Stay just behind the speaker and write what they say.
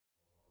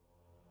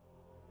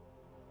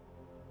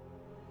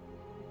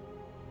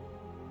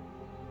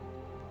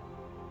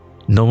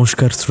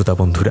নমস্কার শ্রোতা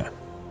বন্ধুরা,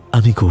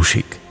 আমি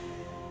কৌশিক।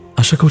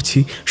 আশা করছি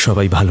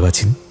সবাই ভালো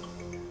আছেন।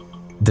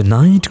 দ্য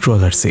নাইট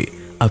ক্রলার্সে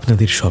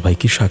আপনাদের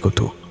সবাইকে স্বাগত।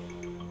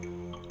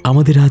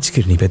 আমাদের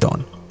আজকের নিবেদন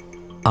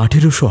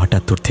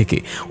 1878 থেকে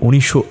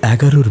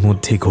 1911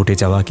 মধ্যে ঘটে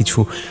যাওয়া কিছু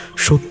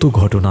সত্য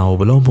ঘটনা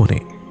অবলম্বনে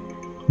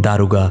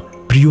দারোগা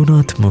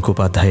প্রিয়নাথ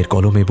মুখোপাধ্যায়ের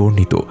কলমে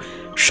বর্ণিত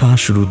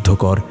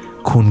শ্বাসরুদ্ধকর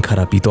খুন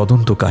খারাপি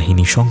তদন্ত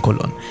কাহিনী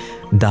সংকলন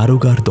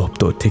দারোগার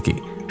দপ্তর থেকে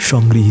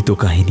সংগৃহীত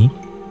কাহিনী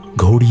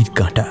ঘড়ির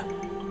কাঁটা।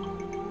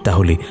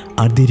 তাহলে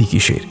আর দেরি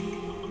কিসের,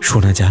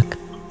 শোনা যাক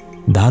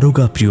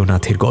দারোগা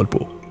প্রিয়নাথের গল্প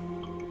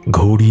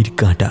ঘড়ির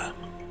কাঁটা।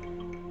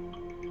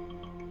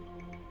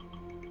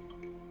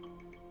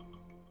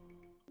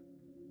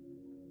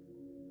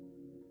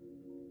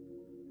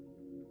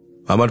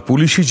 আমার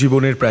পুলিশি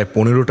জীবনের প্রায়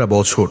 15টা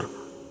বছর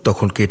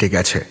তখন কেটে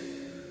গেছে।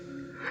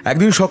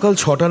 একদিন সকাল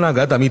 6টা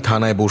নাগাদ আমি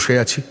থানায় বসে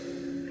আছি।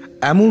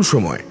 এমন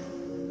সময়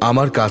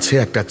আমার কাছে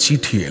একটা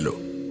চিঠি এলো।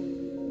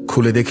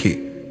 খুলে দেখি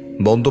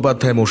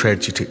বন্দ্যোপাধ্যায়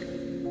মশাইয়ের চিঠি।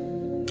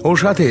 ওর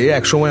সাথে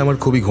একসময় আমার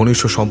খুবই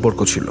ঘনিষ্ঠ সম্পর্ক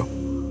ছিল।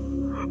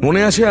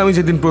 মনে আছে, আমি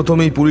যেদিন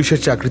প্রথমেই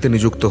পুলিশের চাকরিতে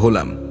নিযুক্ত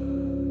হলাম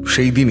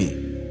সেই দিনই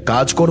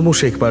কাজকর্ম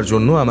শেখবার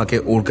জন্য আমাকে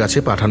ওর কাছে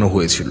পাঠানো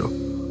হয়েছিল।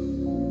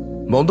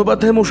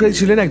 বন্দ্যোপাধ্যায় মশাই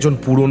ছিলেন একজন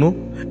পুরনো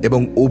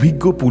এবং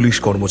অভিজ্ঞ পুলিশ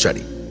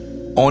কর্মচারী।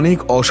 অনেক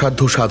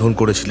অসাধ্য সাধন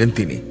করেছিলেন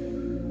তিনি,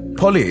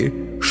 ফলে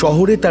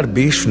শহরে তার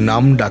বেশ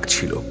নাম ডাক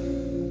ছিল।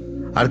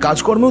 আর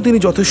কাজকর্মেও তিনি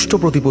যথেষ্ট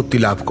প্রতিপত্তি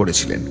লাভ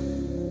করেছিলেন।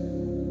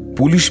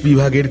 পুলিশ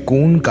বিভাগের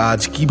কোন কাজ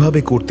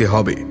কিভাবে করতে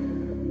হবে,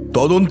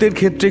 তদন্তের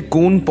ক্ষেত্রে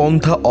কোন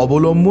পন্থা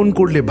অবলম্বন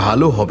করলে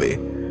ভালো হবে,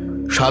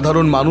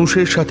 সাধারণ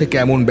মানুষের সাথে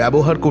কেমন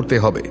ব্যবহার করতে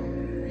হবে,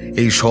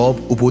 এই সব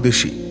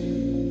উপদেশই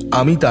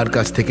আমি তার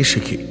কাছ থেকে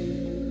শিখি।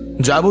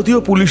 যাবতীয়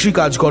পুলিশি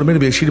কাজকর্মের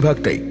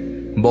বেশিরভাগটাই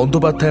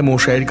বন্দ্যোপাধ্যায়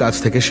মশাইয়ের কাছ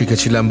থেকে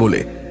শিখেছিলাম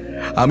বলে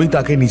আমি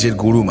তাকে নিজের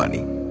গুরু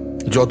মানি।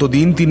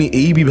 যতদিন তিনি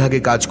এই বিভাগে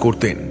কাজ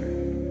করতেন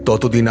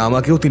ততদিন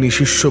আমাকেও তিনি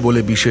শিষ্য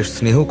বলে বিশেষ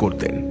স্নেহ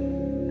করতেন,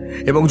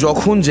 এবং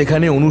যখন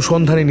যেখানে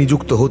অনুসন্ধানে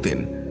নিযুক্ত হতেন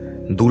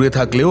দূরে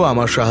থাকলেও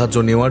আমার সাহায্য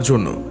নেওয়ার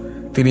জন্য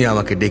তিনি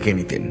আমাকে ডেকে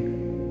নিতেন।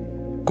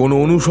 কোনো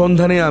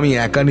অনুসন্ধানে আমি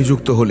একা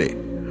নিযুক্ত হলে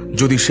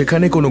যদি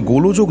সেখানে কোনো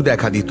গোলযোগ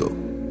দেখা দিত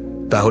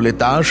তাহলে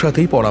তার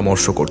সাথেই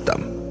পরামর্শ করতাম।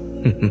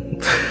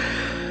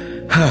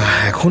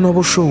 এখন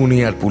অবশ্য উনি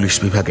আর পুলিশ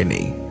বিভাগে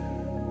নেই।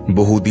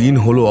 বহুদিন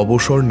হলো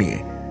অবসর নিয়ে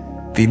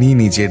তিনি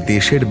নিজের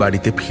দেশের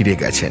বাড়িতে ফিরে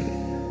গেছেন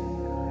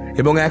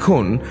এবং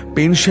এখন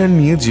পেনশন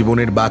নিয়ে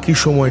জীবনের বাকি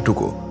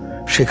সময়টুকু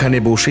সেখানে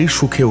বসেই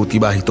সুখে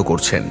অতিবাহিত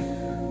করছেন।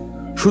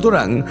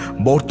 সুতরাং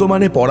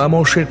বর্তমানে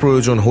পরামর্শের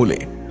প্রয়োজন হলে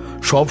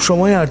সব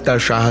সময় আর তার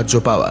সাহায্য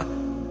পাওয়া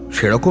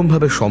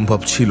সেরকমভাবে সম্ভব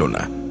ছিল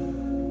না।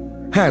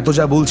 হ্যাঁ, তো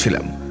যা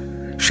বলছিলাম,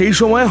 সেই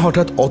সময়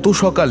হঠাৎ অত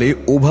সকালে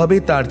ওভাবে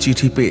তার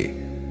চিঠি পেয়ে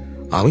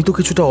আমি তো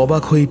কিছুটা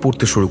অবাক হয়েই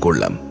পড়তে শুরু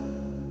করলাম।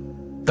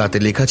 তাতে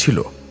লেখা ছিল,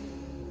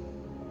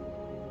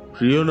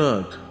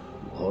 প্রিয়নাথ,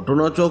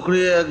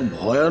 ঘটনাচক্রে এক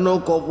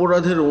ভয়ানক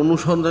অপরাধের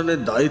অনুসন্ধানের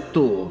দায়িত্ব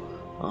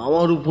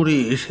আমার উপরে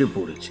এসে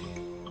পড়েছে।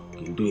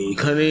 কিন্তু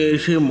এখানে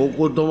এসে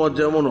মোকদ্দমার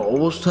যেমন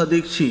অবস্থা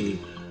দেখছি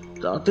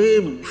তাতে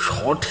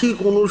সঠিক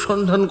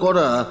অনুসন্ধান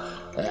করা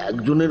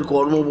একজনের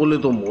কর্ম বলে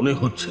তো মনে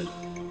হচ্ছে না।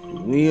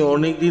 তুমি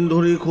অনেকদিন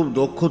ধরেই খুব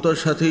দক্ষতার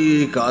সাথে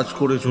এই কাজ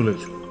করে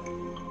চলেছ,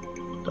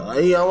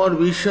 তাই আমার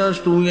বিশ্বাস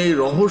তুমি এই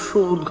রহস্য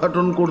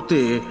উদ্ঘাটন করতে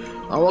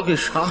আমাকে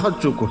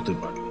সাহায্য করতে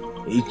পারো।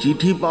 এই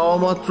চিঠি পাওয়া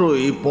মাত্র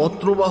এই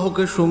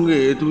পত্রবাহকের সঙ্গে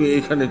তুমি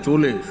এখানে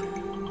চলে এসো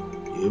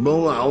এবং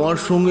আমার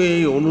সঙ্গে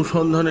এই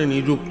অনুসন্ধানে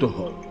নিযুক্ত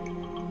হও।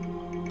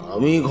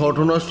 আমি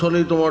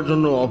ঘটনাস্থলেই তোমার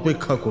জন্য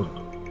অপেক্ষা করব।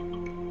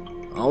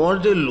 আমার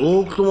যে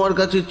লোক তোমার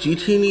কাছে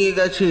চিঠি নিয়ে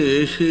গেছে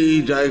সেই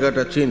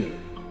জায়গাটা চেনে,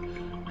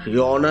 সে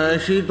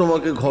অনায়াসেই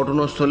তোমাকে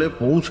ঘটনাস্থলে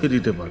পৌঁছে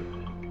দিতে পারবে।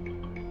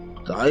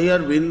 তাই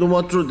আর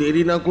বিন্দুমাত্র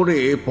দেরি না করে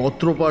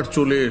পত্রপাঠ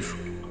চলে এসো।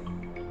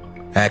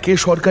 একে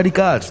সরকারি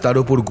কাজ, তার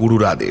উপর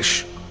গুরুর আদেশ।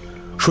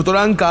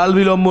 সুতরাং কাল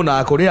বিলম্ব না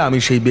করে আমি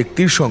সেই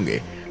ব্যক্তির সঙ্গে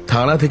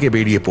থানা থেকে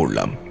বেরিয়ে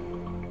পড়লাম।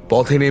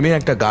 পথে নেমে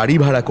একটা গাড়ি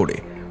ভাড়া করে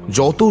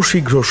যত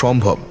শীঘ্র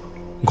সম্ভব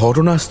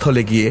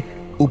ঘটনাস্থলে গিয়ে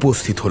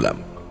উপস্থিত হলাম।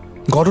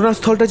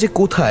 ঘটনাস্থলটা যে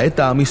কোথায়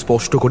তা আমি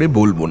স্পষ্ট করে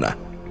বলবো না,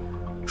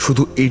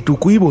 শুধু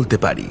এইটুকুই বলতে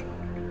পারি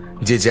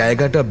যে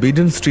জায়গাটা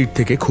বিডেন স্ট্রিট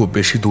থেকে খুব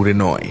বেশি দূরে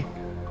নয়।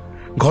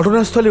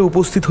 ঘটনাস্থলে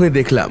উপস্থিত হয়ে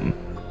দেখলাম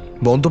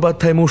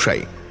বন্দ্যোপাধ্যায়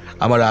মশাই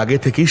আমার আগে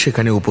থেকেই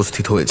সেখানে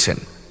উপস্থিত হয়েছেন।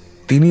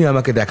 তিনি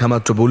আমাকে দেখা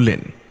মাত্র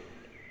বললেন,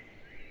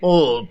 ও,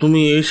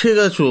 তুমি এসে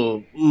গেছো,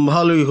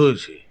 ভালোই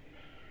হয়েছে।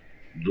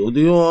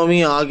 যদিও আমি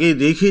আগে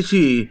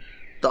দেখেছি,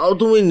 তাও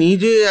তুমি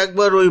নিজে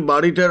একবার ওই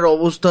বাড়িটার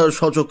অবস্থা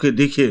সচক্ষে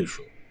দেখে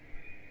এসো।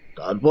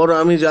 তারপর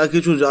আমি যা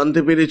কিছু জানতে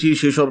পেরেছি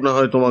সেসব না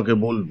হয় তোমাকে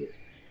বলবো।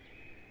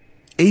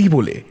 এই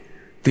বলে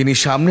তিনি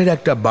সামনের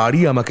একটা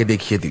বাড়ি আমাকে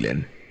দেখিয়ে দিলেন।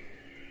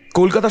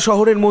 কলকাতা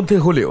শহরের মধ্যে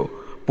হলেও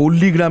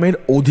পল্লী গ্রামের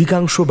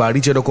অধিকাংশ বাড়ি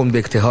যেরকম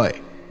দেখতে হয়,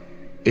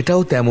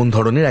 এটাও তেমন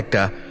ধরনের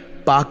একটা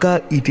পাকা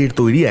ইটের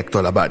তৈরি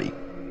একতলা বাড়ি।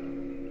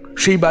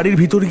 সেই বাড়ির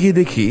ভিতর গিয়ে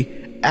দেখি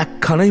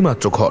একখানাই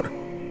মাত্র ঘর,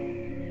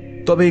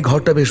 তবে এই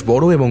ঘরটা বেশ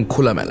বড় এবং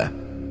খোলামেলা।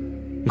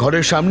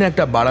 ঘরের সামনে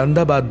একটা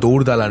বারান্দা বা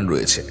দৌড় দালান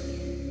রয়েছে।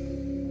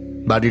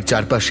 বাড়ির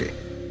চারপাশে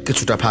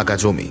কিছুটা ফাঁকা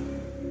জমি,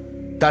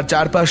 তার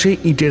চারপাশে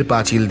ইটের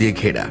পাঁচিল দিয়ে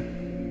ঘেরা।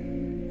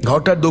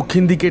 ঘরটার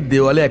দক্ষিণ দিকের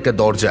দেওয়ালে একটা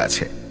দরজা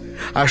আছে,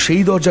 আর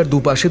সেই দরজার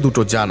দুপাশে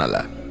দুটো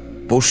জানালা।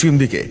 পশ্চিম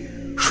দিকে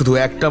শুধু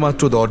একটা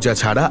মাত্র দরজা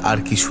ছাড়া আর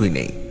কিছুই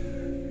নেই।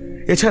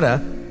 এছাড়া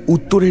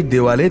উত্তরের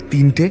দেওয়ালে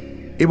 3টে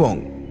এবং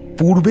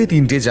পূর্বে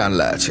 3টে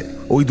জানলা আছে।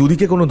 ওই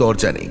দুদিকে কোনো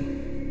দরজা নেই।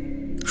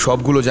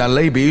 সবগুলো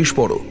জানলাই বেশ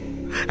বড়,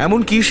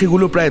 এমনকি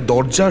সেগুলো প্রায়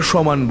দরজার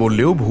সমান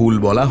বললেও ভুল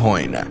বলা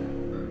হয় না।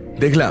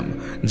 দেখলাম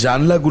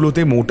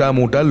জানলাগুলোতে মোটা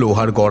মোটা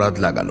লোহার গরাদ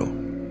লাগানো।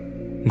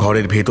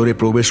 ঘরের ভেতরে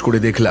প্রবেশ করে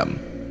দেখলাম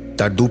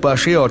তার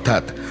দুপাশে,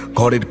 অর্থাৎ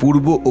ঘরের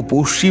পূর্ব ও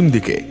পশ্চিম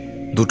দিকে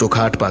দুটো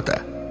খাট পাতা।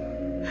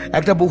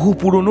 একটা বহু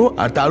পুরনো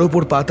আর তার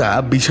উপর পাতা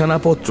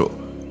বিছানাপত্র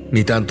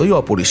নিতান্তই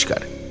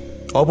অপরিষ্কার,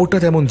 অপরটা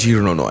তেমন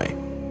জীর্ণ নয়।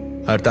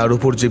 আর তার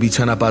উপর যে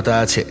বিছানা পাতা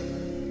আছে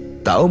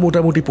তাও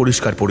মোটামুটি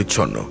পরিষ্কার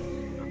পরিচ্ছন্ন।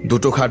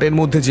 দুটো খাটের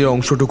মধ্যে যে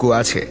অংশটুকু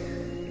আছে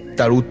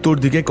তার উত্তর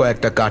দিকে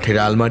কয়েকটা কাঠের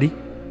আলমারি,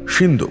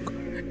 সিন্দুক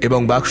এবং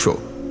বাক্স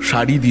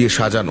শাড়ি দিয়ে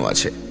সাজানো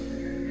আছে।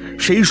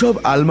 সেই সব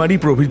আলমারি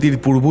প্রভৃতির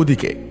পূর্ব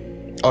দিকে,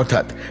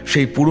 অর্থাৎ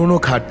সেই পুরনো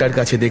খাটটার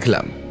কাছে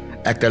দেখলাম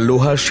একটা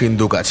লোহার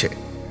সিন্দুক আছে।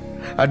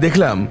 আর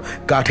দেখলাম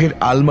কাঠের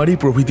আলমারি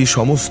প্রভৃতি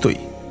সমস্তই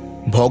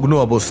ভগ্ন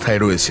অবস্থায়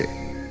রয়েছে।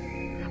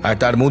 আর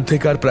তার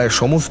মধ্যেকার প্রায়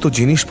সমস্ত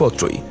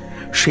জিনিসপত্রই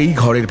সেই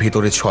ঘরের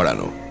ভেতরে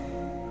ছড়ানো।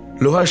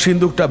 লোহার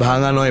সিন্দুকটা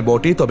ভাঙা নয়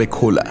বটে, তবে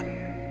খোলা,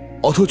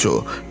 অথচ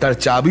তার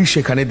চাবি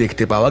সেখানে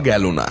দেখতে পাওয়া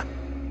গেল না।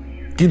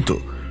 কিন্তু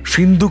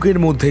সিন্দুকের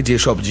মধ্যে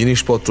যেসব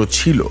জিনিসপত্র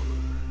ছিল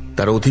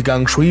তার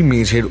অধিকাংশই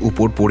মেঝের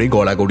উপর পড়ে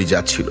গড়াগড়ি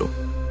যাচ্ছিল।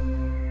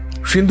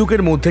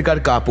 সিন্দুকের মধ্যেকার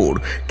কাপড়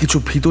কিছু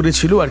ভিতরে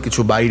ছিল আর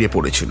কিছু বাইরে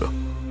পড়েছিল।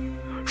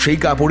 সেই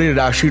কাপড়ের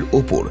রাশির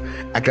ওপর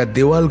একটা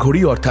দেওয়াল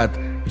ঘড়ি, অর্থাৎ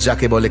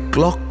যাকে বলে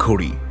ক্লক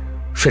ঘড়ি,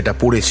 সেটা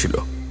পড়েছিল।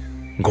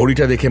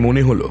 ঘড়িটা দেখে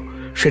মনে হলো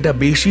সেটা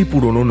বেশি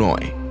পুরনো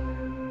নয়,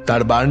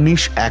 তার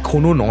বার্নিশ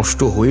এখনো নষ্ট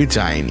হয়ে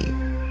যায়নি,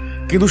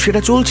 কিন্তু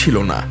সেটা চলছিল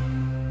না,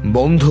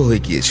 বন্ধ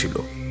হয়ে গিয়েছিল।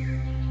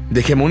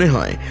 দেখে মনে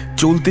হয়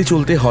চলতে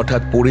চলতে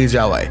হঠাৎ পড়ে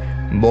যাওয়ায়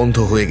বন্ধ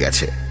হয়ে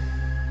গেছে।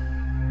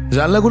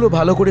 জানলাগুলো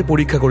ভালো করে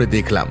পরীক্ষা করে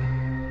দেখলাম,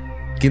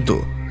 কিন্তু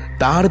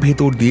তার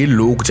ভেতর দিয়ে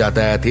লোক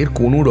যাতায়াতের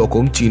কোনো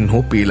রকম চিহ্ন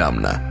পেলাম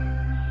না।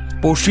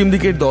 পশ্চিম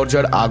দিকের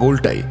দরজার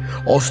আগলটাই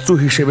অস্ত্র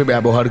হিসেবে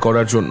ব্যবহার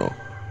করার জন্য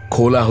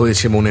খোলা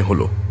হয়েছে মনে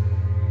হলো,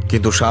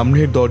 কিন্তু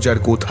সামনের দরজার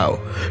কোথাও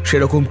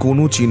সেরকম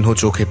কোনো চিহ্ন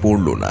চোখে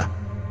পড়ল না।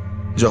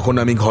 যখন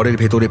আমি ঘরের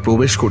ভেতরে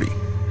প্রবেশ করি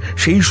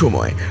সেই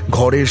সময়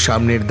ঘরের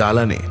সামনের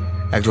দালানে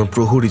একজন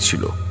প্রহরী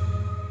ছিল।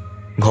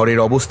 ঘরের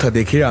অবস্থা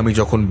দেখে আমি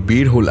যখন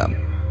বের হলাম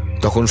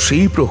তখন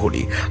সেই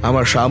প্রহরী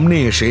আমার সামনে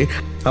এসে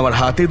আমার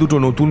হাতে দুটো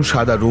নতুন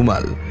সাদা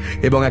রুমাল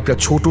এবং একটা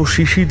ছোট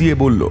শিশি দিয়ে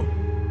বলল,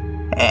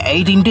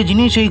 এই 3টে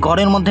জিনিস এই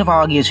ঘরের মধ্যে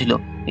পাওয়া গিয়েছিল,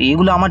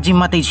 এগুলো আমার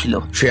জিম্মাতেই ছিল।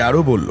 সে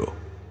আরো বলল,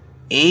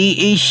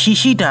 এই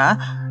শিশিটা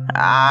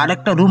আর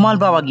একটা রুমাল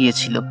পাওয়া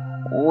গিয়েছিল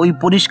ওই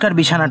পরিষ্কার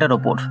বিছানাটার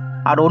ওপর,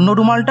 আর অন্য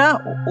রুমালটা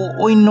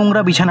ওই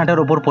নোংরা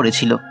বিছানাটার ওপর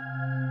পড়েছিল।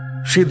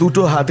 সে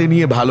দুটো হাতে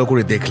নিয়ে ভালো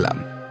করে দেখলাম।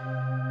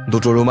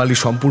 দুটো রুমালই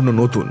সম্পূর্ণ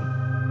নতুন,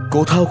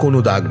 কোথাও কোনো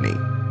দাগ নেই,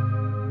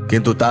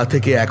 কিন্তু তা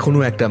থেকে এখনো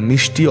একটা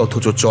মিষ্টি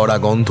অথচ চড়া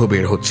গন্ধ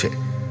বের হচ্ছে।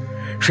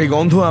 সেই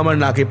গন্ধ আমার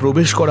নাকে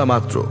প্রবেশ করা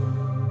মাত্র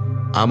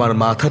আমার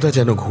মাথাটা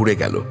যেন ঘুরে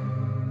গেল।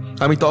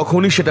 আমি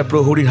তখনই সেটা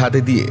প্রহরীর হাতে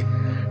দিয়ে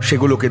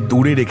সেগুলোকে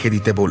দূরে রেখে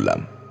দিতে বললাম।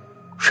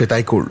 সে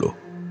তাই করল।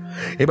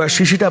 এবার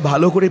শিশিটা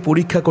ভালো করে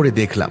পরীক্ষা করে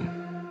দেখলাম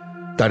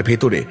তার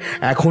ভেতরে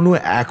এখনো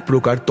এক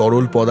প্রকার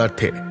তরল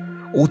পদার্থের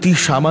অতি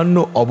সামান্য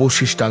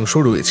অবশিষ্টাংশ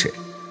রয়েছে।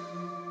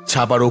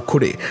 ছাপার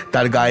অক্ষরে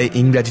তার গায়ে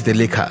ইংরাজিতে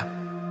লেখা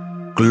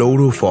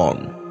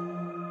ক্লোরোফর্ম,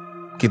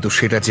 কিন্তু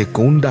সেটা যে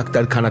কোন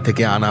ডাক্তারখানা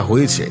থেকে আনা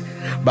হয়েছে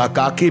বা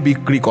কাকে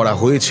বিক্রি করা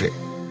হয়েছে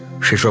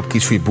সেসব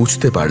কিছুই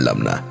বুঝতে পারলাম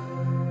না।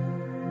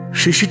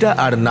 শিশিটা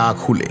আর না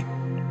খুলে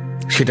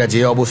সেটা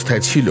যে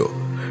অবস্থায় ছিল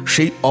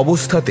সেই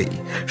অবস্থাতেই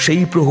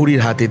সেই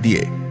প্রহরীর হাতে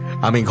দিয়ে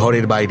আমি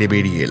ঘরের বাইরে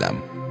বেরিয়ে এলাম।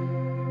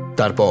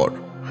 তারপর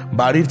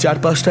বাড়ির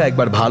চারপাশটা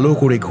একবার ভালো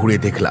করে ঘুরে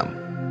দেখলাম,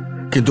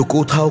 কিন্তু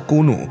কোথাও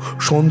কোনো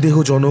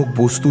সন্দেহজনক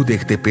বস্তু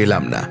দেখতে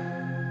পেলাম না।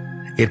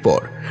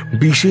 এরপর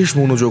বিশেষ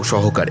মনোযোগ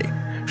সহকারে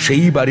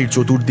সেই বাড়ির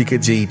চতুর্দিকে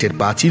যে ইটের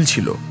পাঁচিল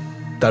ছিল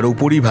তার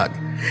উপরিভাগ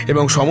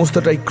এবং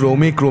সমস্তটাই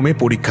ক্রমে ক্রমে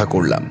পরীক্ষা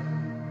করলাম,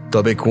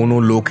 তবে কোনো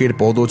লোকের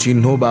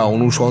পদচিহ্ন বা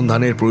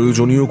অনুসন্ধানের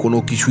প্রয়োজনীয় কোনো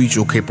কিছুই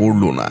চোখে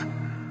পড়ল না।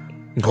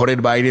 ঘরের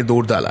বাইরে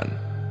দৌড়দালান,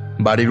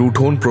 বাড়ির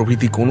উঠোন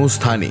প্রভৃতি কোনো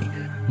স্থানে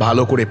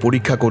ভালো করে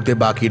পরীক্ষা করতে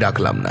বাকি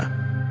রাখলাম না,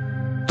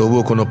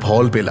 তবুও কোনো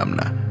ফল পেলাম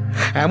না।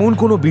 এমন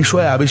কোনো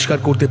বিষয় আবিষ্কার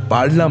করতে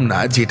পারলাম না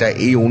যেটা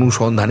এই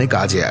অনুসন্ধানে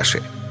কাজে আসে।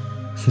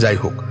 যাই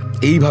হোক,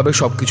 এইভাবে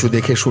সবকিছু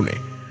দেখে শুনে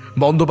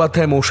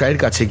বন্দ্যোপাধ্যায় মশাইয়ের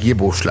কাছে গিয়ে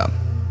বসলাম।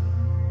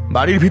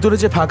 বাড়ির ভিতরে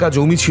যে ফাঁকা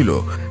জমি ছিল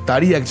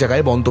তারই এক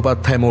জায়গায়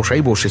বন্দ্যোপাধ্যায়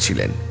মশাই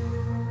বসেছিলেন।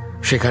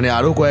 সেখানে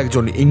আরো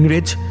কয়েকজন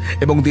ইংরেজ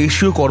এবং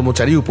দেশীয়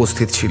কর্মচারী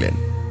উপস্থিত ছিলেন।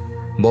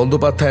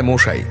 বন্দ্যোপাধ্যায়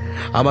মশাই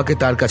আমাকে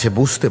তার কাছে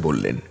বসতে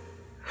বললেন।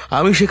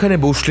 আমি সেখানে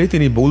বসলে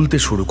তিনি বলতে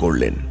শুরু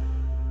করলেন,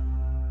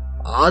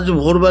 আজ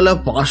ভোরবেলা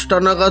 5টা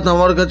নাগাদ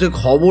আমার কাছে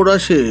খবর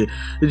আসে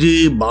যে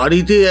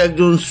বাড়িতে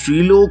একজন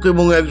স্ত্রীলোক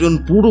এবং একজন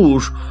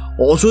পুরুষ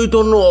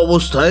অচৈতন্য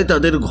অবস্থায়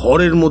তাদের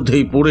ঘরের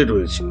মধ্যেই পড়ে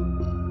রয়েছে,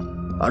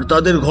 আর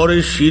তাদের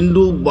ঘরের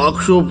সিন্দুক,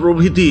 বাক্স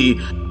প্রভৃতি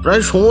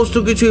প্রায় সমস্ত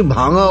কিছুই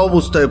ভাঙা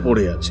অবস্থায়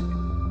পড়ে আছে।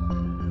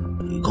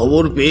 এই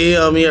খবর পেয়ে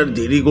আমি আর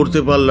দেরি করতে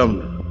পারলাম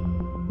না।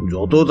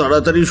 যত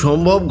তাড়াতাড়ি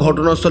সম্ভব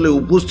ঘটনাস্থলে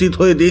উপস্থিত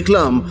হয়ে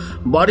দেখলাম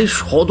বাড়ির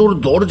সদর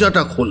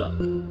দরজাটা খোলা,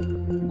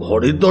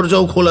 ঘরের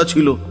দরজাও খোলা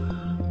ছিল,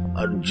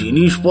 আর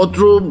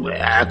জিনিসপত্র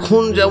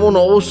এখন যেমন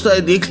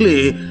অবস্থায় দেখলে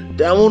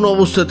তেমন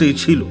অবস্থাতেই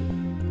ছিল।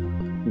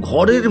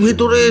 ঘরের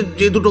ভিতরে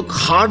যে দুটো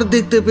খাট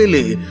দেখতে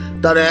পেলে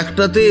তার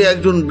একটাতে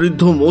একজন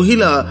বৃদ্ধ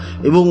মহিলা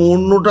এবং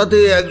অন্যটাতে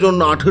একজন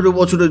 18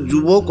 বছরের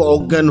যুবক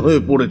অজ্ঞান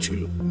হয়ে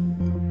পড়েছিল।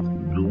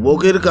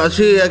 যুবকের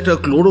কাছে একটা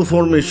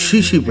ক্লোরোফর্মের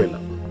শিশি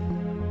পেলাম,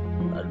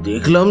 আর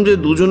দেখলাম যে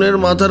দুজনের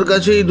মাথার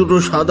কাছেই দুটো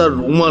সাদা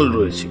রুমাল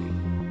রয়েছে।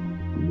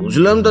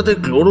 বুঝলাম তাতে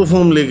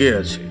ক্লোরোফর্ম লেগে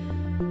আছে।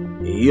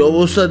 এই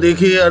অবস্থা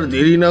দেখে আর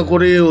দেরি না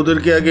করে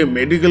ওদেরকে আগে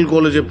মেডিকেল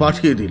কলেজে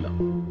পাঠিয়ে দিলাম।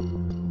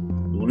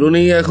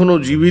 দুজনেই এখনো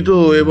জীবিত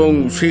এবং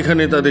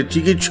সেখানে তাদের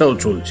চিকিৎসাও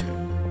চলছে,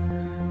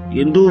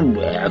 কিন্তু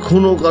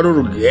এখনো কারোর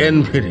জ্ঞান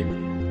ফেরেনি।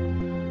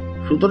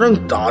 সুতরাং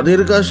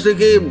তাদের কাছ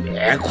থেকে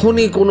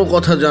এখনই কোনো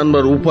কথা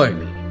জানবার উপায়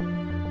নেই।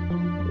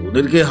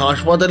 ওদেরকে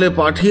হাসপাতালে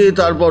পাঠিয়ে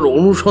তারপর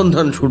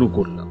অনুসন্ধান শুরু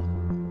করলাম।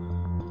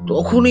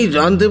 তখনই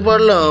জানতে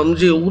পারলাম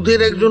যে ওদের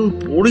একজন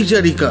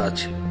পরিচারিকা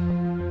আছে।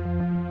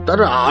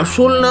 তার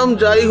আসল নাম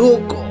যাই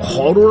হোক,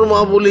 হরর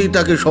মা বলেই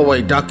তাকে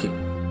সবাই ডাকে।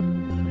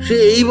 সে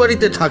এই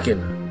বাড়িতে থাকে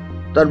না,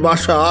 তার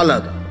বাসা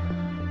আলাদা।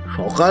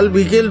 সকাল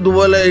বিকেল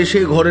দুবেলা এসে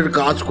ঘরের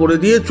কাজ করে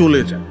দিয়ে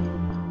চলে যায়।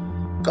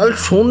 কাল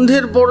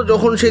সন্ধ্যের পর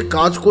যখন সে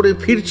কাজ করে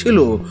ফিরছিল,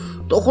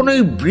 তখন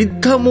এই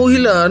বৃদ্ধা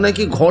মহিলা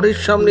নাকি ঘরের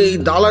সামনে এই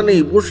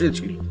দালানেই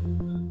বসেছিল।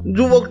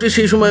 যুবকটি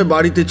সেই সময়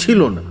বাড়িতে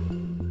ছিল না।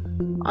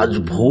 আজ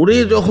ভোরে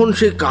যখন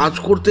সে কাজ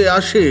করতে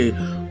আসে,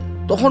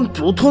 তখন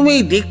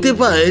প্রথমেই দেখতে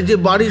পায় যে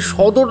বাড়ির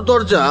সদর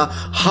দরজা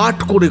হাট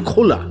করে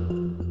খোলা,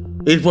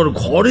 এরপর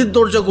ঘরের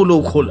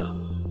দরজাগুলোও খোলা।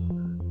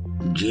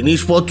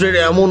 জিনিসপত্রের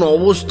এমন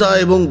অবস্থা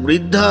এবং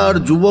বৃদ্ধা আর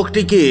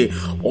যুবকটিকে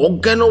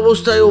অজ্ঞান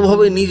অবস্থায়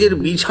ওভাবে নিজের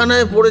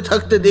বিছানায় পড়ে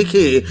থাকতে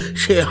দেখে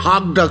সে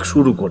হাঁক ডাক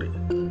শুরু করে।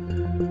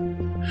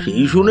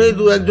 সেই শুনে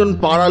দু একজন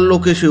পাড়ার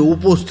লোক এসে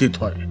উপস্থিত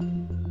হয়।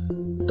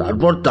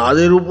 তারপর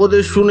তাদের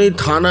উপদেশ শুনেই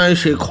থানায়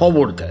সে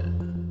খবর দেয়।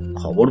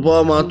 খবর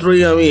পাওয়া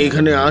মাত্রই আমি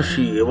এখানে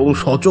আসি এবং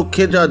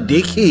সচক্ষে যা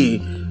দেখি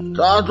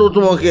তা তো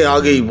তোমাকে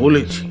আগেই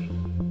বলেছি।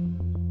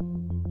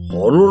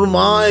 হরর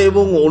মা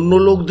এবং অন্য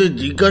লোকদের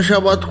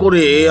জিজ্ঞাসাবাদ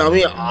করে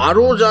আমি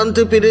আরো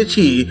জানতে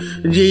পেরেছি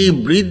যে এই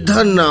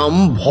বৃদ্ধার নাম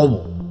ভব।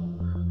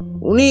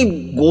 উনি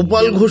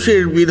গোপাল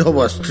ঘোষের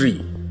বিধবা স্ত্রী।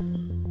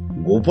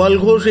 গোপাল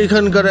ঘোষ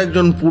এখানকার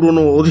একজন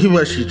পুরনো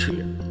অধিবাসী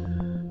ছিলেন।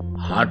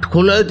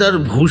 হাটখোলায় তার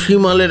ভুসি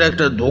মালের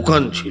একটা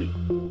দোকান ছিল।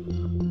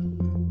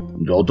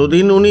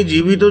 যতদিন উনি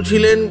জীবিত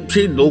ছিলেন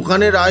সেই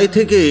দোকানের আয়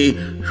থেকে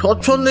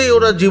স্বচ্ছন্দেই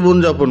ওরা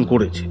জীবনযাপন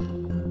করেছে।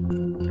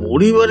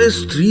 পরিবারের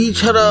স্ত্রী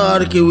ছাড়া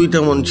আর কেউই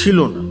তেমন ছিল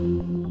না।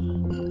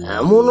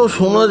 এমনও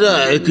শোনা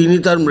যায় তিনি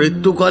তার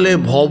মৃত্যুকালে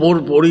ভবর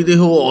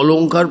পরিদেহ,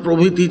 অলংকার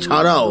প্রভৃতি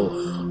ছাড়াও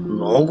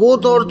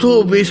নগদ অর্থ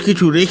বেশ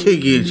কিছু রেখে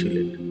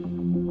গিয়েছিলেন।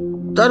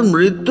 তার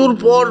মৃত্যুর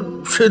পর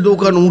সে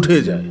দোকান উঠে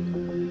যায়,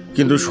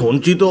 কিন্তু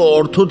সঞ্চিত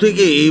অর্থ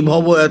থেকে এই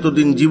ভব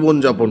এতদিন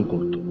জীবনযাপন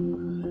করত।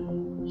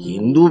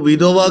 হিন্দু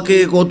বিধবাকে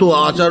কত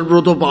আচার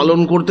ব্রত পালন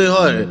করতে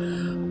হয়,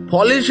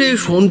 ফলে সেই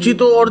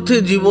সঞ্চিত অর্থে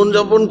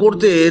জীবনযাপন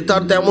করতে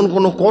তার তেমন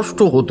কোনো কষ্ট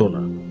হতো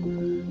না।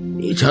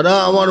 এছাড়া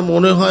আমার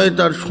মনে হয়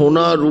তার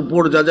সোনা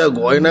রূপোর যা যা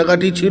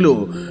গয়নাগাটি ছিল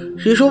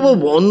সেসবও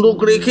বন্ধক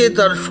রেখে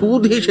তার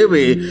সুদ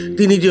হিসেবে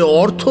তিনি যে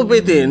অর্থ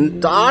পেতেন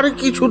তার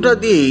কিছুটা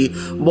দিয়েই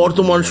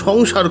বর্তমান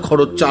সংসার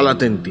খরচ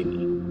চালাতেন তিনি।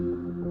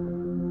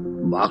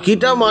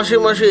 বাকিটা মাসে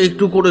মাসে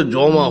একটু করে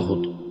জমা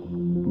হতো।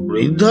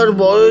 বৃদ্ধার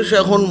বয়স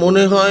এখন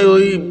মনে হয়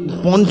ওই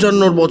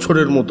 55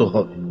 বছরের মতো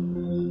হবে।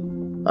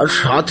 আর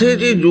সাথে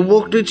যে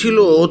যুবকটি ছিল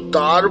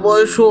তার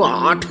বয়সও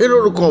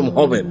 18-র কম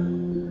হবে না।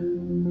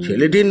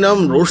 ছেলেটির নাম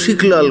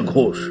রসিকলাল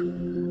ঘোষ।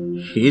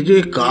 সে যে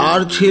কার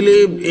ছেলে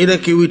এরা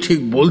কেউই ঠিক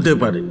বলতে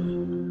পারেনি।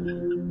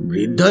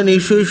 বৃদ্ধা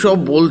নিশ্চয়ই সব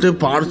বলতে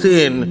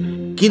পারতেন,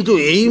 কিন্তু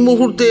এই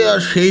মুহূর্তে আর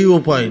সেই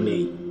উপায়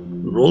নেই।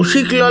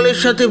 রসিকলালের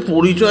সাথে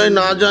পরিচয়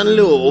না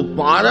জানলেও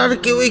পাড়ার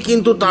কেউই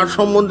কিন্তু তার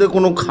সম্বন্ধে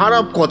কোনো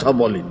খারাপ কথা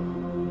বলেন।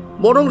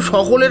 বরং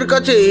সকলের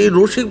কাছে এই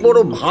রসিক বড়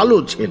ভালো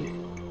ছেলে,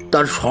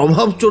 তার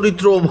স্বভাব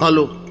চরিত্রও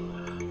ভালো।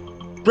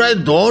 প্রায়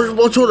 10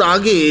 বছর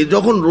আগে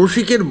যখন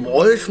রসিকের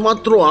বয়স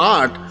মাত্র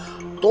 8,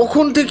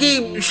 তখন থেকেই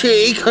সে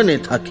এইখানে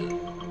থাকে।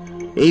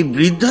 এই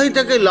বৃদ্ধাই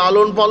তাকে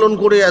লালন পালন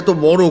করে এত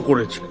বড়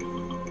করেছে।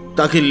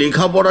 তাকে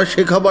লেখাপড়া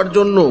শেখাবার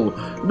জন্য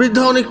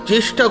বৃদ্ধা অনেক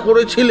চেষ্টা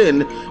করেছিলেন,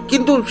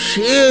 কিন্তু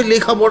সে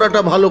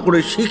লেখাপড়াটা ভালো করে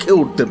শিখে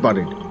উঠতে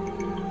পারেনি।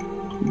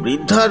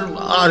 বৃদ্ধার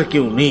আর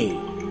কেউ নেই।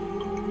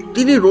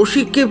 তিনি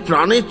রসিককে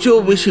প্রাণের চেয়েও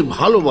বেশি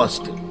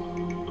ভালোবাসতেন।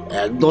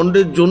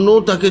 একদণ্ডের জন্য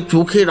তাকে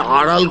চোখের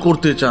আড়াল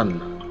করতে চান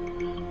না।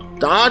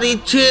 তার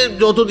ইচ্ছে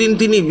যতদিন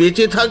তিনি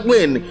বেঁচে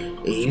থাকবেন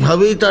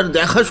এইভাবেই তার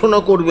দেখাশোনা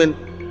করবেন,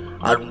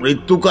 আর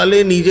মৃত্যুকালে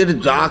নিজের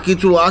যা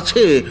কিছু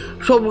আছে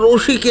সব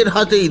রসিকের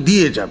হাতেই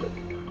দিয়ে যাবে।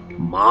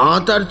 মা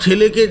তার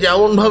ছেলেকে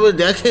যেমন ভাবে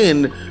দেখেন,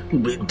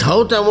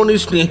 বৃদ্ধাও তেমনই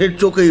স্নেহের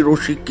চোখেই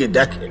রসিককে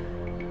দেখেন।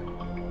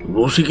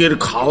 রসিকের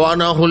খাওয়া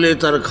না হলে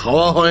তার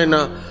খাওয়া হয়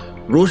না,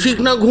 রসিক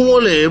না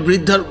ঘুমোলে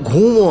বৃদ্ধার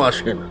ঘুমও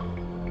আসে না।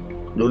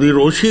 যদি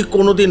রসিক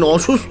কোনোদিন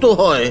অসুস্থ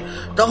হয়,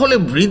 তাহলে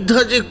বৃদ্ধা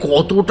যে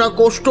কতটা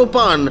কষ্ট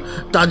পান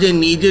তা যে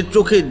নিজের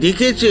চোখে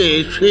দেখেছে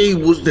সেই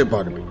বুঝতে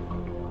পারবে।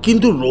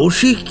 কিন্তু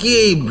রসিক কি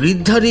এই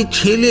বৃদ্ধারই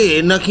ছেলে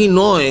নাকি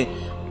নয়,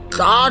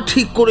 তা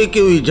ঠিক করে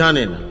কেউই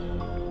জানে না।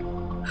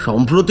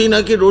 সম্প্রতি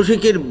নাকি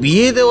রসিকের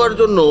বিয়ে দেওয়ার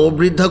জন্য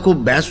বৃদ্ধা খুব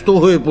ব্যস্ত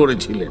হয়ে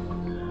পড়েছিলেন।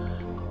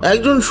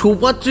 একজন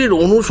সুপাত্রীর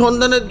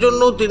অনুসন্ধানের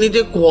জন্য তিনি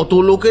যে কত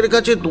লোকের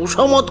কাছে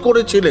তোষামত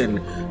করেছিলেন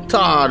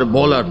তার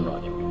বলার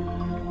নয়।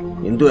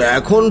 কিন্তু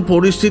এখন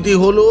পরিস্থিতি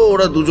হলো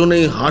ওরা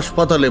দুজনেই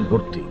হাসপাতালে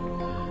ভর্তি,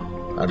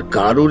 আর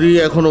কারোরই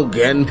এখনো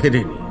জ্ঞান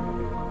ফেরেনি।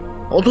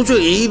 অথচ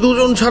এই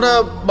দুজন ছাড়া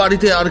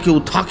বাড়িতে আর কেউ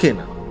থাকে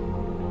না।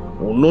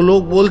 অন্য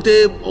লোক বলতে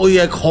ওই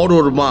এক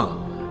হরর মা,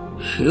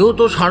 সেও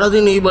তো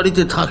সারাদিন এই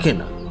বাড়িতে থাকে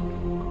না,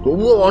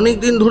 তবুও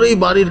অনেকদিন ধরেই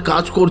বাড়ির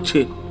কাজ করছে।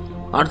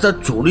 আর তার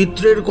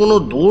চরিত্রের কোনো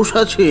দোষ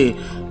আছে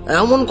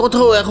এমন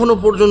কথাও এখনো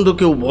পর্যন্ত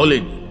কেউ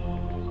বলেনি।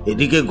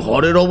 এদিকে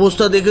ঘরের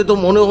অবস্থা দেখে তো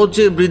মনে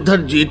হচ্ছে বৃদ্ধার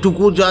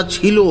যেটুকু যা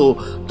ছিল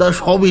তা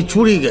সবই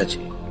চুরি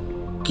গেছে।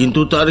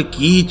 কিন্তু তার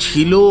কি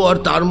ছিল আর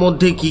তার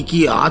মধ্যে কি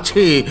কি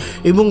আছে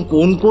এবং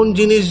কোন কোন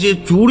জিনিস যে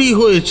চুরি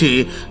হয়েছে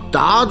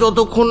তা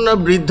যতক্ষণ না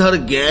বৃদ্ধার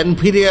জ্ঞান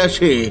ফিরে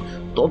আসে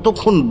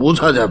ততক্ষণ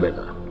বোঝা যাবে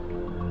না।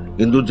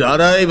 কিন্তু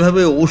যারা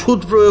এভাবে ওষুধ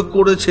প্রয়োগ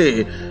করেছে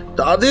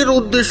তাদের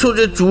উদ্দেশ্য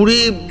যে চুরি,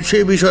 সে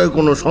বিষয়ে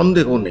কোনো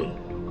সন্দেহ নেই।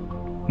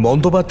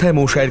 বন্দ্যোপাধ্যায়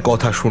মশাইয়ের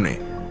কথা শুনে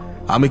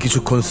আমি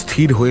কিছুক্ষণ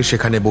স্থির হয়ে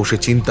সেখানে বসে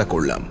চিন্তা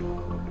করলাম।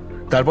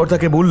 তারপর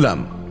তাকে বললাম,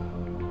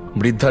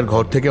 বৃদ্ধার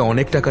ঘর থেকে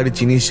অনেক টাকার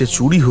জিনিস যে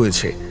চুরি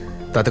হয়েছে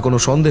তাতে কোনো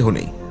সন্দেহ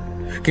নেই,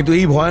 কিন্তু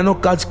এই ভয়ানক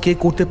কাজ কে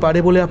করতে পারে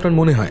বলে আপনার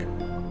মনে হয়?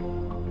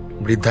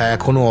 বৃদ্ধা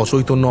এখনো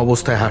অচৈতন্য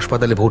অবস্থায়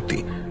হাসপাতালে ভর্তি,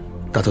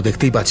 তা তো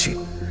দেখতেই পাচ্ছি।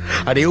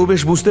 আর এও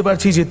বেশ বুঝতে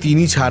পারছি যে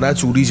তিনি ছাড়া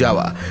চুরি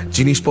যাওয়া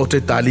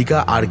জিনিসপত্রের তালিকা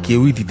আর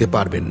কেউই দিতে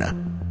পারবেন না।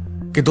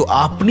 কিন্তু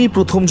আপনি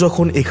প্রথম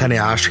যখন এখানে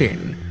আসেন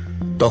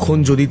তখন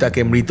যদি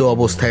তাকে মৃত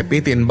অবস্থায়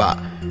পেতেন, বা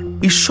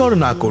ঈশ্বর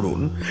না করুন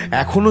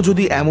এখনো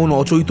যদি এমন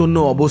অচৈতন্য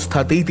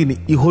অবস্থাতেই তিনি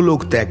ইহলোক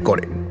ত্যাগ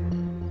করেন,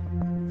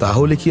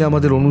 তাহলে কি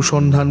আমাদের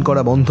অনুসন্ধান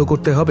করা বন্ধ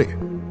করতে হবে?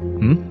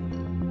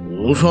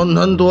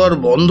 অনুসন্ধান তো আর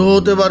বন্ধ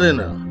হতে পারে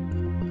না।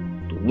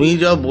 তুমি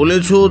যা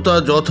বলেছ তা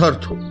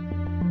যথার্থ।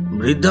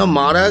 বৃদ্ধা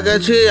মারা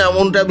গেছে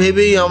এমনটা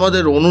ভেবেই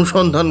আমাদের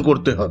অনুসন্ধান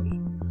করতে হবে।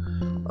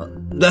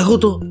 দেখো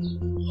তো,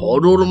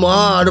 হরর মা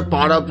আর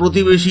পাড়া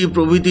প্রতিবেশী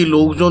প্রভৃতি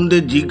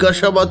লোকজনদের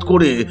জিজ্ঞাসাবাদ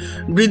করে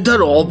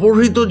বৃদ্ধার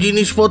অপহৃত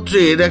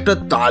জিনিসপত্রের একটা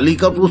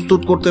তালিকা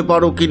প্রস্তুত করতে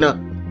পারো কিনা।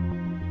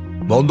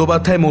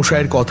 বন্দ্যোপাধ্যায়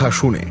মশাইয়ের কথা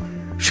শুনে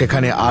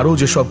সেখানে আরো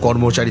যেসব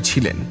কর্মচারী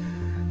ছিলেন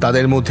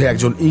তাদের মধ্যে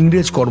একজন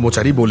ইংরেজ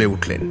কর্মচারী বলে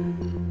উঠলেন,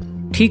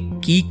 ঠিক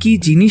কি কি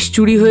জিনিস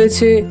চুরি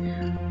হয়েছে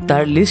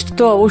তার লিস্ট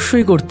তো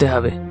অবশ্যই করতে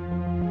হবে,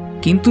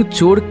 কিন্তু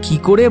চোর কি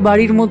করে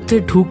বাড়ির মধ্যে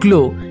ঢুকলো,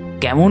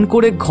 কেমন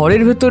করে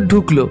ঘরের ভেতর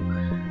ঢুকলো,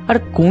 আর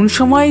কোন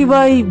সময় বা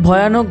এই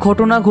ভয়ানক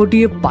ঘটনা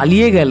ঘটিয়ে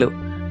পালিয়ে গেল,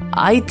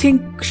 আই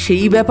থিঙ্ক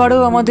সেই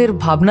ব্যাপারেও আমাদের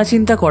ভাবনা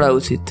চিন্তা করা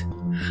উচিত।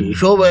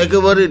 সেসব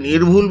একেবারে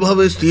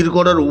নির্ভুলভাবে স্থির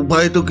করার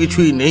উপায় তো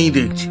কিছুই নেই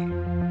দেখছি।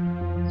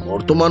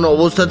 বর্তমান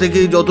অবস্থা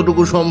থেকেই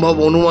যতটুকু সম্ভব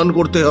অনুমান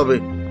করতে হবে।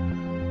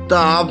 তা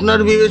আপনার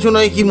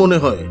বিবেচনায় কি মনে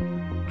হয়,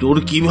 চোর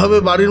কিভাবে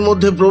বাড়ির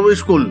মধ্যে প্রবেশ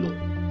করলো?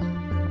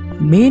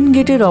 মেন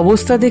গেটের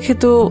অবস্থা দেখে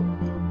তো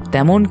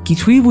তেমন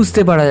কিছুই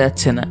বুঝতে পারা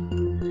যাচ্ছে না।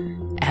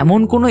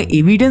 এমন কোনো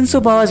এভিডেন্সও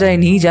পাওয়া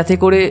যায়নি যাতে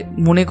করে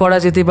মনে করা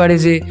যেতে পারে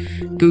যে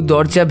কেউ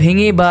দরজা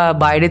ভেঙে বা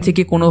বাইরে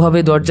থেকে কোনোভাবে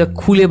দরজা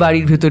খুলে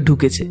বাড়ির ভেতর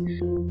ঢুকেছে।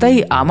 তাই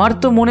আমার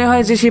তো মনে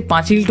হয় যে সে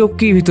পাঁচিল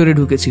টপকেই ভিতরে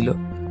ঢুকেছিল।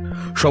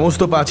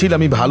 সমস্ত পাঁচিল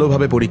আমি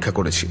ভালোভাবে পরীক্ষা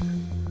করেছি,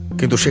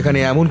 কিন্তু সেখানে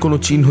এমন কোনো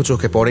চিহ্ন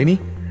চোখে পড়েনি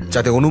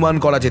যাতে অনুমান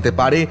করা যেতে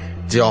পারে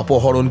যে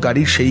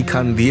অপহরণকারী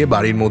সেইখান দিয়ে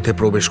বাড়ির মধ্যে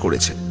প্রবেশ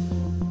করেছে।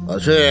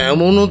 আচ্ছা,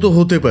 এমনও তো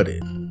হতে পারে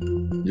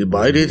যে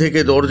বাইরে থেকে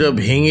দরজা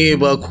ভেঙে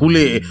বা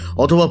খুলে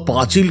অথবা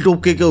পাঁচিল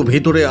টপকে কেউ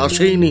ভেতরে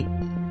আসেইনি।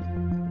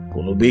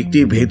 কোনো ব্যক্তি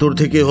ভেতর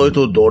থেকে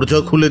হয়তো দরজা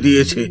খুলে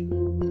দিয়েছে।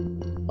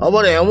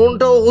 আবার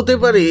এমনটাও হতে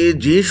পারে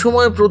যে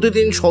সময়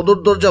প্রতিদিন সদর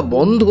দরজা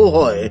বন্ধ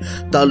হয়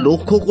তা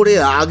লক্ষ্য করে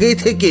আগে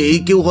থেকেই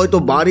কেউ হয়তো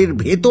বাড়ির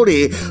ভেতরে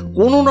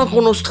কোনো না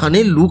কোনো স্থানে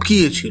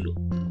লুকিয়েছিল,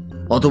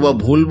 অথবা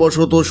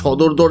ভুলবশত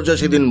সদর দরজা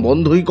সেদিন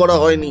বন্ধই করা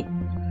হয়নি।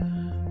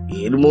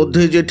 এর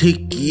মধ্যে যে ঠিক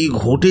কি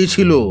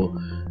ঘটেছিল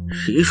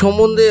সে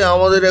সম্বন্ধে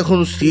আমাদের এখন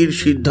স্থির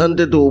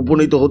সিদ্ধান্তে তো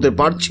উপনীত হতে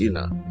পারছি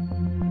না।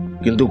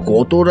 কিন্তু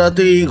কত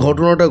রাতে এই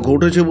ঘটনাটা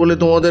ঘটেছে বলে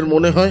তোমাদের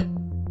মনে হয়?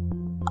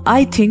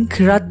 আই থিঙ্ক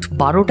রাত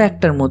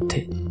 12টা-1টার মধ্যে।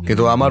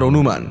 কিন্তু আমার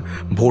অনুমান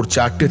ভোর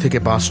 4টে থেকে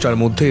 5টার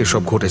মধ্যে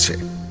এসব ঘটেছে।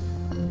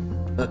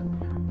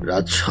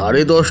 রাত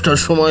 10:30টার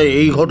সময়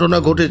এই ঘটনা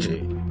ঘটেছে,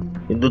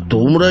 কিন্তু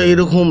তোমরা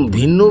এরকম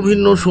ভিন্ন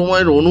ভিন্ন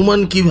সময়ের অনুমান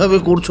কিভাবে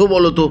করছো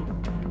বলো তো?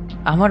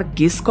 আমার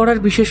গেস করার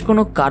বিশেষ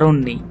কোনো কারণ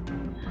নেই।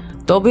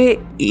 তবে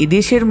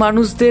এদেশের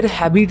মানুষদের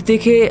হ্যাবিট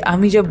দেখে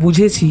আমি যা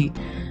বুঝেছি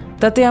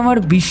তাতে আমার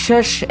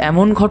বিশ্বাস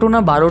এমন ঘটনা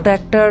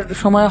 12টা-1টার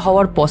সময়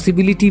হওয়ার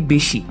পসিবিলিটি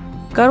বেশি।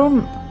 কারণ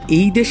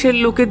এই দেশের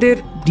লোকেদের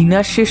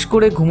ডিনার শেষ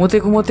করে ঘুমোতে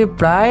ঘুমোতে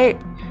প্রায়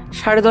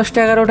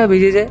 10:30-11টা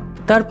বেজে যায়।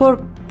 তারপর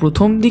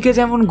প্রথম দিকে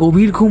যেমন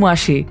গভীর ঘুম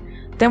আসে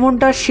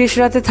তেমনটা শেষ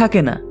রাতে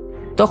থাকে না,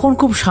 তখন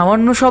খুব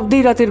সামান্য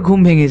শব্দেই রাতের ঘুম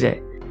ভেঙে যায়।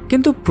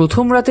 কিন্তু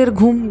প্রথম রাতের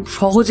ঘুম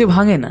সহজে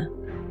ভাঙে না,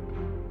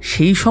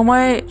 সেই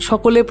সময়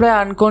সকলে প্রায়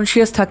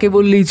আনকনশিয়াস থাকে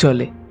বললেই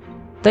চলে।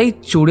 তাই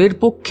চোরের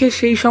পক্ষে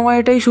সেই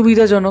সময়টাই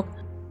সুবিধাজনক।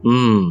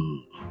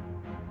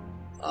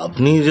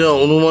 আপনি যা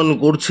অনুমান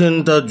করছেন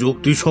তা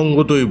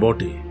যুক্তিসঙ্গতই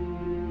বটে।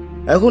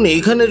 এখন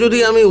এখানে যদি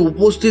আমি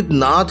উপস্থিত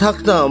না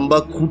থাকতাম বা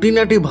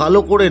খুঁটিনাটি ভালো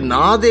করে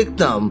না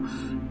দেখতাম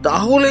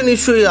তাহলে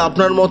নিশ্চয়ই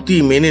আপনার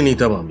মতই মেনে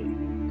নিতাম আমি।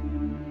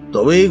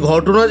 তবে এই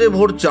ঘটনা যে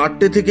ভোর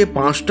 4টে থেকে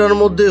 5টার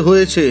মধ্যে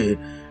হয়েছে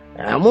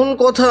এমন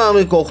কথা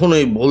আমি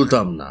কখনোই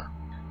বলতাম না।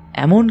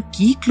 এমন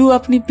কি ক্লু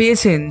আপনি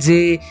পেয়েছেন যে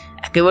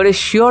একেবারে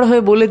শিওর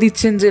হয়ে বলে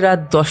দিচ্ছেন যে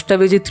রাত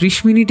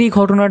 10:30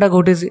 ঘটনাটা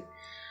ঘটেছে?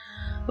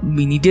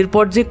 মিনিটের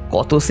পর যে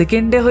কত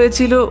সেকেন্ডে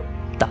হয়েছিল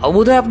তাও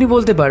বোধহয় আপনি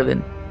বলতে পারবেন।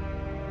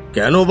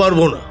 কেন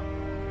পারবো না?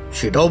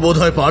 সেটাও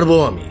বোধহয় পারবো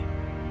আমি।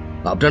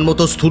 আপনার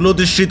মতো স্থূল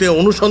দৃষ্টিতে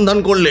অনুসন্ধান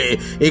করলে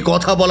এই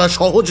কথা বলা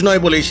সহজ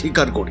নয় বলেই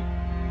স্বীকার করি।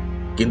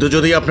 কিন্তু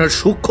যদি আপনার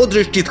সূক্ষ্ম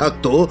দৃষ্টি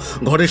থাকতো,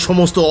 ঘরের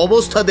সমস্ত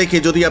অবস্থা দেখে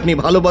যদি আপনি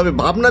ভালোভাবে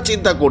ভাবনা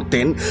চিন্তা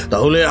করতেন,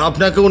 তাহলে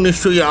আপনাকেও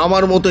নিশ্চয়ই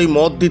আমার মতোই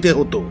মত দিতে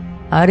হতো।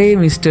 আরে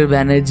মিস্টার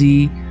ব্যানার্জি,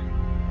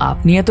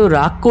 আপনি এত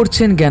রাগ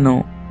করছেন কেন?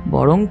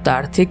 বরং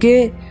তার থেকে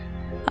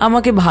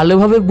আমাকে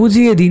ভালোভাবে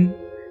বুঝিয়ে দিন।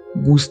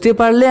 বুঝতে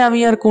পারলে আমি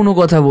আর কোনো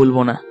কথা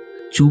বলবো না,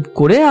 চুপ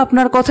করে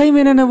আপনার কথাই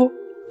মেনে নেব।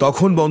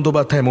 তখন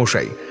বন্দ্যোপাধ্যায়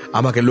মশাই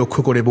আমাকে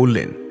লক্ষ্য করে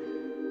বললেন,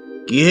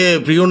 কি হে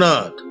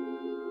প্রিয়নাথ,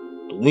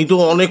 তুমি তো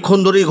অনেকক্ষণ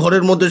ধরেই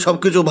ঘরের মধ্যে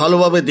সবকিছু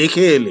ভালোভাবে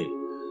দেখে এলে,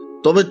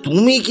 তবে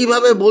তুমি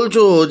কিভাবে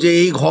বলছো যে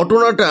এই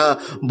ঘটনাটা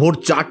ভোর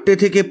 4টে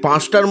থেকে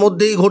 5টার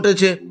মধ্যেই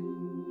ঘটেছে?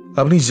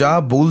 আপনি যা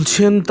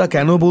বলছেন তা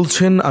কেন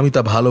বলছেন আমি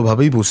তা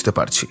ভালোভাবেই বুঝতে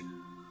পারছি,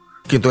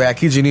 কিন্তু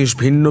একই জিনিস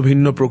ভিন্ন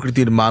ভিন্ন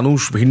প্রকৃতির মানুষ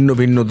ভিন্ন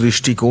ভিন্ন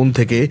দৃষ্টিকোণ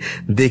থেকে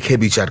দেখে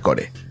বিচার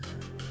করে।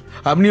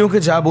 আপনি ওকে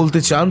যা বলতে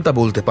চান তা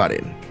বলতে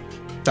পারেন।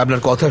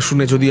 আপনার কথা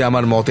শুনে যদি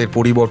আমার মতের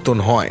পরিবর্তন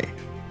হয়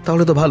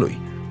তাহলে তো ভালোই,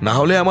 না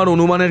হলে আমার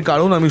অনুমানের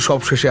কারণ আমি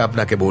সবশেষে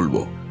আপনাকে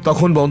বলবো।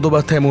 তখন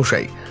বন্দ্যোপাধ্যায়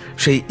মশাই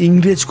সেই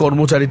ইংরেজ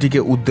কর্মচারীটিকে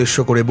উদ্দেশ্য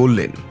করে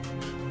বললেন,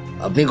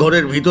 আপনি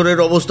ঘরের ভিতরের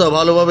অবস্থা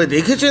ভালোভাবে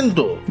দেখেছেন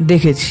তো?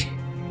 দেখেছি।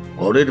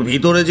 ঘরের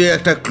ভিতরে যে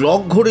একটা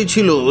ক্লক ঘড়ি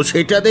ছিল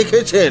সেটা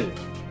দেখেছেন?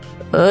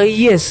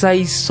 Yes, I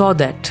saw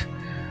that.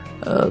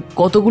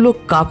 কতগুলো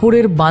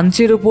কাপড়ের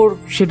বাঞ্চের ওপর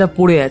সেটা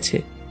পড়ে আছে।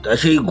 তা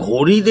সেই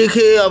ঘড়ি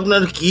দেখে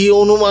আপনার কি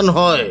অনুমান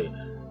হয়?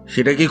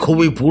 সেটা কি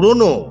খুবই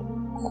পুরনো?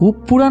 খুব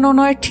পুরানো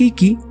নয়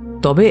ঠিকই,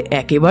 তবে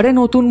একেবারে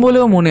নতুন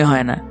বলেও মনে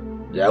হয় না।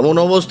 যেমন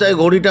অবস্থায়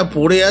ঘড়িটা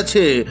পড়ে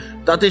আছে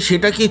তাতে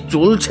সেটা কি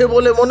চলছে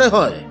বলে মনে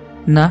হয়?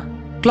 না,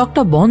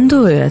 ক্লকটা বন্ধ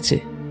হয়ে আছে।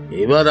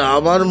 এবার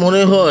আমার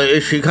মনে হয়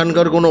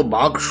সেখানকার কোনো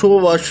বাক্স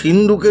বা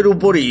সিন্দুকের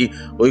উপরই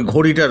ওই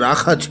ঘড়িটা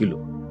রাখা ছিল।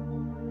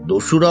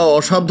 দস্যুরা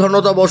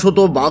অসাবধানতা বশত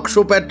বাক্স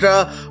প্যাটরা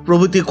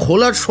প্রভৃতি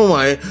খোলার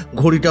সময়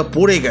ঘড়িটা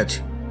পড়ে গেছে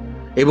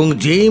এবং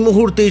যেই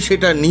মুহূর্তে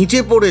সেটা নিচে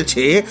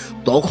পড়েছে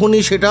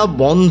তখনই সেটা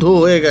বন্ধ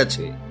হয়ে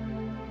গেছে।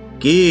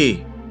 কি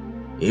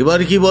এবার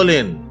কি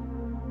বলেন?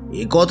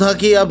 এ কথা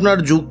কি আপনার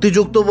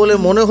যুক্তিযুক্ত বলে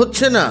মনে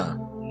হচ্ছে না?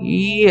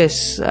 Yes,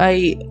 I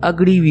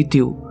agree with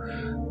you.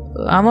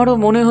 আমারও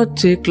মনে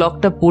হচ্ছে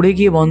ক্লকটা পড়ে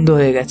গিয়ে বন্ধ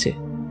হয়ে গেছে।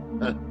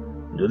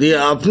 যদি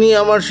আপনি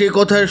আমার সে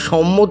কথায়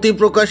সম্মতি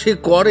প্রকাশই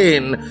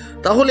করেন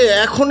তাহলে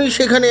এখনই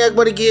সেখানে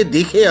একবার গিয়ে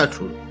দেখে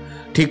আসুন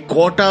ঠিক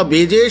কটা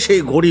বেজে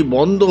সেই ঘড়ি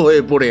বন্ধ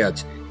হয়ে পড়ে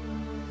আছে।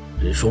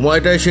 যে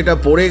সময়টায় সেটা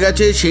পড়ে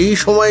গেছে সেই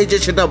সময় যে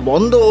সেটা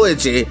বন্ধ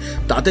হয়েছে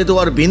তাতে তো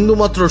আর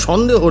বিন্দুমাত্র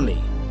সন্দেহ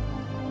নেই।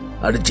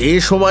 আর যে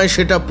সময়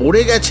সেটা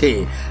পড়ে গেছে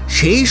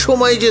সেই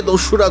সময় যে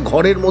দস্যুরা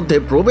ঘরের মধ্যে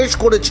প্রবেশ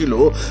করেছিল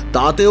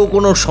তাতেও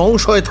কোনো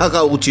সংশয়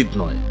থাকা উচিত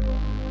নয়।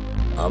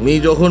 আমি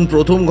যখন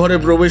প্রথম ঘরে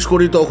প্রবেশ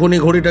করি তখনই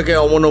ঘড়িটাকে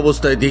অমন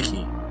অবস্থায় দেখি।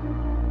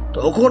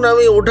 তখন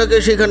আমি ওটাকে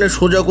সেখানে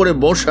সোজা করে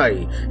বসাই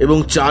এবং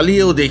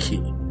চালিয়েও দেখি।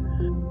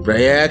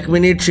 প্রায় 1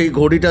 মিনিট সেই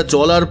ঘড়িটা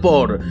চলার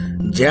পর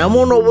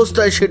যেমন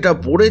অবস্থায় সেটা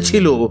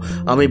পড়েছিল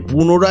আমি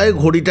পুনরায়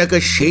ঘড়িটাকে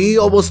সেই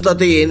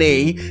অবস্থাতে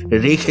এনেই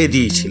রেখে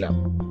দিয়েছিলাম।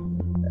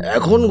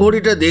 এখন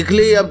ঘড়িটা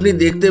দেখলেই আপনি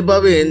দেখতে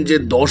পাবেন যে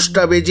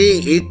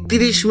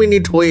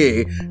 10:31 হয়ে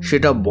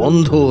সেটা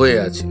বন্ধ হয়ে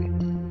আছে।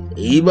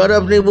 এইবার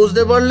আপনি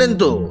বুঝতে পারলেন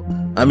তো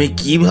আমি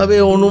কিভাবে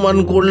অনুমান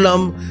করলাম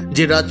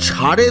যে রাত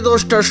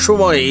 10:30টার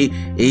সময়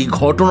এই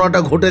ঘটনাটা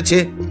ঘটেছে?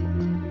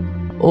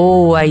 ও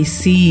আই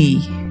সি,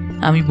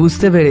 আমি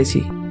বুঝতে পেরেছি।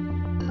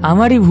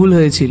 আমারই ভুল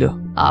হয়েছিল,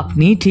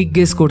 আপনি ঠিক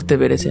গেস করতে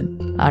পেরেছেন।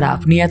 আর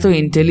আপনি এত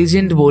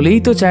ইন্টেলিজেন্ট বলেই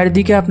তো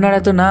চারদিকে আপনার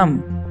এত নাম।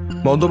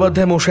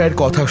 বন্দ্যোপাধ্যায় মশাইয়ের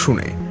কথা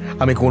শুনে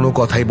আমি কোনো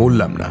কথাই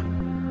বললাম না,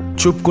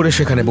 চুপ করে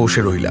সেখানে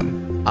বসে রইলাম।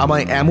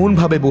 আমায় এমন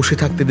ভাবে বসে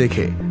থাকতে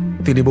দেখে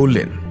তিনি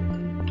বললেন,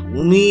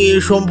 তুমি এ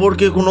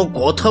সম্পর্কে কোনো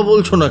কথা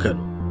বলছো না কেন?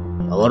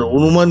 আমার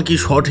অনুমান কি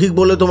সঠিক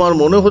বলে তোমার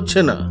মনে হচ্ছে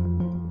না?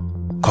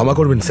 ক্ষমা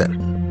করবেন স্যার,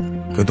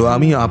 কিন্তু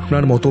আমি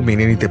আপনার মতো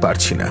মেনে নিতে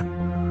পারছি না।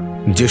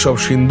 যেসব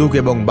সিন্দুক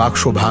এবং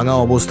বাক্স ভাঙা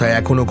অবস্থায়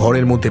এখনো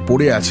ঘরের মধ্যে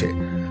পড়ে আছে,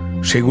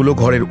 সেগুলো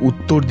ঘরের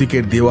উত্তর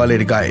দিকের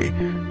দেওয়ালের গায়ে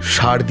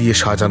সার দিয়ে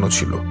সাজানো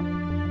ছিল।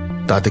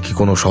 তাতে কি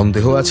কোনো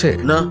সন্দেহ আছে?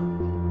 না,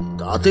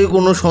 তাতে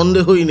কোনো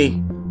সন্দেহই নেই।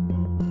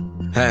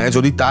 হ্যাঁ,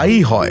 যদি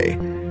তাই হয়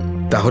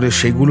তাহলে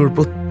সেগুলোর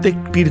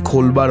প্রত্যেকটির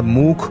খোলবার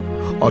মুখ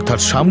অর্থাৎ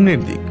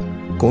সামনের দিক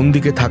কোন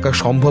দিকে থাকা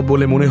সম্ভব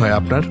বলে মনে হয়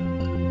আপনার?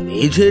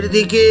 মেঝের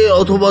দিকে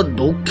অথবা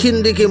দক্ষিণ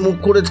দিকে মুখ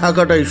করে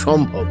থাকাটাই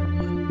সম্ভব,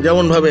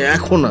 যেমন ভাবে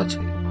এখন আছে।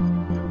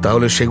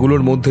 তাহলে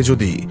সেগুলোর মধ্যে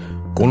যদি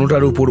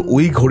কোনোটার উপর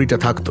ওই ঘড়িটা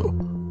থাকতো,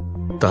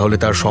 তাহলে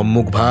তার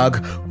সম্মুখ ভাগ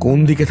কোন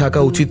দিকে থাকা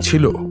উচিত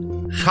ছিল?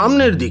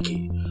 সামনের দিকে,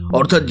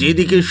 অর্থাৎ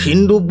যেদিকে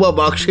সিন্দুক বা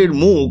বাক্সের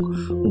মুখ,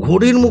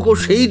 ঘড়ির মুখও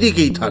সেই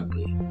দিকেই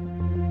থাকবে।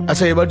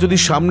 আচ্ছা, এবার যদি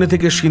সামনে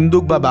থেকে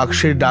সিন্দুক বা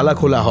বাক্সের ডালা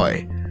খোলা হয়,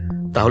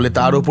 তাহলে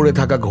তার উপরে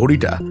থাকা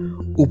ঘড়িটা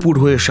উপর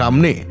হয়ে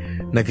সামনে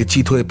নাকি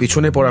চিত হয়ে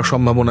পিছনে পড়ার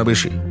সম্ভাবনা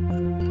বেশি?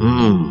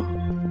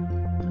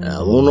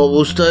 এমন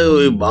অবস্থায়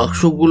ওই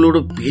বাক্সগুলোর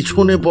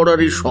পেছনে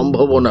পড়ারই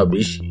সম্ভাবনা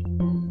বেশি।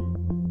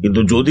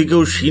 কিন্তু যদি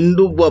কেউ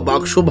সিন্দুক বা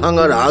বাক্স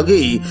ভাঙার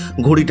আগেই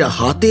ঘড়িটা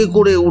হাতে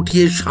করে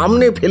উঠিয়ে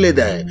সামনে ফেলে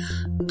দেয়,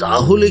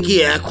 তাহলে কি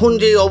এখন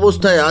যে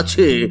অবস্থায়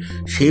আছে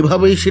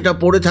সেভাবেই সেটা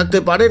পড়ে থাকতে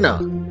পারে না?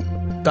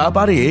 তা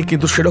পারে,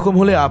 কিন্তু সেরকম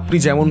হলে আপনি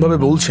যেমন ভাবে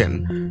বলছেন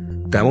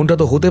তেমনটা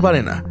তো হতে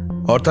পারে না।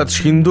 অর্থাৎ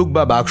সিন্দুক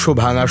বা বাক্স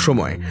ভাঙার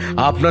সময়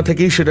আপনা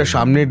থেকেই সেটা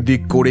সামনের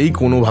দিক করেই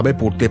কোনোভাবে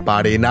পড়তে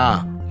পারে না।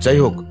 যাই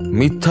হোক,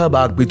 মিথ্যা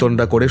বাক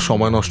বিতণ্ডা করে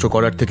সময় নষ্ট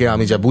করার থেকে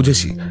আমি যা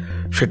বুঝেছি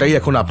সেটাই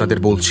এখন আপনাদের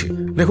বলছি।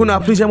 দেখুন,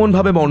 আপনি যেমন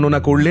ভাবে বর্ণনা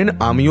করলেন,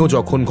 আমিও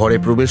যখন ঘরে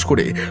প্রবেশ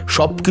করে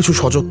সবকিছু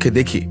সচক্ষে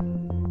দেখি,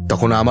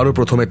 তখন আমারও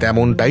প্রথমে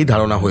তেমনটাই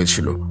ধারণা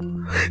হয়েছিল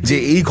যে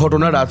এই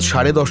ঘটনা রাত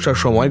 10:30টার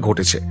সময়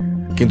ঘটেছে।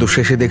 কিন্তু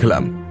শেষে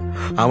দেখলাম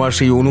আমার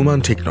সেই অনুমান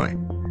ঠিক নয়।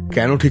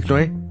 কেন ঠিক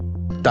নয়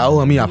তাও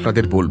আমি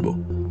আপনাদের বলবো,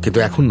 কিন্তু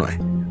এখন নয়,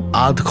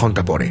 আধ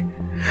ঘন্টা পরে।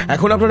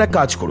 এখন আপনারা এক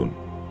কাজ করুন,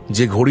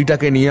 যে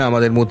ঘড়িটাকে নিয়ে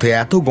আমাদের মধ্যে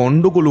এত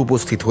গন্ডগোল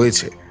উপস্থিত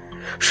হয়েছে,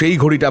 সেই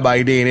ঘড়িটা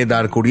বাইরে এনে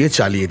দাঁড় করিয়ে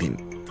চালিয়ে দিন।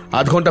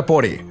 আধ ঘন্টা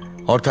পরে,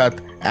 অর্থাৎ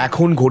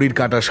এখন ঘড়ির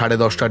কাঁটা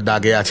 10:30টার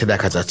দাগে আছে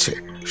দেখা যাচ্ছে,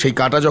 সেই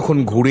কাঁটা যখন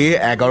ঘুরে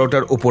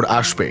 11টার উপর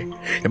আসবে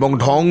এবং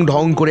ঢং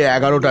ঢং করে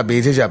 11টা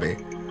বেজে যাবে,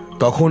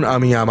 তখন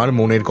আমি আমার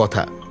মনের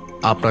কথা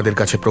আপনাদের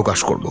কাছে প্রকাশ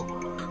করব।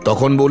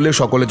 তখন বললে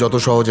সকলে যত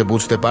সহজে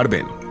বুঝতে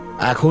পারবেন,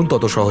 এখন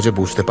তত সহজে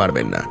বুঝতে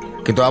পারবেন না।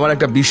 কিন্তু আমার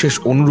একটা বিশেষ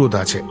অনুরোধ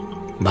আছে,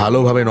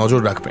 ভালোভাবে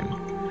নজর রাখবেন।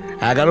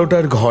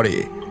 11টার ঘরে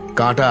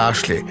কাঁটা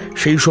আসলে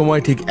সেই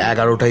সময় ঠিক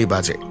 11টাই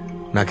বাজে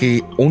নাকি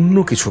অন্য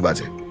কিছু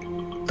বাজে,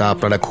 তা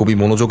আপনারা খুবই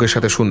মনোযোগের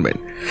সাথে শুনবেন।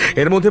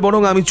 এর মধ্যে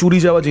বরং আমি চুরি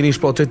যাওয়া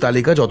জিনিসপত্রের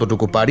তালিকা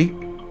যতটুকু পারি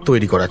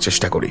তৈরি করার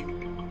চেষ্টা করি।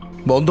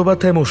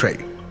 বন্দ্যোপাধ্যায় মশাই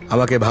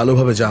আমাকে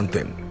ভালোভাবে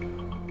জানতেন,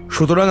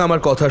 সুতরাং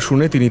আমার কথা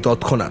শুনে তিনি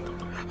তৎক্ষণাৎ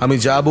আমি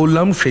যা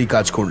বললাম সেই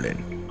কাজ করলেন।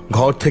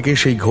 ঘর থেকে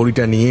সেই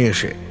ঘড়িটা নিয়ে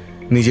এসে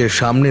নিজের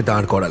সামনে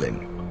দাঁড় করালেন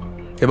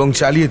এবং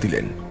চালিয়ে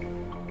দিলেন।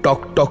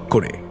 টক টক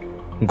করে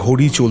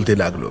ঘড়ি চলতে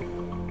লাগলো।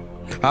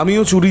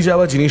 আমিও চুরি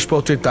যাওয়া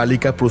জিনিসপত্রের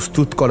তালিকা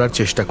প্রস্তুত করার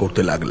চেষ্টা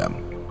করতে লাগলাম।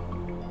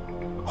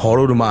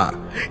 হরর মা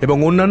এবং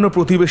অন্যান্য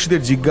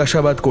প্রতিবেশীদের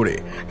জিজ্ঞাসাবাদ করে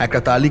একটা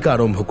তালিকা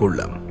আরম্ভ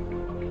করলাম।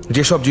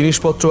 যেসব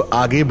জিনিসপত্র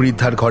আগে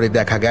বৃদ্ধার ঘরে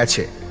দেখা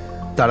গেছে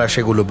তারা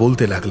সেগুলো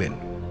বলতে লাগলেন।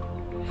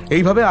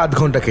 এইভাবে আধ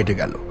ঘন্টা কেটে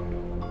গেল।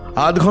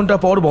 আধ ঘন্টা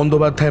পর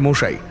বন্দ্যোপাধ্যায়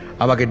মশাই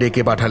আমাকে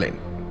ডেকে পাঠালেন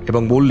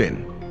এবং বললেন,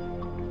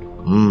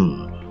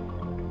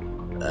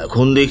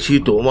 এখন দেখছি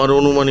তোমার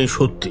অনুমানই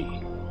সত্যি,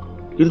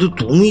 কিন্তু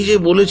তুমি যে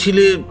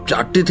বলেছিলে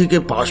 4টে থেকে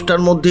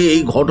 5টার মধ্যে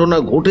এই ঘটনা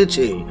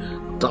ঘটেছে,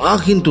 তা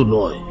কিন্তু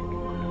নয়।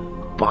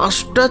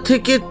 5টা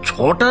থেকে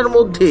 6টার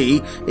মধ্যেই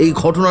এই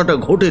ঘটনাটা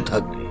ঘটে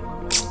থাকবে।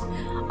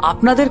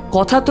 আপনাদের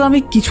কথা তো আমি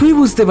কিছুই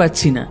বুঝতে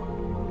পারছি না।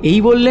 এই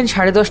বললেন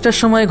 10:30টার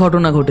সময়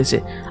ঘটনা ঘটেছে,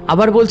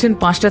 আবার বলছেন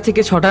 5টা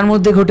থেকে 6টার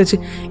মধ্যে ঘটেছে।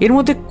 এর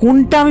মধ্যে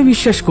কোনটা আমি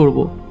বিশ্বাস করব?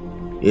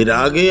 এর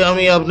আগে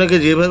আমি আপনাকে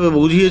যেভাবে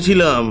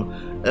বুঝিয়েছিলাম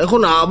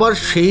এখন আবার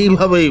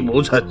সেইভাবেই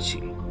বোঝাচ্ছি।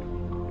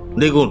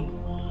 দেখুন,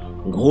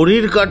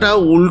 ঘড়ির কাঁটা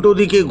উল্টো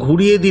দিকে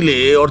ঘুরিয়ে দিলে,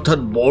 অর্থাৎ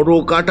বড়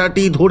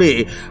কাঁটাটি ধরে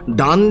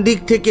ডান দিক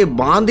থেকে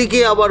বাঁ দিকে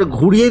আবার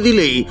ঘুরিয়ে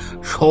দিলেই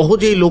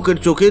সহজেই লোকের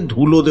চোখে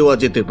ধুলো দেওয়া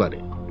যেতে পারে।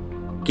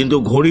 কিন্তু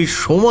ঘড়ির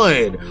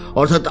সময়ের,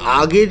 অর্থাৎ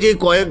আগে যে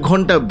কয়েক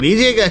ঘন্টা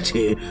বেজে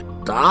গেছে,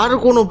 তার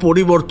কোনো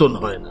পরিবর্তন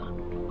হয় না।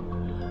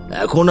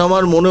 এখন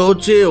আমার মনে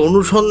হচ্ছে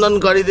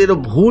অনুসন্ধানকারীদের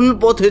ভুল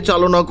পথে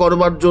চালনা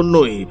করবার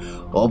জন্যই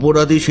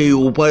অপরাধী সেই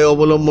উপায়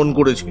অবলম্বন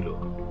করেছিল।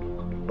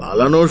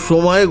 পালানোর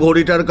সময়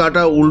ঘড়িটার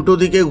কাঁটা উল্টো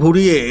দিকে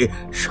ঘুরিয়ে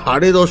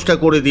 10:30টা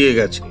করে দিয়ে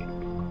গেছে।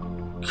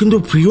 কিন্তু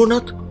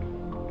প্রিয়নাথ,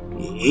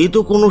 এ তো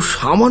কোনো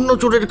সামান্য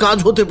চোরের কাজ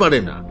হতে পারে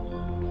না।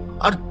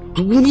 আর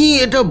তুমি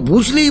এটা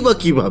বুঝলেই বা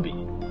কিভাবে?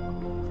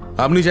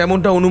 আপনি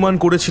যেমনটা অনুমান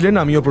করেছিলেন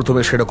আমিও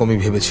প্রথমে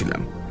সেরকমই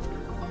ভেবেছিলাম,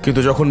 কিন্তু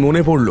যখন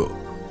মনে পড়ল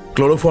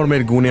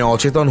ক্লোরোফর্মের গুণে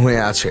অচেতন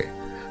হয়ে আছে,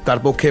 তার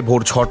পক্ষে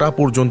ভোর 6টা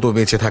পর্যন্ত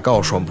বেঁচে থাকা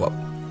অসম্ভব।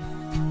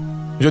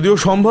 যদিও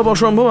সম্ভব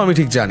অসম্ভব আমি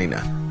ঠিক জানি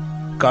না,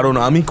 কারণ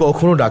আমি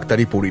কখনো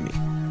ডাক্তারি পড়িনি,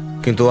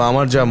 কিন্তু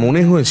আমার যা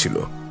মনে হয়েছিল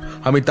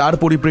আমি তার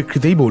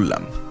পরিপ্রেক্ষিতেই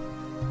বললাম।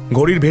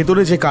 ঘড়ির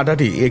ভেতরে যে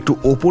কাঁটাটি একটু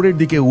ওপরের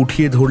দিকে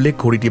উঠিয়ে ধরলে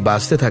ঘড়িটি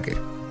বাজতে থাকে,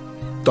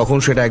 তখন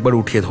সেটা একবার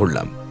উঠিয়ে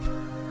ধরলাম।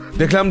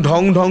 দেখলাম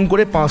ঢং ঢং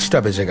করে 5টা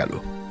বেজে গেল।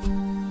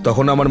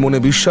 তখন আমার মনে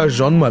বিশ্বাস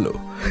জন্মালো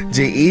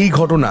যে এই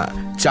ঘটনা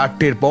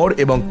 4টের পর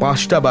এবং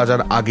 5টা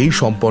বাজার আগেই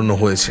সম্পন্ন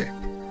হয়েছে।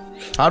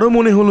 আরো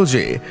মনে হলো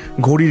যে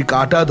ঘড়ির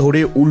কাঁটা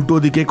ধরে উল্টো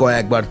দিকে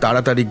কয়েকবার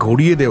তাড়াতাড়ি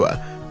ঘুরিয়ে দেওয়া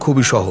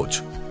খুবই সহজ,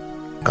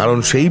 কারণ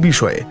সেই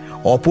বিষয়ে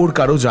অপর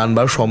কারো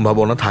জানবার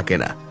সম্ভাবনা থাকে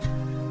না।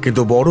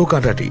 কিন্তু বড়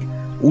কাঁটাটি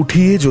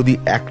উঠিয়ে যদি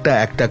একটা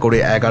একটা করে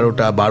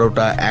 11টা,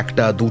 12টা,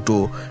 1টা, 2টো,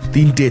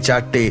 3টে,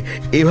 4টে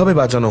এভাবে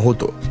বাজানো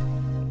হতো,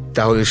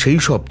 তাহলে সেই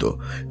শব্দ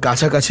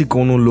কাছাকাছি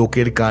কোনো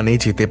লোকের কানে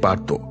যেতে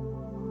পারত।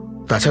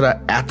 তাছাড়া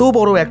এত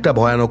বড় একটা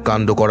ভয়ানক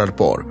কাণ্ড করার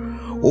পর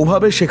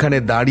ওভাবে সেখানে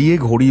দাঁড়িয়ে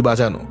ঘড়ি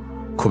বাজানো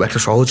খুব একটা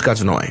সহজ কাজ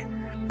নয়,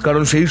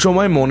 কারণ সেই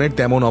সময় মনের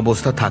তেমন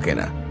অবস্থা থাকে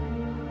না।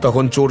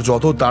 তখন চোর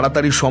যত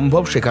তাড়াতাড়ি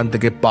সম্ভব সেখান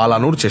থেকে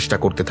পালানোর চেষ্টা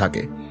করতে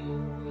থাকে।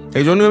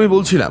 এই জন্য আমি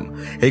বলছিলাম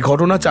এই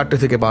ঘটনা 4টে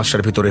থেকে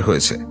 5টার ভিতরে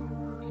হয়েছে।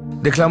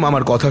 দেখলাম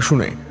আমার কথা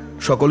শুনে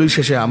সকলেই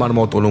শেষে আমার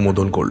মত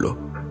অনুমোদন করল।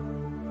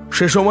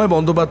 সে সময়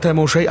বন্দ্যোপাধ্যায়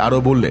মশাই আরো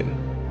বললেন,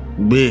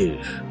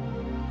 বেশ,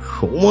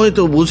 সময়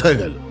তো বোঝা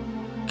গেল,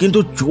 কিন্তু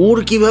চোর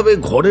কিভাবে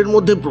ঘরের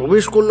মধ্যে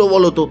প্রবেশ করলো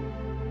বলো তো?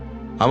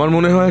 আমার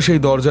মনে হয় সেই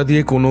দরজা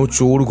দিয়ে কোনো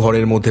চোর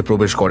ঘরের মধ্যে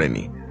প্রবেশ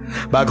করেনি,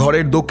 বা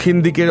ঘরের দক্ষিণ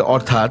দিকের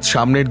অর্থাৎ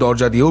সামনের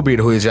দরজা দিয়েও বের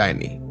হয়ে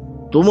যায়নি।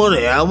 তোমার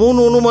এমন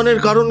অনুমানের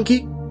কারণ কি?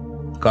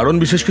 কারণ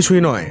বিশেষ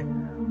কিছুই নয়।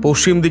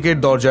 পশ্চিম দিকের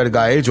দরজার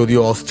গায়ে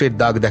যদিও অস্ত্রের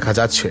দাগ দেখা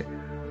যাচ্ছে,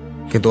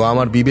 কিন্তু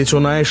আমার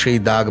বিবেচনায় সেই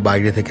দাগ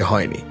বাইরে থেকে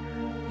হয়নি,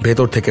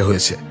 ভেতর থেকে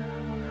হয়েছে।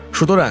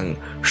 সুতরাং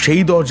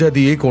সেই দরজা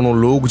দিয়ে কোনো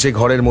লোক যে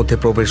ঘরের মধ্যে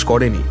প্রবেশ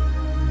করেনি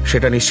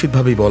সেটা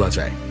নিশ্চিতভাবেই বলা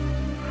যায়।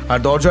 আর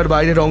দরজার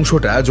বাইরের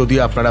অংশটা যদি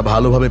আপনারা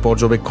ভালোভাবে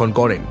পর্যবেক্ষণ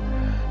করেন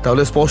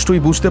তাহলে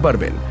স্পষ্টই বুঝতে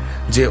পারবেন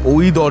যে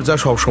ওই দরজা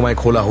সবসময়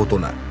খোলা হতো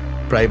না,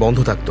 প্রায় বন্ধ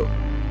থাকত।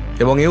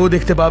 এবং এও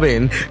দেখতে পাবেন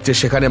যে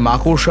সেখানে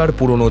মাকড়সার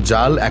পুরনো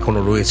জাল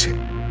এখনো রয়েছে।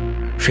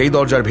 সেই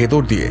দরজার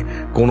ভেতর দিয়ে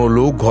কোনো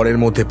লোক ঘরের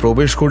মধ্যে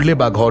প্রবেশ করলে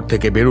বা ঘর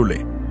থেকে বেরোলে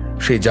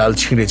সেই জাল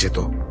ছিঁড়ে যেত,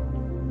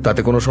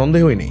 তাতে কোনো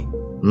সন্দেহই নেই।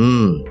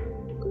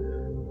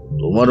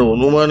 তোমার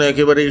অনুমান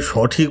একেবারেই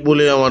সঠিক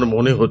বলে আমার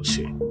মনে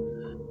হচ্ছে,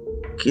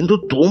 কিন্তু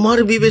তোমার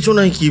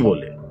বিবেচনায় কি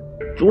বলে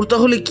চোর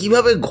তাহলে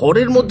কিভাবে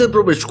ঘরের মধ্যে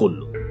প্রবেশ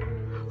করলো?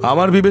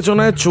 আমার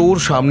বিবেচনায় চোর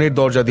সামনের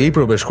দরজা দিয়েই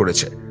প্রবেশ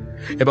করেছে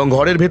এবং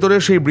ঘরের ভেতরে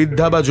সেই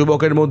বৃদ্ধা বা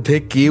যুবকের মধ্যে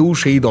কেউ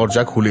সেই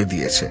দরজা খুলে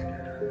দিয়েছে।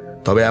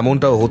 তবে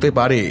এমনটাও হতে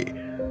পারে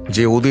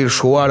যে ওদের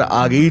শোয়ার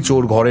আগেই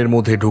চোর ঘরের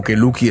মধ্যে ঢুকে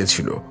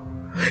লুকিয়েছিল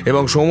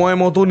এবং সময়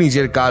মতো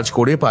নিজের কাজ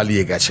করে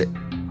পালিয়ে গেছে,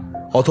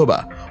 অথবা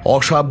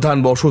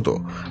অসাবধানবশত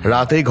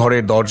রাতে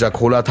ঘরের দরজা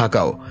খোলা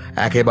থাকাও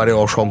একেবারে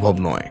অসম্ভব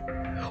নয়।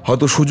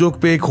 হয়তো সুযোগ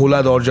পেয়ে খোলা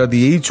দরজা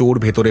দিয়েই চোর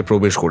ভেতরে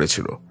প্রবেশ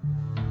করেছিল।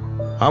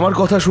 আমার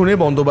কথা শুনে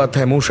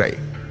বন্দ্যোপাধ্যায় মশাই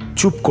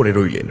চুপ করে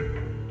রইলেন।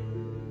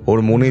 ওর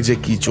মনে যে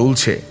কি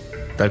চলছে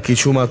তার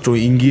কিছুমাত্র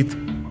ইঙ্গিত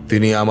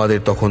তিনি আমাদের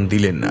তখন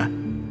দিলেন না।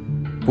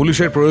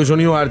 পুলিশের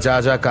প্রয়োজনীয় আর যা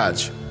যা কাজ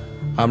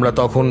আমরা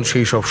তখন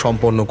সেই সব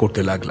সম্পন্ন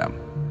করতে লাগলাম।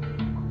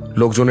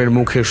 লোকজনের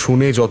মুখে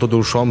শুনে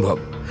যতদূর সম্ভব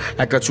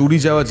একটা চুরি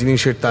যাওয়া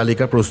জিনিসের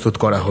তালিকা প্রস্তুত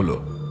করা হলো।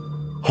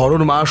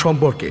 হরর মা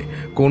সম্পর্কে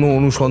কোনো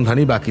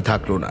অনুসন্ধানই বাকি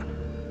থাকলো না।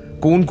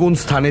 কোন কোন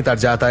স্থানে তার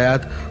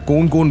যাতায়াত,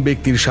 কোন কোন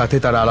ব্যক্তির সাথে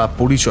তার আলাপ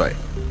পরিচয়,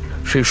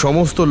 সেই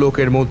সমস্ত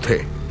লোকের মধ্যে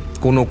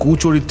কোনো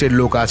কুচরিত্রের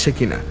লোক আছে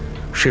কিনা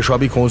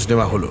সেসবই খোঁজ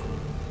নেওয়া হলো।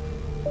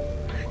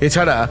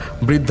 এছাড়া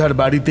বৃদ্ধার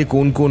বাড়িতে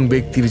কোন কোন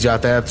ব্যক্তির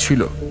যাতায়াত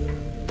ছিল,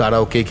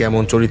 তারাও কে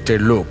কেমন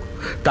চরিত্রের লোক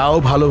তাও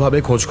ভালোভাবে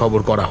খোঁজ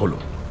খবর করা হলো।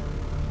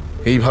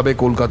 এইভাবে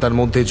কলকাতার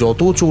মধ্যে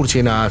যত চোর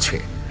চেনা আছে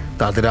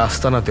তাদের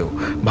আস্তানাতেও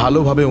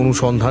ভালোভাবে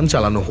অনুসন্ধান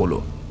চালানো হলো,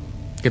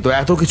 কিন্তু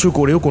এত কিছু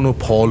করেও কোনো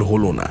ফল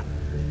হলো না।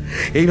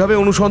 এইভাবে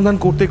অনুসন্ধান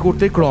করতে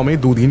করতে ক্রমে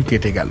 2 দিন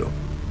কেটে গেল,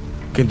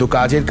 কিন্তু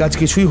কাজের কাজ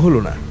কিছুই হলো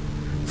না।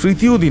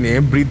 তৃতীয় দিনে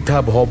বৃদ্ধা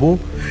ভব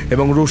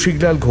এবং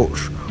রসিকলাল ঘোষ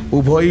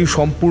উভয়ই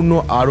সম্পূর্ণ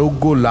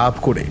আরোগ্য লাভ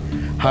করে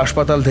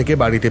হাসপাতাল থেকে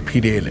বাড়িতে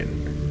ফিরে এলেন।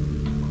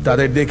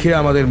 তাদের দেখে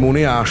আমাদের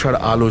মনে আশার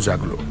আলো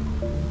জাগলো।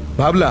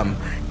 ভাবলাম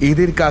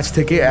এদের কাছ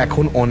থেকে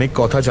এখন অনেক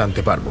কথা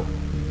জানতে পারবো,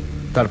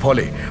 তার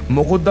ফলে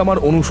মোকদ্দমার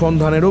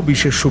অনুসন্ধানেরও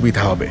বিশেষ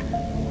সুবিধা হবে।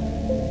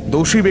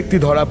 দোষী ব্যক্তি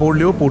ধরা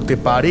পড়লেও পড়তে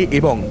পারে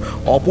এবং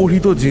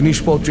অপহৃত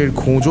জিনিসপত্রের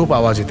খোঁজও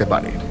পাওয়া যেতে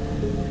পারে।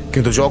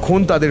 কিন্তু যখন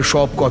তাদের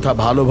সব কথা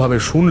ভালোভাবে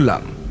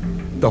শুনলাম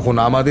তখন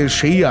আমাদের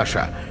সেই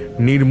আশা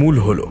নির্মূল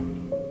হলো।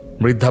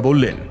 বৃদ্ধা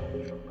বললেন,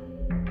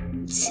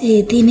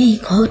 সেদিন এই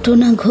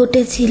ঘটনা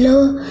ঘটেছিল,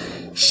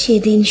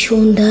 সেদিন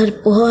সন্ধ্যার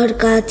পর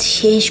কাজ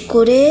শেষ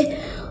করে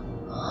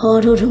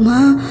হরর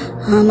মা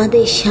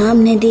আমাদের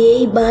সামনে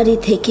দিয়েই বাড়ি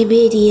থেকে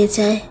বেরিয়ে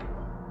যায়।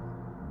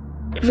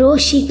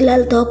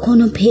 রসিকলাল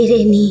তখনও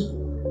ফেরেনি।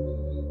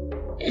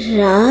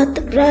 রাত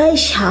প্রায়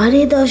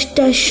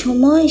 10:30টার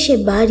সময় সে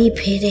বাড়ি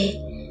ফেরে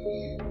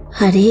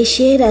আর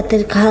এসে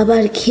রাতের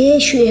খাবার খেয়ে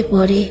শুয়ে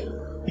পড়ে।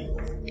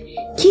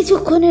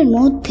 কিছুক্ষণের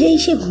মধ্যেই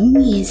সে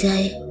ঘুমিয়ে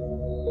যায়।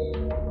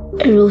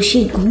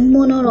 রসিক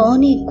ঘুমানোর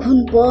অনেকক্ষণ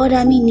পর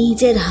আমি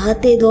নিজের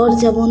হাতে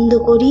দরজা বন্ধ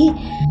করি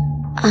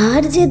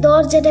আর যে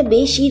দরজাটা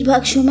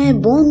বেশিরভাগ সময়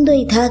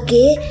বন্ধই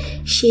থাকে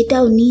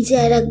সেটাও নিজে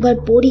আর একবার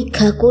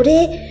পরীক্ষা করে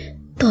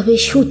তবে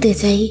শুতে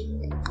যাই।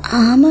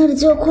 আমার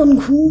যখন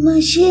ঘুম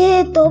আসে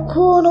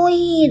তখন ওই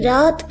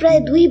রাত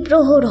প্রায় 2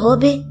 প্রহর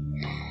হবে।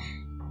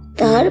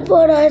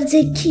 তারপর আর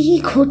যে কি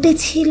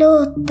ঘটেছিল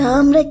তা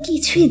আমরা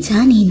কিছুই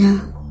জানি না।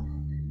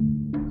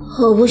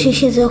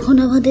 অবশেষে যখন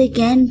আমাদের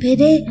জ্ঞান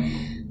ফেরে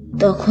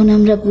তখন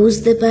আমরা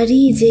বুঝতে পারি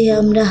যে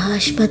আমরা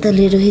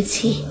হাসপাতালে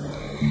রয়েছি।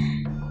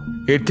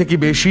 এর থেকে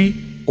বেশি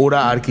ওরা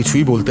আর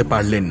কিছুই বলতে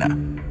পারলেন না।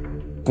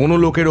 কোনো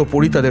লোকের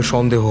ওপরই তাদের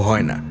সন্দেহ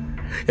হয় না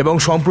এবং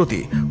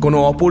সম্প্রতি কোনো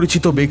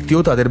অপরিচিত ব্যক্তিও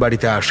তাদের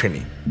বাড়িতে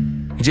আসেনি।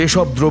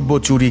 যেসব দ্রব্য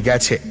চুরি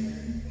গেছে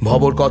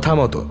ভবর কথা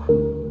মতো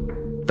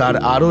তার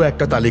আরও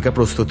একটা তালিকা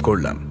প্রস্তুত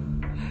করলাম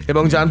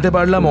এবং জানতে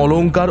পারলাম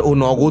অলংকার ও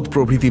নগদ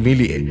প্রভৃতি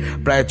মিলিয়ে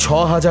প্রায়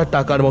 6,000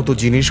 টাকার মতো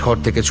জিনিস ঘর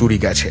থেকে চুরি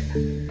গেছে।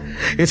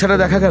 এছাড়া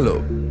দেখা গেল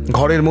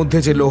ঘরের মধ্যে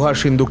যে লোহার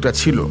সিন্দুকটা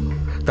ছিল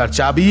তার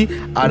চাবি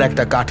আর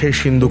একটা কাঠের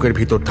সিন্দুকের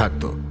ভিতর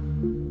থাকতো।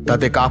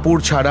 তাতে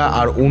কাপড় ছাড়া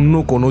আর অন্য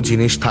কোনো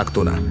জিনিস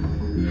থাকতো না।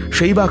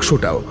 সেই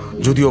বাক্সটাও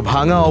যদিও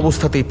ভাঙা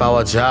অবস্থাতেই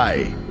পাওয়া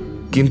যায়,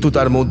 কিন্তু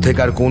তার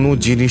মধ্যেকার কোনো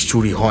জিনিস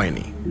চুরি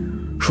হয়নি।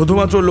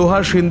 শুধুমাত্র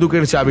লোহার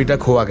সিন্দুকের চাবিটা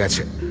খোয়া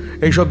গেছে।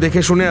 এইসব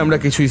দেখে শুনে আমরা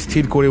কিছু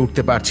স্থির করে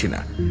উঠতে পারছি না।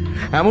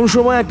 এমন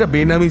সময় একটা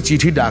বেনামি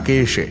চিঠি ডাকে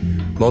এসে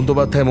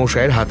বন্দ্যোপাধ্যায়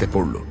মশাইয়ের হাতে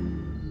পড়ল।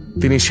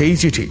 তিনি সেই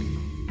চিঠি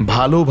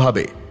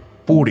ভালোভাবে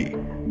পড়ে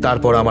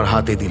তারপর আমার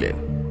হাতে দিলেন।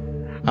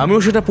 আমিও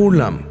সেটা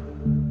পড়লাম।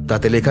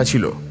 তাতে লেখা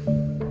ছিল,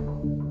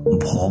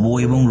 ভব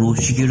এবং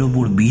রসিকের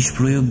ওপর বিষ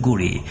প্রয়োগ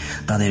করে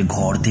তাদের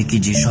ঘর থেকে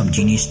যেসব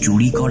জিনিস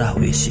চুরি করা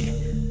হয়েছে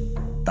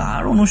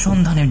তার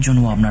অনুসন্ধানের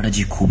জন্য আপনারা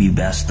যে খুবই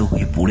ব্যস্ত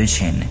হয়ে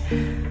পড়েছেন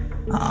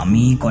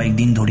আমি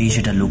কয়েকদিন ধরেই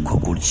সেটা লক্ষ্য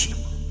করছি।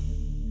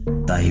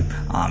 তাই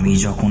আমি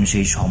যখন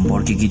সেই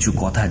সম্পর্কে কিছু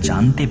কথা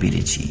জানতে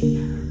পেরেছি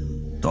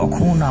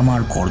তখন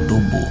আমার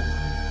কর্তব্য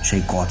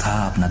সেই কথা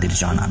আপনাদের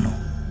জানানো।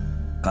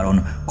 কারণ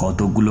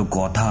কতগুলো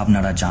কথা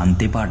আপনারা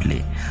জানতে পারলে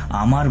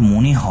আমার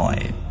মনে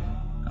হয়,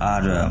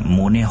 আর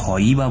মনে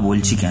হয়ই বা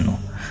বলছি কেন,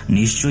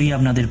 নিশ্চয়ই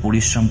আপনাদের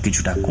পরিশ্রম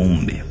কিছুটা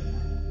কমবে।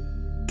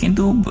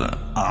 কিন্তু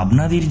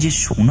আপনাদের যে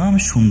সুনাম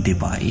শুনতে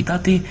পাই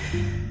তাতে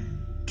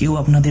কেউ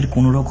আপনাদের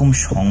কোনো রকম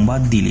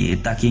সংবাদ দিলে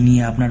তাকে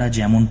নিয়ে আপনারা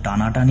যেমন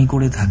টানাটানি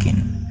করে থাকেন,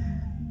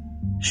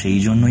 সেই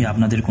জন্যই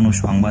আপনাদের কোনো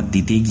সংবাদ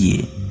দিতে গিয়ে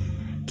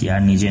কে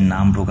আর নিজের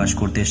নাম প্রকাশ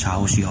করতে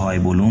সাহসী হয়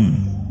বলুন?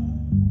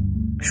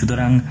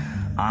 সুতরাং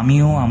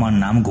আমিও আমার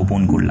নাম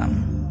গোপন করলাম।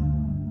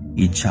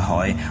 ইচ্ছা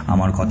হয়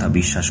আমার কথা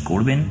বিশ্বাস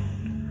করবেন,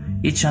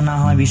 ইচ্ছা না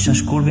হয় বিশ্বাস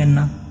করবেন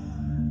না,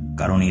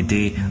 কারণ এতে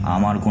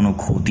আমার কোনো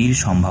ক্ষতির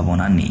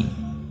সম্ভাবনা নেই।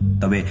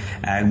 তবে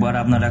একবার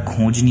আপনারা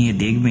খোঁজ নিয়ে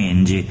দেখবেন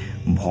যে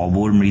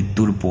ভবর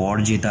মৃত্যুর পর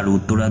যে তার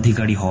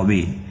উত্তরাধিকারী হবে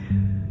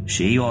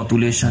সেই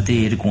অতুলের সাথে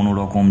এর কোনো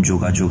রকম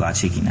যোগাযোগ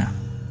আছে কিনা।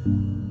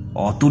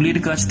 অতুলের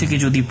কাছ থেকে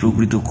যদি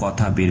প্রকৃত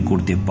কথা বের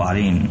করতে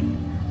পারেন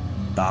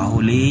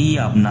তাহলেই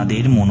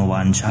আপনাদের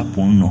মনোবাঞ্ছা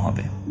পূর্ণ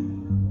হবে।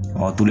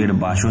 অতুলের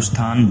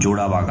বাসস্থান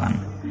জোড়া বাগান,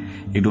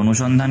 একটু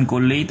অনুসন্ধান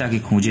করলেই তাকে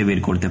খুঁজে বের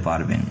করতে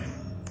পারবেন।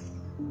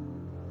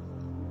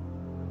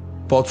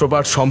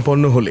 পত্রপাঠ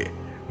সম্পন্ন হলে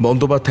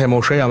বন্দ্যোপাধ্যায়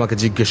মশাই আমাকে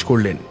জিজ্ঞেস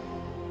করলেন,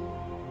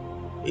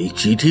 এই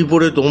চিঠি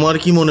পড়ে তোমার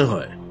কি মনে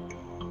হয়?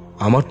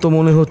 আমার তো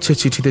মনে হচ্ছে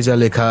চিঠিতে যা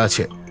লেখা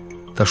আছে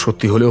তা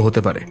সত্যি হলেও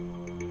হতে পারে।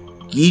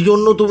 কি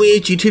জন্য তুমি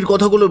এই চিঠির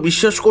কথাগুলো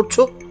বিশ্বাস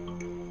করছো?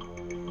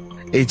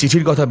 এই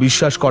চিঠির কথা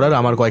বিশ্বাস করার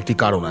আমার কয়েকটি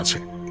কারণ আছে।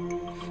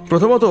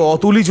 প্রথমত,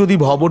 অতুলই যদি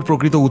ভবর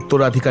প্রকৃত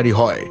উত্তরাধিকারী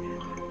হয়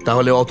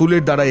তাহলে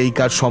অতুলের দ্বারা এই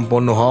কাজ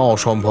সম্পন্ন হওয়া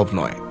অসম্ভব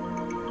নয়,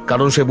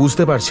 কারণ সে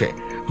বুঝতে পারছে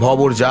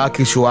ভবর যা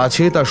কিছু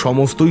আছে তার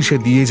সমস্তই সে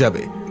দিয়ে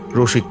যাবে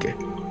রসিককে।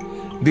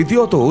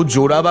 দ্বিতীয়ত,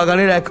 জোড়া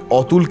বাগানের এক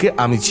অতুলকে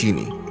আমি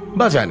চিনি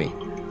বা জানি।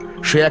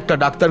 সে একটা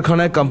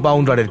ডাক্তারখানায়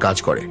কম্পাউন্ডারের কাজ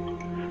করে।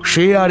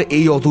 সে আর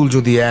এই অতুল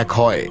যদি এক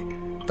হয়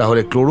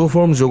তাহলে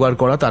ক্লোরোফর্ম জোগাড়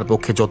করা তার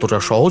পক্ষে যতটা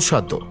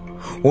সহজসাধ্য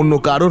অন্য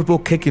কারোর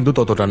পক্ষে কিন্তু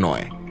ততটা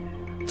নয়।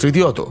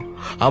 তৃতীয়ত,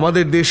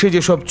 আমাদের দেশে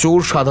যেসব চোর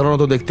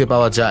সাধারণত দেখতে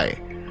পাওয়া যায়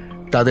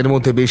তাদের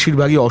মধ্যে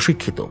বেশিরভাগই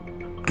অশিক্ষিত।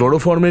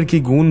 ক্লোরোফর্মের কি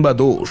গুণ বা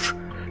দোষ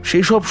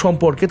সেসব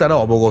সম্পর্কে তারা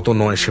অবগত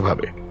নয়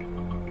সেভাবে।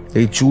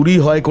 এই চুরি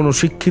হয় কোনো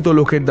শিক্ষিত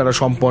লোকের দ্বারা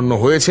সম্পন্ন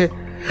হয়েছে,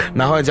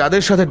 না হয়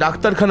যাদের সাথে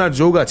ডাক্তারখানার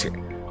যোগ আছে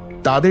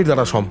তাদের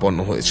দ্বারা সম্পন্ন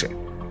হয়েছে।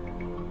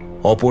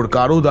 অপর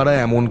কারো দ্বারা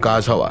এমন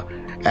কাজ হওয়া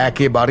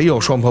একেবারেই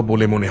অসম্ভব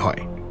বলে মনে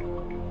হয়।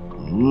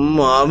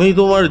 আমি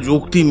তোমার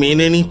যুক্তি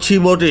মেনে নিচ্ছি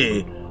বটে,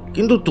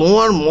 কিন্তু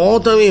তোমার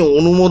মত আমি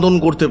অনুমোদন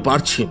করতে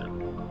পারছি না।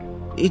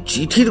 এই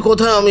চিঠির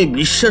কথা আমি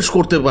বিশ্বাস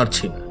করতে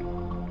পারছি না।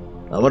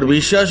 আমার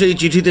বিশ্বাস এই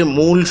চিঠিতে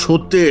মূল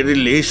সত্যের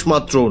লেশ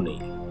মাত্রও নেই।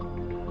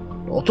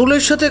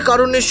 অতুলের সাথে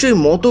কারণ নিশ্চয়ই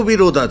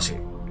মতবিরোধ আছে,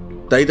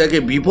 তাই তাকে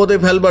বিপদে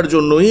ফেলবার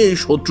জন্যই এই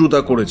শত্রুতা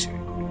করেছে।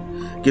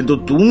 কিন্তু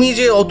তুমি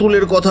যে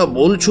অতুলের কথা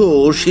বলছো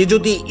সে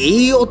যদি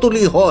এই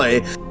অতুলই হয়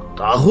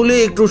তাহলে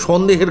একটু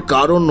সন্দেহের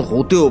কারণ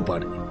হতেও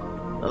পারে।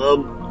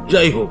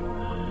 যাই হোক,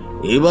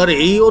 এবার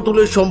এই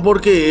অতুলের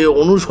সম্পর্কে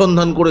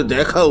অনুসন্ধান করে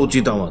দেখা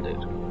উচিত আমাদের।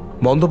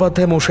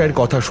 বন্দ্যোপাধ্যায় মশাইয়ের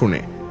কথা শুনে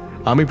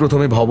আমি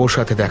প্রথমে ভবর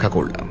সাথে দেখা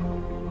করলাম।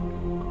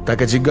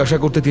 তাকে জিজ্ঞাসা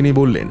করতে তিনি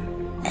বললেন,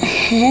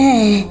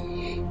 হ্যাঁ,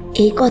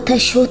 এই কথা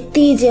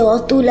সত্যি যে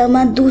অতুল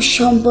আমার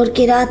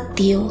দুঃসম্পর্কের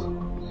আত্মীয়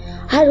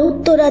আর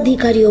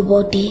উত্তরাধিকারীও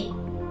বটে।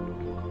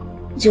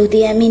 যদি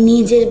আমি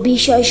নিজের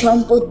বিষয়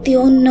সম্পত্তি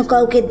অন্য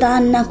কাউকে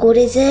দান না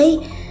করে যাই,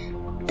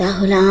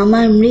 তাহলে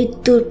আমার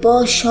মৃত্যুর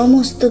পর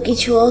সমস্ত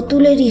কিছু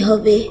অতুলেরই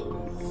হবে।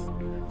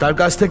 তার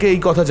কাছ থেকে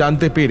এই কথা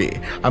জানতে পেরে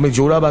আমি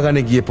জোড়া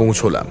বাগানে গিয়ে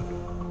পৌঁছলাম।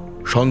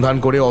 সন্ধান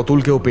করে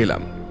অতুলকেও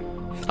পেলাম।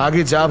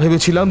 আগে যা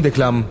ভেবেছিলাম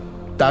দেখলাম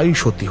তাই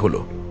সত্যি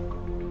হলো।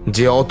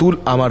 যে অতুল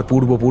আমার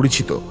পূর্ব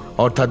পরিচিত,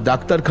 অর্থাৎ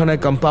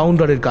ডাক্তারখানায়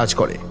কম্পাউন্ডারের কাজ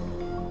করে,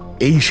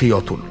 এই সেই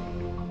অতুল।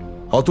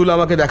 অতুল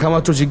আমাকে দেখা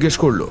মাত্র জিজ্ঞেস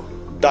করলো,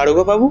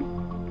 দারোগা বাবু,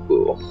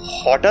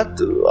 হঠাৎ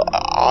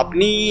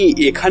আপনি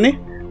এখানে,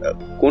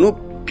 কোনো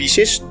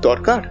বিশেষ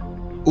দরকার?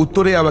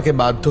 উত্তরে আমাকে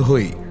বাধ্য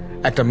হয়ে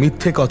একটা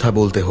মিথ্যে কথা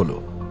বলতে হলো।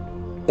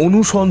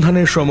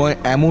 অনুসন্ধানের সময়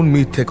এমন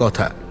মিথ্যে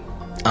কথা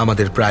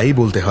আমাদের প্রায়ই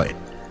বলতে হয়।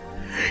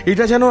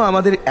 এটা যেন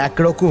আমাদের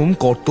একরকম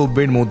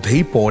কর্তব্যের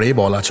মধ্যেই পড়ে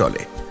বলা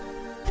চলে।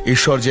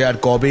 ঈশ্বর যে আর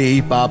কবে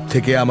এই পাপ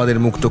থেকে আমাদের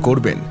মুক্ত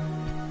করবেন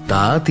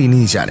তা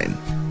তিনিই জানেন।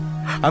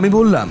 আমি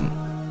বললাম,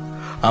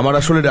 আমার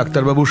আসলে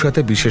ডাক্তারবাবুর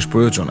সাথে বিশেষ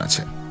প্রয়োজন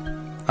আছে,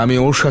 আমি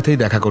ওর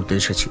সাথেই দেখা করতে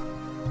এসেছি।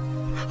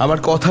 আমার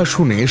কথা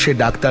শুনে সে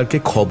ডাক্তারকে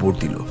খবর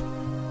দিল।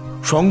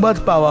 সংবাদ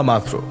পাওয়া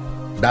মাত্র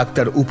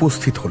ডাক্তার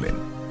উপস্থিত হলেন।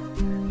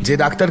 যে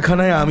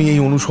ডাক্তারখানায় আমি এই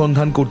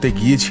অনুসন্ধান করতে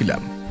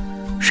গিয়েছিলাম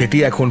সেটি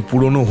এখন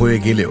পুরনো হয়ে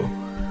গেলেও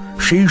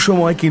সেই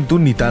সময় কিন্তু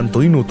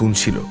নিতান্তই নতুন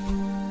ছিল।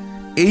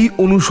 এই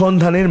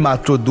অনুসন্ধানের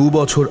মাত্র 2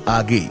 বছর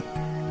আগেই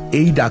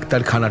এই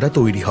ডাক্তারখানাটা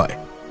তৈরি হয়।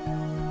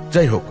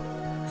 যাই হোক,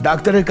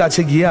 ডাক্তারের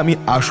কাছে গিয়ে আমি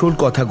আসল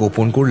কথা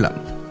গোপন করলাম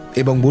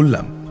এবং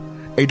বললাম,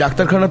 এই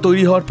ডাক্তারখানা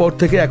তৈরি হওয়ার পর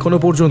থেকে এখনো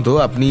পর্যন্ত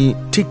আপনি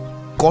ঠিক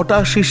কটা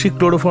শিশি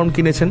ক্লোরোফর্ম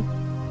কিনেছেন,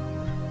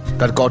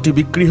 তার কটি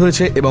বিক্রি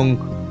হয়েছে এবং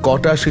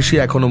কটা শিশি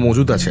এখনো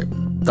মজুদ আছে,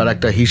 তার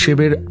একটা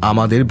হিসেবের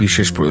আমাদের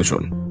বিশেষ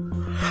প্রয়োজন।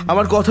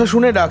 আমার কথা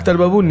শুনে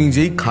ডাক্তারবাবু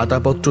নিজেই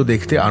খাতাপত্র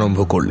দেখতে আরম্ভ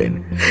করলেন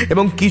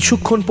এবং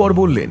কিছুক্ষণ পর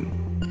বললেন,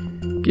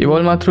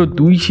 কেবলমাত্র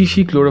 2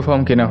 শিশি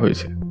ক্লোরোফর্ম কেনা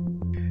হয়েছে,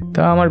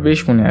 তা আমার বেশ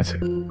মনে আছে,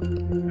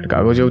 আর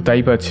কাগজেও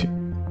তাই পাচ্ছি।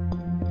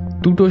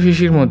 2টো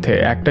শিশির মধ্যে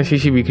একটা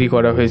শিশি বিক্রি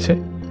করা হয়েছে,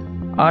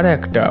 আর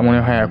একটা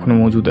মনে হয় এখনো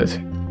মজুদ আছে।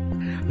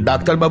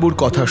 ডাক্তারবাবুর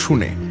কথা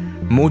শুনে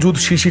মজুদ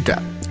শিশিটা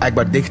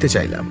একবার দেখতে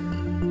চাইলাম।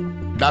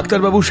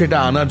 ডাক্তারবাবু সেটা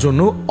আনার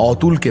জন্য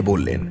অতুলকে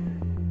বললেন,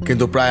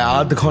 কিন্তু প্রায়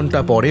আধ ঘন্টা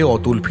পরে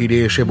অতুল ফিরে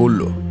এসে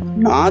বলল,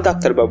 না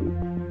ডাক্তারবাবু,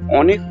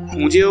 অনেক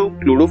খুঁজেও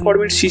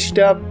ক্লোরোফর্মের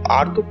শিশিটা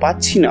আর তো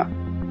পাচ্ছি না।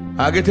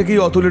 আগে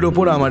থেকেই অতুলের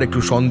ওপর আমার একটু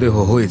সন্দেহ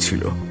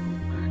হয়েছিল।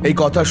 এই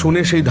কথা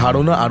শুনে সেই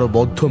ধারণা আরো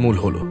বদ্ধমূল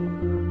হলো,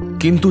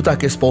 কিন্তু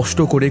তাকে স্পষ্ট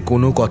করে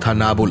কোনো কথা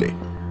না বলে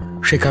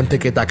সেখান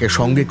থেকে তাকে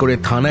সঙ্গে করে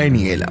থানায়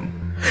নিয়ে এলাম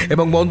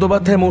এবং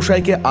বন্দ্যোপাধ্যায়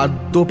মশাইকে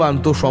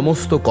আদ্যপান্ত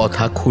সমস্ত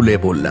কথা খুলে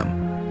বললাম।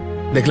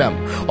 দেখলাম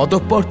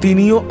অতঃপর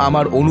তিনিও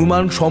আমার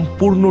অনুমান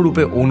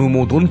সম্পূর্ণরূপে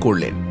অনুমোদন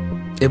করলেন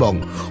এবং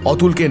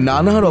অতুলকে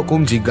নানা রকম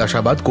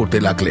জিজ্ঞাসাবাদ করতে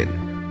লাগলেন।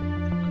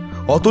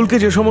 অতুলকে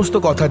যে সমস্ত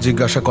কথা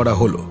জিজ্ঞাসা করা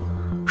হলো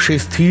সে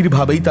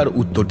স্থিরভাবেই তার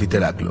উত্তর দিতে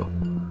লাগল।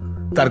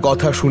 তার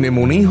কথা শুনে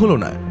মনেই হলো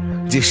না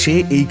যে সে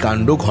এই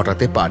কাণ্ড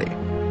ঘটাতে পারে।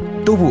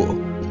 তবুও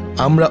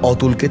আমরা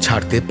অতুলকে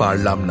ছাড়তে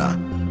পারলাম না।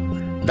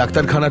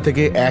 ডাক্তারখানা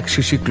থেকে 1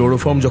 শিশি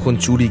ক্লোরোফর্ম যখন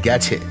চুরি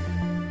গেছে,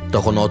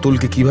 তখন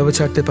অতুলকে কিভাবে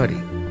ছাড়তে পারি?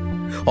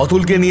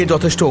 অতুলকে নিয়ে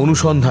যথেষ্ট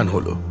অনুসন্ধান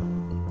হলো।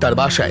 তার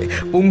বাসায়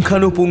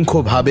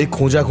পুঙ্খানুপুঙ্খভাবে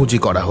খোঁজাখুঁজি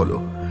করা হলো।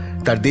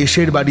 তার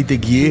দেশের বাড়িতে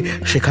গিয়ে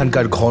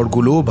সেখানকার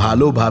ঘরগুলো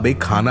ভালোভাবে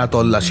খানা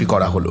তল্লাশি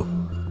করা হলো,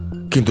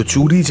 কিন্তু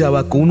চুরি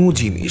যাওয়া কোনো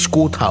জিনিস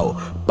কোথাও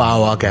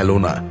পাওয়া গেল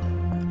না।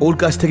 ওর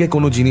কাছ থেকে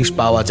কোনো জিনিস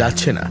পাওয়া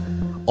যাচ্ছে না,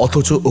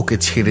 অথচ ওকে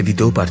ছেড়ে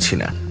দিতেও পারছি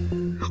না।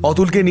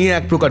 অতুলকে নিয়ে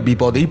এক প্রকার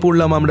বিপদেই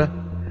পড়লাম আমরা।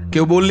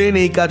 কেউ বললেন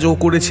এই কাজ ও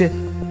করেছে,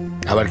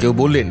 আবার কেউ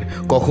বললেন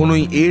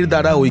কখনোই এর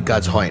দ্বারা ওই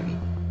কাজ হয়নি।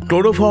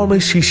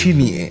 ক্লোরোফর্মের শিশি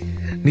নিয়ে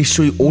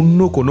নিশ্চয়ই অন্য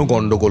কোনো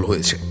গন্ডগোল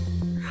হয়েছে।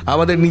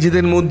 আমাদের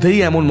নিজেদের মধ্যেই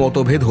এমন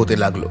মতভেদ হতে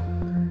লাগলো।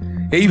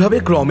 এইভাবে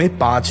ক্রমে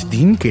 5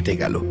 দিন কেটে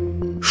গেল।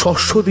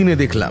 6ষ্ঠ দিনে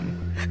দেখলাম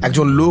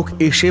একজন লোক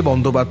এসে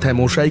বন্দ্যোপাধ্যায়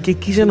মশাইকে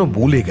কি যেন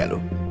বলে গেল।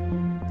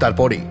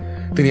 তারপরে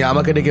তিনি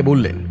আমাকে ডেকে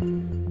বললেন,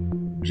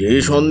 যে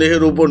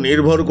সন্দেহের উপর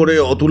নির্ভর করে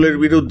অতুলের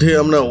বিরুদ্ধে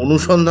আমরা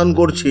অনুসন্ধান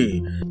করছি,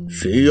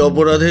 সেই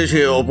অপরাধে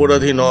সে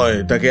অপরাধী নয়,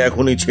 তাকে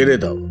এখনই ছেড়ে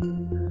দাও।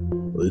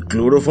 ওই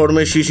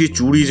ক্লোরোফর্মের শিশি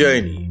চুরি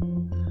যায়নি।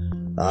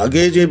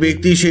 আগে যে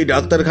ব্যক্তি সেই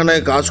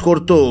ডাক্তারখানায় কাজ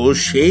করত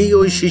সেই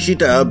ওই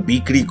শিশিটা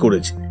বিক্রি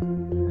করেছে,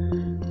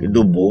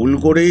 কিন্তু ভুল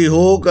করেই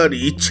হোক আর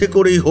ইচ্ছে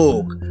করেই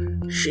হোক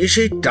সে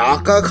সেই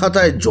টাকা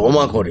খাতায়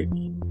জমা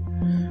করেনি।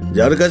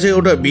 যার কাছে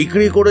ওটা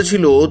বিক্রি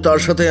করেছিল তার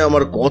সাথে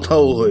আমার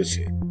কথাও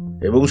হয়েছে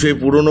এবং সেই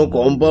পুরনো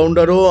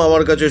কম্পাউন্ডারও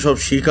আমার কাছে সব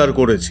স্বীকার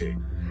করেছে।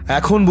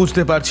 এখন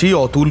বুঝতে পারছি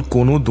অতুল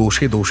কোনো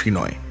দোষে দোষী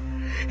নয়।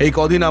 এই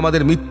কদিন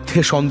আমাদের মিথ্যে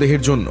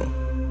সন্দেহের জন্য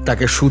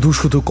তাকে শুধু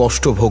শুধু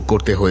কষ্ট ভোগ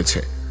করতে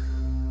হয়েছে।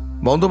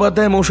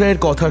 বন্দ্যোপাধ্যায় মশাইয়ের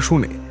কথা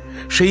শুনে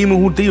সেই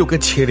মুহূর্তেই ওকে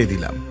ছেড়ে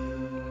দিলাম।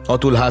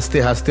 অতুল হাসতে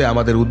হাসতে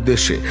আমাদের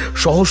উদ্দেশ্যে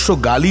সহস্র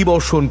গালি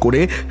বর্ষণ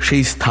করে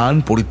সেই স্থান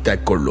পরিত্যাগ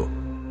করল।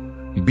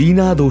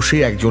 বিনা দোষে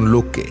একজন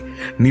লোককে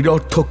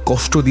নিরর্থক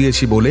কষ্ট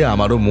দিয়েছি বলে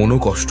আমারও মনো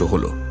কষ্ট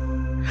হলো।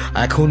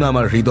 এখন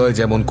আমার হৃদয়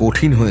যেমন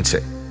কঠিন হয়েছে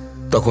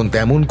তখন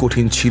তেমন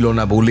কঠিন ছিল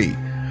না বলেই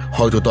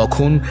হয়তো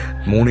তখন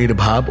মনের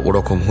ভাব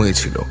ওরকম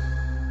হয়েছিল।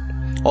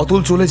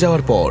 অতুল চলে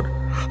যাওয়ার পর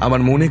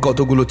আমার মনে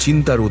কতগুলো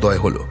চিন্তার উদয়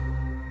হলো।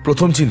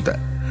 প্রথম চিন্তা,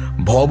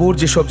 ভবর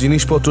যেসব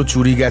জিনিসপত্র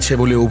চুরি গেছে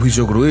বলে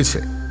অভিযোগ রয়েছে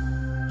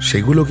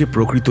সেগুলো কি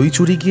প্রকৃতই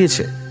চুরি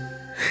গিয়েছে?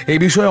 এই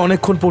বিষয়ে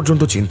অনেকক্ষণ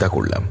পর্যন্ত চিন্তা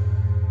করলাম।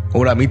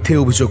 ওরা মিথ্যে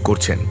অভিযোগ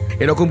করছেন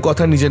এরকম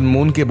কথা নিজের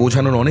মনকে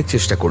বোঝানোর অনেক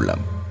চেষ্টা করলাম,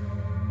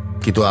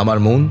 কিন্তু আমার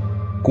মন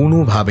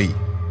কোনোভাবেই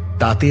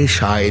তাতে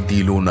সায়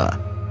দিল না।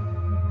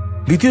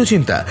 দ্বিতীয়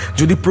চিন্তা,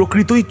 যদি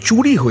প্রকৃতই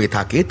চুরি হয়ে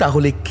থাকে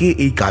তাহলে কে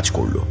এই কাজ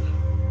করলো?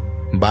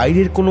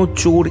 বাইরের কোনো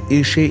চোর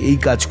এসে এই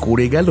কাজ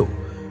করে গেল,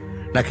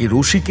 নাকি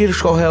রসিকের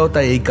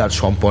সহায়তায় এই কাজ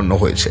সম্পন্ন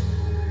হয়েছে?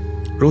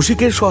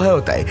 রসিকের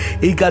সহায়তায়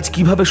এই কাজ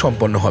কিভাবে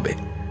সম্পন্ন হবে?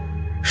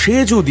 সে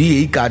যদি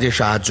এই কাজে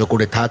সাহায্য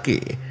করে থাকে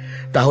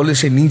তাহলে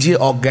সে নিজে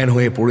অজ্ঞান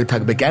হয়ে পড়ে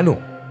থাকবে কেন?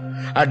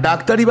 আর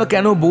ডাক্তারই বা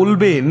কেন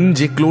বলবেন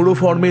যে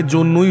ক্লোরোফর্মের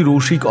জন্যই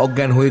রসিক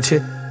অজ্ঞান হয়েছে?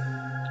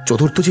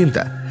 চতুর্থ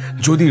চিন্তা,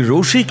 যদি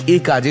রসিক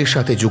এই কাজের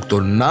সাথে যুক্ত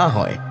না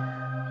হয়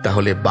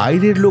তাহলে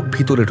বাইরের লোক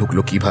ভিতরে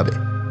ঢুকলো কিভাবে?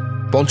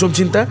 পঞ্চম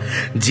চিন্তা,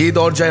 যে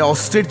দরজায়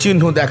অস্ত্রের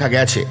চিহ্ন দেখা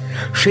গেছে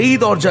সেই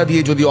দরজা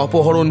দিয়ে যদি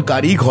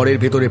অপহরণকারী ঘরের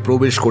ভেতরে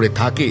প্রবেশ করে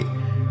থাকে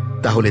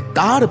তাহলে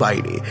তার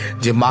বাইরে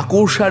যে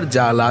মাকড়সার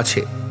জাল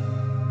আছে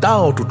তা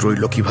অটুট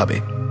রইল কিভাবে?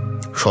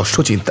 ষষ্ঠ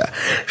চিন্তা,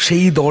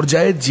 সেই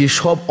দরজায়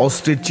যেসব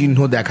অস্ত্রের চিহ্ন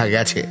দেখা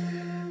গেছে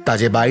তা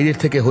যে বাইরের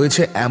থেকে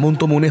হয়েছে এমন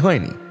তো মনে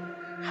হয়নি,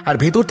 আর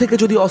ভেতর থেকে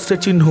যদি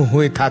অস্ত্রের চিহ্ন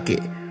হয়ে থাকে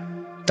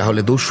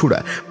তাহলে দস্যুরা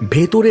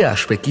ভেতরে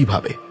আসবে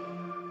কিভাবে?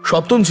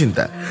 সপ্তম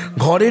চিন্তা,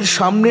 ঘরের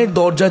সামনের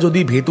দরজা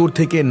যদি ভেতর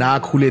থেকে না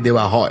খুলে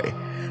দেওয়া হয়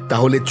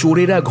তাহলে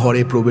চোরেরা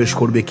ঘরে প্রবেশ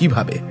করবে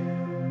কিভাবে?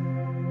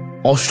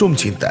 অষ্টম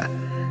চিন্তা,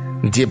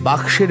 যে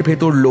বাক্সের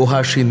ভেতর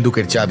লোহার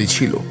সিন্দুকের চাবি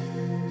ছিল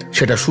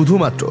সেটা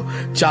শুধুমাত্র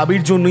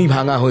চাবির জন্যই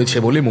ভাঙা হয়েছে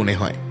বলে মনে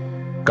হয়,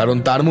 কারণ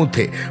তার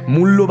মধ্যে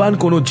মূল্যবান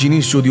কোনো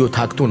জিনিস যদিও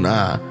থাকতো না,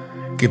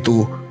 কিন্তু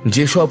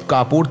যেসব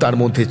কাপড় তার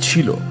মধ্যে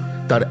ছিল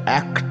তার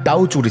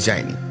একটাও চুরি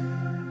যায়নি।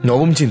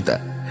 নবম চিন্তা,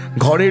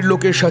 ঘরের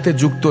লোকের সাথে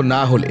যুক্ত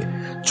না হলে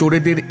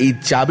চোরেদের এই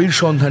চাবির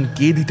সন্ধান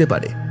কে দিতে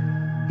পারে?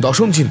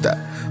 দশম চিন্তা,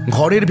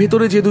 ঘরের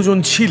ভেতরে যে দুজন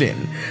ছিলেন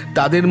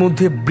তাদের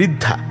মধ্যে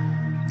বৃদ্ধা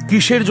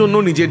কিসের জন্য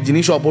নিজের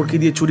জিনিস অপরকে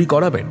দিয়ে চুরি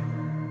করাবেন?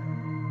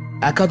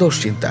 একাদশ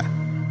চিন্তা,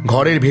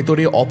 ঘরের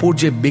ভেতরে অপর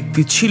যে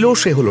ব্যক্তি ছিল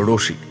সে হলো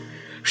রসিক।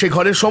 সে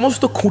ঘরের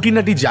সমস্ত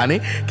খুঁটিনাটি জানে,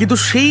 কিন্তু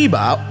সেই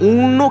বা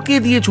অন্যকে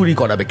দিয়ে চুরি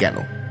করাবে কেন?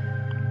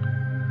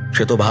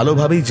 সে তো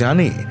ভালোভাবেই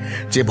জানে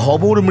যে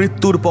ভবর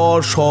মৃত্যুর পর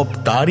সব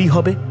তারই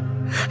হবে,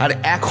 আর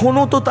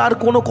এখনো তো তার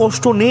কোনো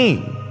কষ্ট নেই।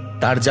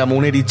 তার যা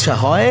মনের ইচ্ছা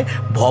হয়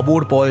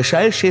ভবর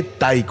পয়সায় সে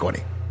তাই করে।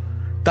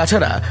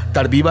 তাছাড়া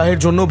তার বিবাহের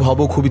জন্য ভব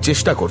খুবই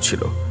চেষ্টা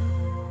করছিল।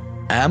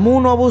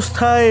 এমন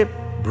অবস্থায়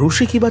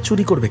রসিকই বা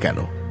চুরি করবে কেন?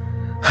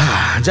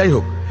 যাই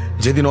হোক,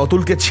 যেদিন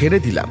অতুলকে ছেড়ে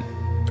দিলাম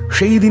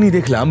সেই দিনই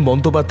দেখলাম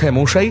বন্দ্যোপাধ্যায়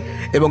মশাই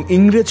এবং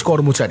ইংরেজ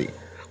কর্মচারী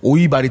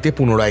ওই বাড়িতে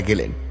পুনরায়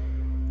গেলেন।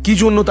 কি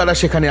জন্য তারা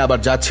সেখানে আবার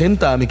যাচ্ছেন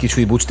তা আমি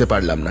কিছুই বুঝতে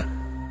পারলাম না।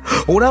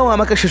 ওরাও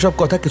আমাকে সেসব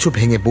কথা কিছু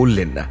ভেঙে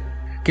বললেন না,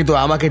 কিন্তু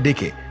আমাকে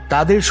ডেকে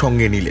তাদের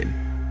সঙ্গে নিলেন।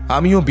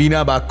 আমিও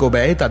বিনা বাক্য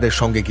ব্যয়ে তাদের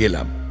সঙ্গে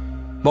গেলাম।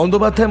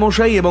 বন্দ্যোপাধ্যায়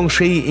মশাই এবং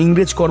সেই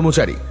ইংরেজ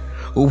কর্মচারী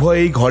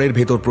উভয়েই ঘরের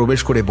ভেতর প্রবেশ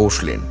করে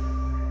বসলেন।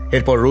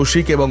 এরপর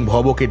রসিক এবং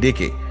ভবকে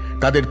ডেকে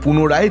তাদের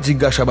পুনরায়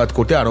জিজ্ঞাসাবাদ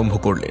করতে আরম্ভ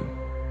করলেন।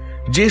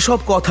 যেসব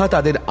কথা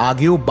তাদের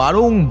আগেও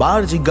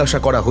বারংবার জিজ্ঞাসা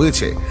করা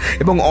হয়েছে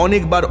এবং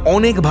অনেকবার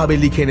অনেকভাবে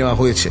লিখে নেওয়া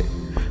হয়েছে,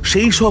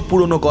 সেই সব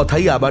পুরনো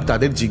কথাই আবার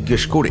তাদের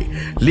জিজ্ঞেস করে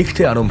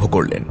লিখতে আরম্ভ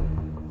করলেন।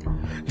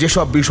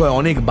 যেসব বিষয়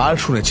অনেকবার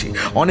শুনেছি,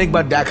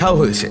 অনেকবার দেখাও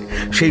হয়েছে,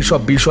 সেই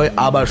সব বিষয়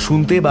আবার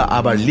শুনতে বা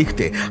আবার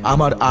লিখতে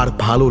আমার আর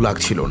ভালো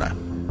লাগছিল না।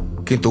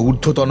 কিন্তু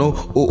ঊর্ধ্বতন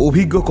ও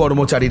অভিজ্ঞ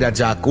কর্মচারীরা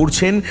যা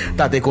করছেন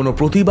তাতে কোনো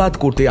প্রতিবাদ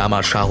করতে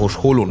আমার সাহস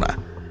হলো না।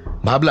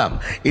 ভাবলাম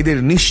এদের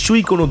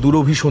নিশ্চয়ই কোনো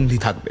দুরভিসন্ধি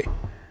থাকবে,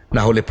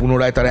 না হলে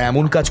পুনরায় তারা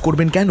এমন কাজ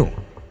করবেন কেন?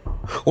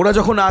 ওরা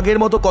যখন আগের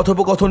মতো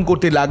কথোপকথন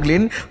করতে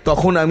লাগলেন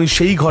তখন আমি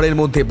সেই ঘরের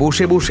মধ্যে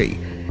বসে বসেই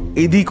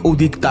এদিক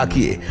ওদিক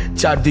তাকিয়ে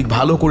চারদিক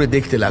ভালো করে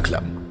দেখতে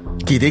লাগলাম।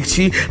 কি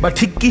দেখছি বা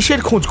ঠিক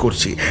কিসের খোঁজ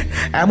করছি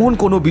এমন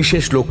কোনো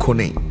বিশেষ লক্ষ্য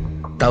নেই,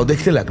 তাও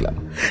দেখতে লাগলাম।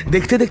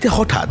 দেখতে দেখতে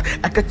হঠাৎ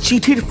একটা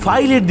চিঠির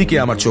ফাইলের দিকে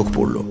আমার চোখ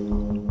পড়ল।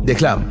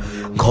 দেখলাম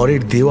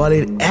ঘরের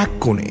দেওয়ালের এক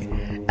কোণে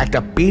একটা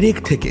পেরেক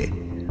থেকে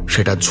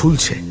সেটা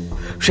ঝুলছে।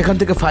 সেখান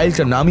থেকে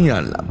ফাইলটা নামিয়ে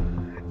আনলাম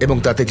এবং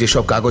তাতে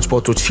যেসব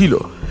কাগজপত্র ছিল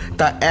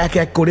তা এক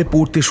এক করে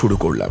পড়তে শুরু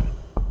করলাম।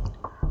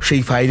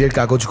 সেই ফাইলের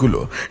কাগজগুলো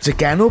যে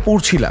কেন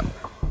পড়ছিলাম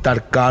তার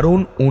কারণ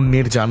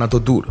অন্যের জানা তো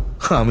দূর,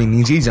 আমি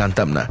নিজেই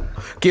জানতাম না।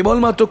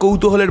 কেবলমাত্র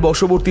কৌতূহলের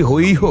বশবর্তী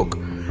হয়েই হোক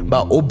বা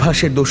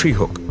অভ্যাসের দোষেই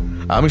হোক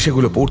আমি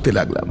সেগুলো পড়তে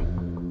লাগলাম।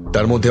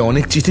 তার মধ্যে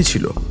অনেক চিঠি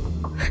ছিল।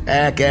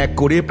 এক এক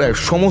করে প্রায়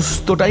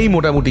সমস্তটাই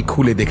মোটামুটি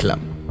খুলে দেখলাম।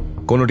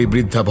 কোনোটি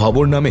বৃদ্ধা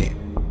ভবর নামে,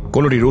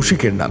 কোনোটি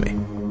রসিকের নামে,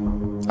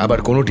 আবার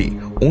কোনোটি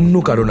অন্য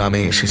কারো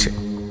নামে এসেছে।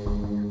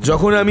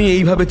 যখন আমি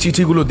এইভাবে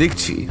চিঠিগুলো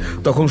দেখছি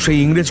তখন সেই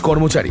ইংরেজ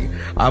কর্মচারী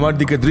আমার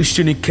দিকে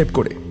দৃষ্টি নিক্ষেপ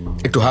করে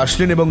একটু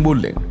হাসলেন এবং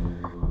বললেন,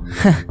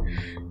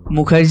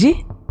 মুখার্জি,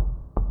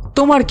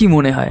 তোমার কি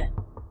মনে হয়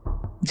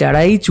যারা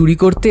এই চুরি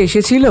করতে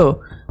এসেছিল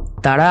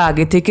তারা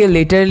আগে থেকে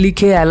লেটার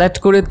লিখে অ্যালার্ট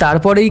করে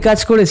তারপরেই কাজ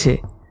করেছে।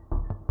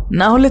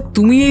 না হলে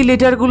তুমি এই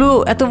লেটারগুলো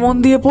এত মন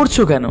দিয়ে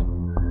পড়ছো কেন?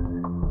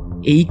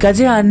 এই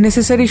কাজে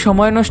আননেসেসারি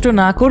সময় নষ্ট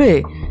না করে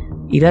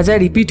এরা যা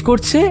রিপিট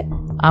করছে,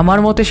 আমার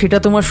মতে সেটা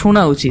তোমার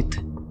শোনা উচিত।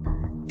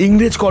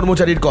 ইংরেজ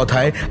কর্মচারীর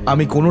কথায়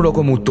আমি কোনো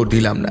রকম উত্তর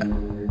দিলাম না,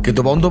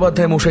 কিন্তু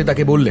বন্দ্যোপাধ্যায় মশাই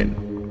তাকে বললেন,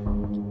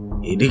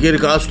 এদিকের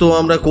কাজ তো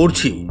আমরা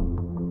করছি,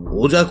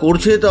 ও যা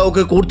করছে তা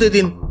ওকে করতে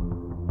দিন।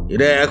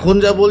 এরা এখন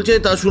যা বলছে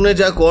তা শুনে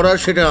যা করার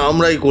সেটা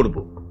আমরাই করব,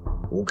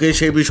 ওকে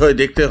সে বিষয়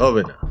দেখতে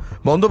হবে না।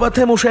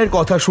 বন্দ্যোপাধ্যায় মশাইয়ের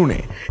কথা শুনে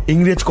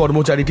ইংরেজ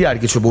কর্মচারীটি আর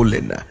কিছু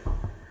বললেন না।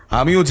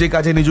 আমিও যে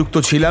কাজে নিযুক্ত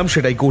ছিলাম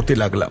সেটাই করতে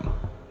লাগলাম।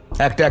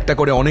 একটা একটা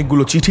করে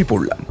অনেকগুলো চিঠি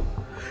পড়লাম,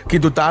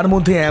 কিন্তু তার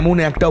মধ্যে এমন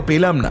একটাও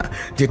পেলাম না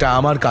যেটা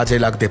আমার কাজে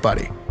লাগতে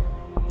পারে।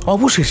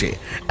 অবশেষে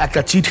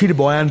একটা চিঠির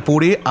বয়ান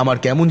পড়ে আমার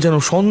কেমন যেন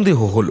সন্দেহ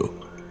হলো।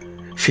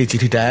 সেই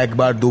চিঠিটা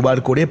একবার দুবার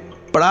করে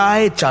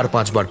প্রায়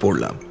 4-5 বার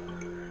পড়লাম।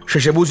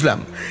 শেষে বুঝলাম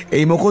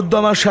এই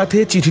মোকদ্দমার সাথে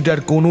চিঠিটার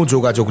কোনো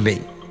যোগাযোগ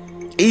নেই।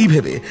 এই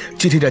ভেবে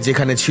চিঠিটা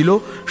যেখানে ছিল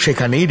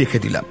সেখানেই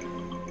রেখে দিলাম।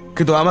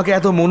 কিন্তু আমাকে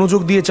এত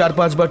মনোযোগ দিয়ে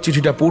 4-5 বার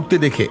চিঠিটা পড়তে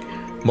দেখে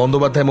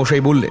বন্দ্যোপাধ্যায়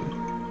মশাই বললেন,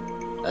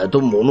 এত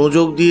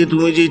মনোযোগ দিয়ে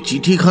তুমি যে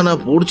চিঠিখানা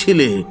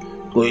পড়ছিলে,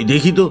 কই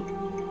দেখি তো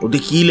ওতে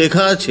কি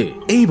লেখা আছে।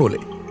 এই বলে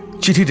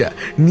চিঠিটা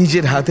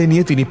নিজের হাতে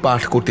নিয়ে তিনি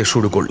পাঠ করতে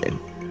শুরু করলেন।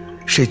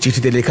 সেই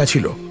চিঠিতে লেখা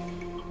ছিল,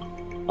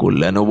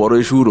 কল্যাণ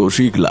বরেশু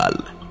রসিক লাল,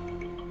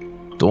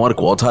 তোমার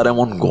কথার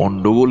এমন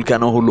গন্ডগোল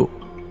কেন হলো?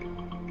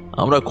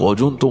 আমরা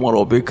কজন তোমার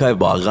অপেক্ষায়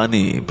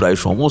বাগানে প্রায়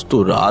সমস্ত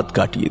রাত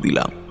কাটিয়ে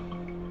দিলাম,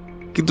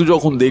 কিন্তু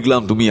যখন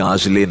দেখলাম তুমি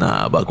আসলে না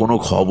বা কোনো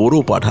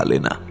খবরও পাঠালে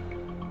না,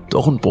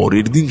 তখন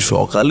পরের দিন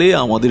সকালে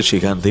আমাদের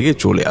সেখান থেকে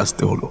চলে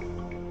আসতে হলো।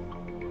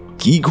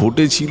 কি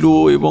ঘটেছিল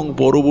এবং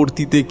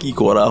পরবর্তীতে কি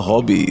করা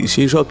হবে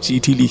সেসব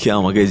চিঠি লিখে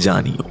আমাকে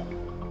জানিও,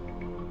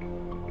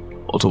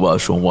 অথবা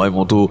সময়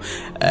মতো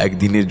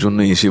একদিনের জন্য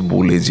এসে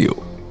বলে যেও।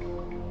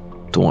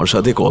 তোমার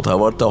সাথে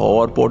কথাবার্তা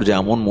হওয়ার পর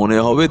যেমন মনে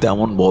হবে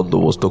তেমন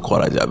বন্দোবস্ত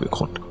করা যাবে।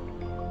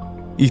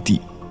 ইতি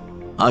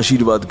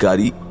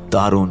আশীর্বাদকারী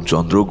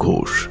তারণচন্দ্র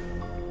ঘোষ।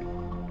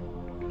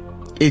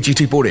 এই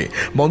চিঠি পড়ে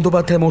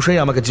বন্দ্যোপাধ্যায়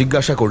মশাই আমাকে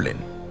জিজ্ঞাসা করলেন,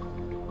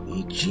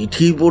 এই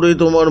চিঠি পড়ে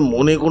তোমার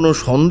মনে কোনো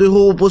সন্দেহ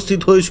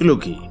উপস্থিত হয়েছিল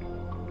কি?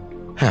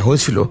 হ্যাঁ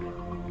হয়েছিল,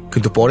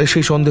 কিন্তু পরে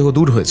সেই সন্দেহ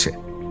দূর হয়েছে।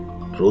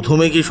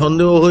 প্রথমে কি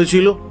সন্দেহ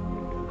হয়েছিল?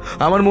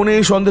 আমার মনে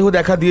এই সন্দেহ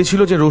দেখা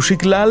দিয়েছিল যে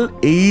রসিকলাল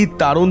এই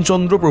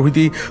তারণচন্দ্র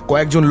প্রভৃতি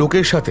কয়েকজন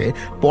লোকের সাথে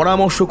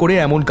পরামর্শ করে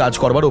এমন কাজ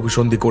করবার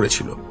অভিসন্ধি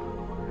করেছিল,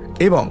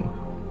 এবং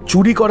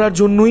চুরি করার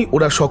জন্যই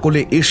ওরা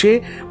সকলে এসে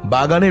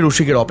বাগানে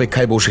রসিকের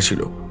অপেক্ষায়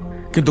বসেছিল।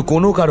 কিন্তু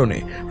কোনো কারণে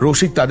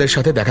রসিক তাদের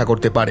সাথে দেখা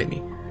করতে পারেনি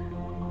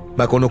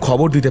বা কোনো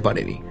খবর দিতে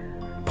পারেনি।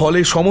 ফলে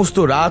সমস্ত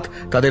রাত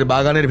তাদের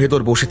বাগানের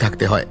ভেতর বসে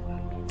থাকতে হয়,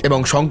 এবং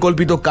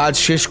সংকল্পিত কাজ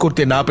শেষ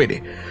করতে না পেরে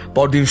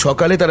পরদিন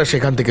সকালে তারা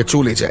সেখান থেকে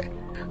চলে যায়।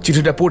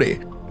 চিঠিটা পড়ে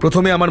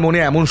প্রথমে আমার মনে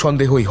এমন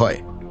সন্দেহই হয়।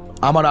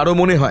 আমার আরো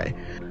মনে হয়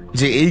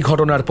যে এই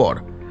ঘটনার পর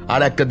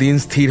আর একটা দিন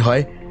স্থির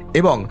হয়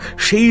এবং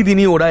সেই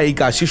দিনই ওরা এই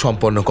কাজটি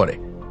সম্পন্ন করে।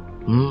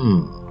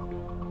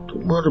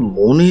 তোমার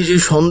মনে যে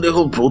সন্দেহ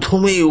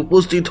প্রথমেই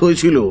উপস্থিত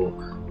হয়েছিল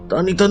তা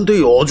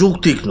নিতান্তই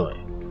অযৌক্তিক নয়।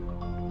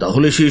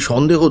 তাহলে সেই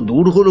সন্দেহ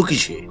দূর হলো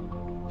কিসে?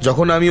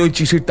 যখন আমি ওই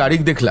চিঠির তারিখ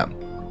দেখলাম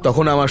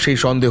তখন আমার সেই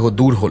সন্দেহ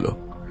দূর হলো।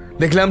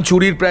 দেখলাম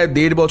চুরির প্রায়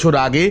 1.5 বছর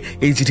আগে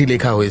এই চিঠি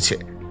লেখা হয়েছে।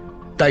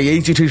 তাই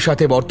এই চিঠির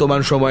সাথে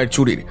বর্তমান সময়ের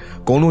চুরির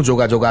কোনো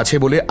যোগাযোগ আছে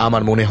বলে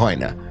আমার মনে হয়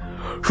না।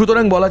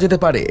 সুতরাং বলা যেতে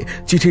পারে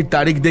চিঠির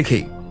তারিখ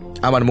দেখেই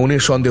আমার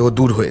মনের সন্দেহ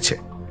দূর হয়েছে।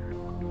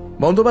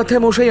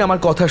 বন্দ্যোপাধ্যায় মশাই আমার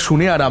কথা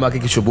শুনে আর আমাকে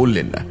কিছু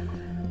বললেন না।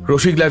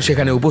 রসিকলাল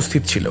সেখানে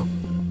উপস্থিত ছিল।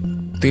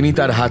 তিনি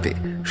তার হাতে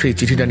সেই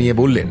চিঠিটা নিয়ে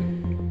বললেন,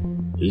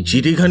 এই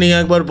চিঠিখানি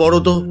একবার পড়ো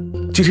তো।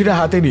 চিঠিটা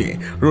হাতে নিয়ে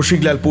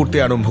রসিকলাল পড়তে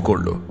আরম্ভ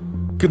করলো,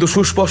 কিন্তু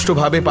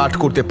সুস্পষ্টভাবে পাঠ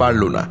করতে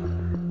পারল না।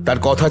 তার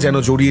কথা যেন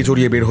জড়িয়ে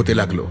জড়িয়ে বের হতে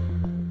লাগলো।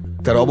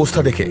 তার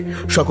অবস্থা দেখে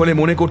সকলে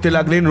মনে করতে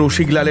লাগলেন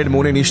রসিকলালের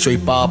মনে নিশ্চয়ই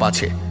পাপ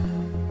আছে।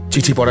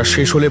 চিঠি পড়া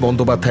শেষ হলে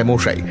বন্দ্যোপাধ্যায়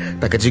মশাই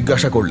তাকে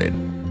জিজ্ঞাসা করলেন,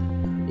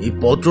 এই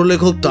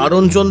পত্রলেখক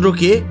তারণচন্দ্র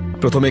কে?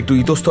 প্রথমে একটু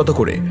ইতস্তত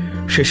করে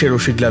শেষে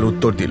রসিকলাল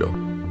উত্তর দিল,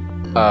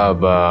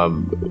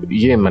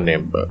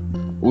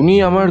 উনি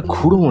আমার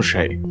খুড়ো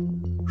মশাই।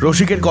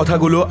 রসিকের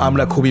কথাগুলো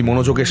আমরা খুবই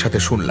মনোযোগের সাথে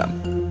শুনলাম।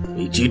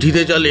 এই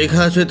চিঠিতে যা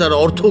লেখা আছে তার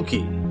অর্থ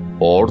কি?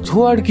 অর্থ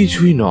আর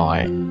কিছুই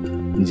নয়।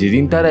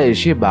 যেদিন তারা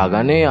এসে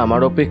বাগানে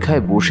আমার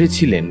অপেক্ষায়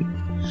বসেছিলেন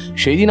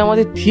সেই দিন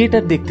আমাদের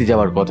থিয়েটার দেখতে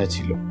যাওয়ার কথা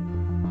ছিল।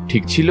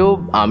 ঠিক ছিল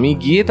আমি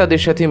গিয়ে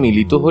তাদের সাথে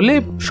মিলিত হলে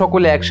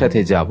সকলে একসাথে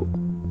যাব,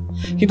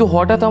 কিন্তু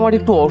হঠাৎ আমার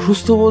একটু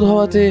অসুস্থ বোধ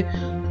হওয়াতে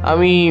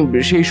আমি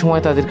সেই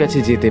সময় তাদের কাছে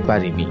যেতে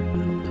পারিনি,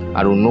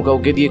 আর অন্য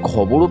কাউকে দিয়ে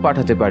খবরও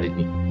পাঠাতে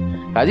পারিনি।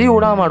 কাজেই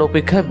ওরা আমার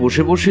অপেক্ষায়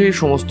বসে বসে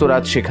সমস্ত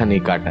রাত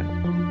সেখানেই কাটান,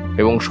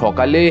 এবং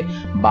সকালে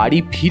বাড়ি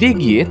ফিরে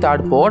গিয়ে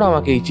তারপর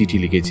আমাকে এই চিঠি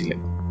লিখেছিলেন।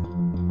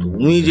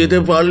 তুমি যেতে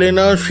পারলে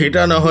না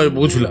সেটা না হয়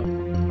বুঝলাম,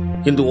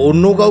 কিন্তু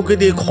অন্য কাউকে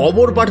দিয়ে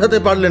খবর পাঠাতে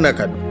পারলে না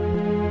কেন?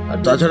 আর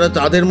তাছাড়া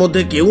তাদের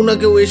মধ্যে কেউ না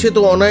কেউ এসে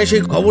তো অনায়াসে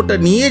খবরটা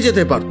নিয়ে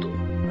যেতে পারতো।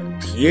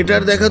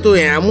 থিয়েটার দেখা তো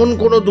এমন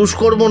কোনো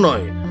দুষ্কর্ম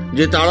নয়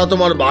যে তারা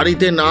তোমার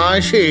বাড়িতে না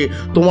এসে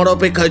তোমার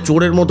অপেক্ষায়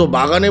চোরের মতো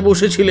বাগানে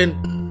বসেছিলেন?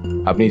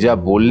 আপনি যা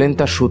বললেন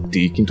তা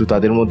সত্যি, কিন্তু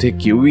তাদের মধ্যে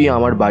কেউই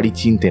আমার বাড়ি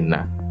চিনতেন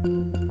না,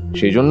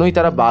 সেই জন্যই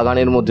তারা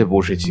বাগানের মধ্যে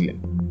বসেছিলেন।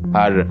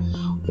 আর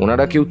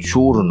ওনারা কেউ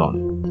চোর নন,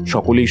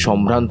 সকলেই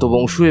সম্ভ্রান্ত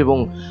বংশ এবং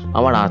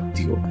আমার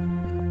আত্মীয়,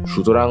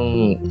 সুতরাং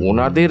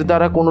ওনাদের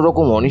দ্বারা কোনো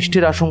রকম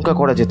অনিষ্টের আশঙ্কা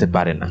করা যেতে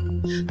পারে না।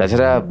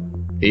 তাছাড়া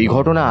এই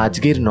ঘটনা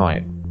আজকের নয়,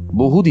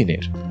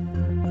 বহুদিনের।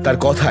 তার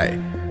কথায়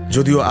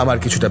যদিও আমার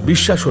কিছুটা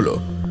বিশ্বাস হলো,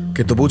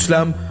 কিন্তু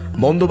বুঝলাম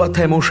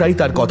বন্দ্যোপাধ্যায় মশাই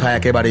তার কথা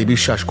একেবারেই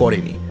বিশ্বাস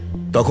করেনি।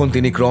 তখন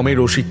তিনি ক্রমে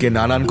রসিককে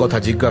নানান কথা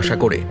জিজ্ঞাসা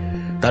করে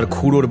তার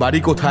খুড়োর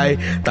বাড়ি কোথায়,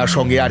 তার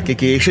সঙ্গে আর কে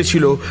কে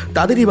এসেছিল,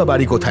 তাদেরই বা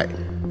বাড়ি কোথায়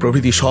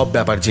প্রভৃতি সব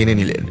ব্যাপার জেনে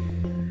নিলেন।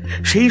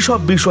 সেই সব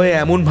বিষয়ে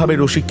এমনভাবে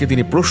রসিককে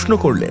তিনি প্রশ্ন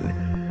করলেন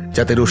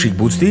যাতে রসিক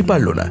বুঝতেই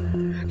পারল না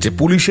যে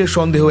পুলিশের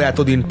সন্দেহ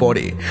এতদিন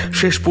পরে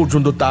শেষ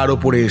পর্যন্ত তার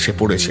ওপরে এসে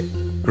পড়েছে।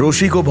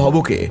 রসিক ও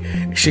ভবকে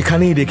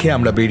সেখানেই রেখে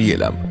আমরা বেরিয়ে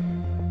এলাম।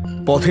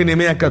 পথে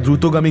নেমে একটা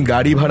দ্রুতগামী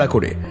গাড়ি ভাড়া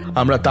করে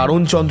আমরা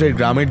তারণচন্দ্রের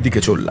গ্রামের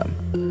দিকে চললাম।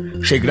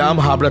 সে গ্রাম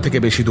হাবড়া থেকে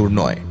বেশি দূর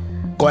নয়,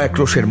 কয়েক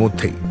ক্রোশের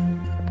মধ্যেই।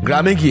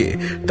 গ্রামে গিয়ে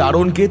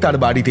তারণকে তার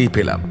বাড়িতেই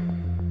পেলাম।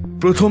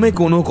 প্রথমে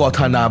কোনো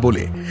কথা না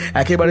বলে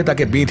একেবারে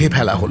তাকে বেঁধে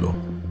ফেলা হলো।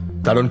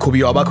 তারণ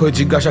খুবই অবাক হয়ে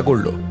জিজ্ঞাসা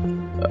করলো,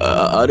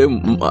 আরে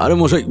আরে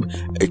মশাই,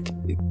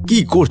 কি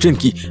করছেন?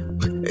 কি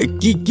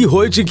কি কি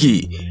হয়েছে কি?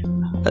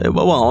 আরে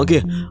বাবা, আমাকে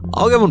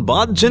আমাকে এমন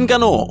বাঁধছেন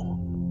কেন?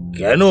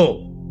 কেন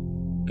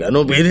কেন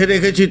বেঁধে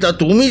রেখেছি তা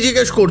তুমি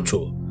জিজ্ঞেস করছো?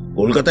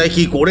 কলকাতায়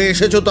কি করে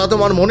এসেছো তা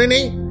তোমার মনে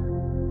নেই?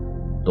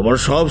 তোমার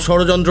সব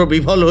ষড়যন্ত্র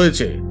বিফল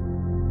হয়েছে,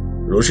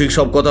 রসিক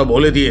সব কথা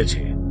বলে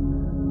দিয়েছে।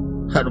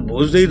 আর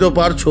বুঝতেই তো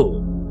পারছো,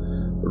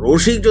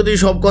 রসিক যদি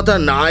সব কথা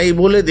নাই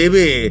বলে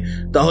দেবে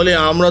তাহলে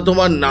আমরা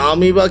তোমার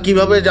নামই বা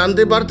কিভাবে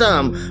জানতে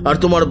পারতাম, আর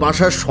তোমার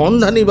বাসার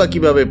সন্ধানই বা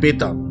কিভাবে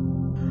পেতাম?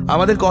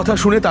 আমাদের কথা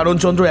শুনে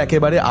তারণচন্দ্র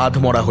একেবারে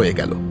আধমরা হয়ে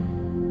গেল।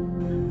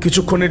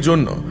 কিছুক্ষণের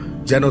জন্য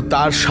যেন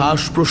তার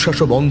শ্বাস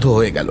প্রশ্বাসও বন্ধ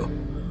হয়ে গেল।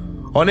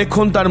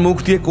 অনেকক্ষণ তার মুখ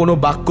দিয়ে কোনো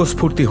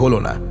বাক্যস্ফূর্তি হলো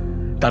না।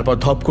 তারপর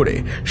ধপ করে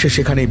সে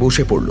সেখানেই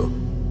বসে পড়ল।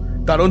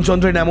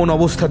 তারণচন্দ্রের এমন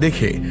অবস্থা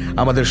দেখে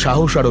আমাদের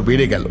সাহস আরো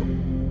বেড়ে গেল।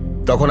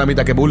 তখন আমি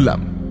তাকে বললাম,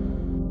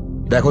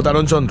 দেখো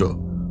তারণচন্দ্র,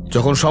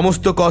 যখন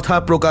সমস্ত কথা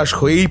প্রকাশ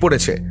হয়েই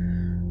পড়েছে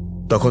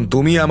তখন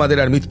তুমি আমাদের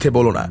আর মিথ্যে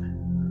বলো না।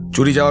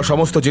 চুরি যাওয়া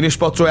সমস্ত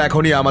জিনিসপত্র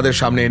এখনই আমাদের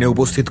সামনে এনে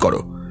উপস্থিত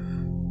করো,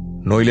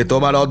 নইলে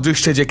তোমার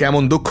অদৃষ্টে যে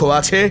কেমন দুঃখ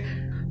আছে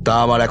তা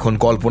আমার এখন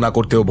কল্পনা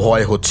করতেও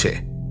ভয় হচ্ছে।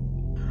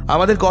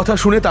 আমাদের কথা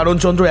শুনে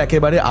তারণচন্দ্র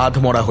একেবারে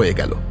আধমরা হয়ে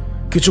গেল।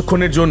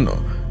 কিছুক্ষণের জন্য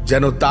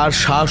যেন তার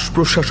শ্বাস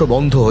প্রশ্বাসও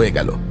বন্ধ হয়ে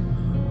গেল।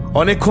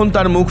 অনেকক্ষণ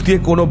তার মুখ দিয়ে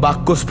কোনো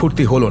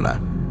বাক্যস্ফূর্তি হলো না।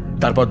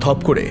 তারপর ধপ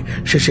করে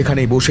সে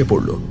সেখানেই বসে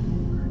পড়ল।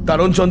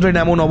 তারণচন্দ্রের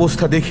এমন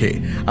অবস্থা দেখে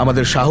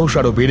আমাদের সাহস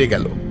আরো বেড়ে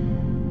গেল।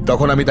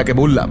 তখন আমি তাকে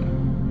বললাম,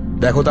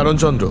 দেখো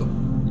তারণচন্দ্র,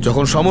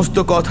 যখন সমস্ত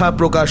কথা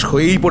প্রকাশ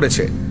হয়েই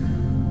পড়েছে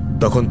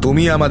তখন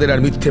তুমি আমাদের আর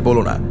মিথ্যে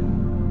বলো না।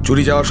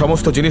 চুরি যাওয়া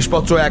সমস্ত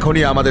জিনিসপত্র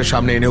এখনই আমাদের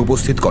সামনে এনে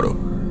উপস্থিত করো,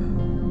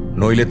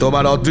 নইলে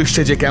তোমার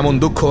অদৃষ্টে যে কেমন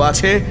দুঃখ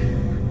আছে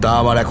তা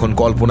আমার এখন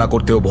কল্পনা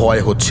করতেও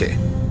ভয় হচ্ছে।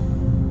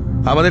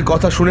 আমাদের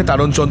কথা শুনে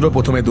তারণচন্দ্র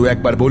প্রথমে দু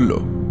একবার বলল,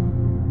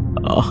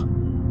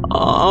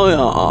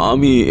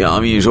 আমি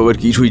আমি এসবের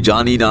কিছুই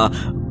জানি না,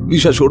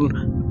 বিশ্বাস করুন।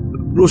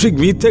 রসিক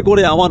মিথ্যে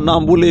করে আমার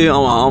নাম বলে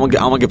আমাকে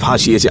আমাকে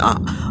ফাঁসিয়েছে।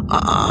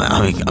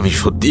 আমি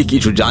সত্যি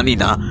কিছু জানি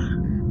না।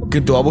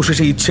 কিন্তু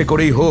অবশেষে ইচ্ছে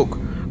করেই হোক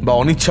বা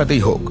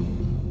অনিচ্ছাতেই হোক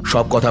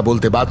সব কথা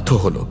বলতে বাধ্য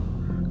হলো।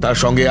 তার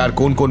সঙ্গে আর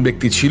কোন কোন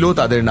ব্যক্তি ছিল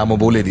তাদের নামও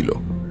বলে দিল।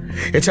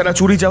 এছাড়া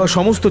চুরি যাওয়া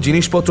সমস্ত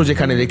জিনিসপত্র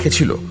যেখানে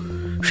রেখেছিল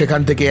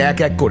সেখান থেকে এক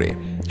এক করে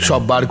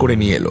সব বার করে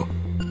নিয়ে এলো।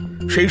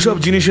 সেই সব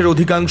জিনিসের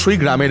অধিকাংশই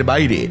গ্রামের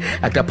বাইরে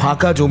একটা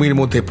ফাঁকা জমির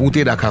মধ্যে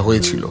পুঁতে রাখা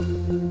হয়েছিল।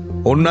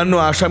 অন্যান্য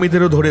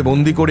আসামিদেরও ধরে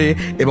বন্দি করে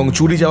এবং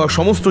চুরি যাওয়া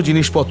সমস্ত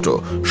জিনিসপত্র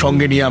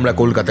সঙ্গে নিয়ে আমরা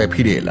কলকাতায়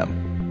ফিরে এলাম।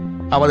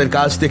 আমাদের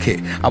কাজ দেখে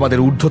আমাদের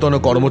ঊর্ধ্বতন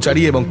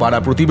কর্মচারী এবং পাড়া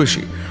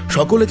প্রতিবেশী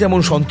সকলে যেমন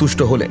সন্তুষ্ট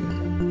হলেন,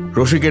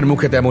 রসিকের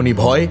মুখে তেমনি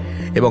ভয়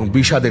এবং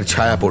বিষাদের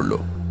ছায়া পড়ল।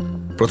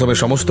 প্রথমে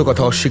সমস্ত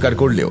কথা অস্বীকার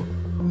করলেও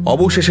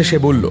অবশেষে সে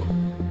বলল,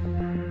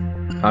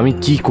 আমি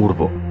কি করব?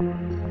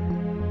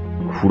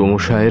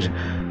 খুড়োমশায়ের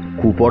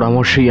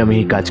কুপরামর্শেই আমি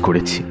এই কাজ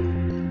করেছি।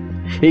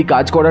 এই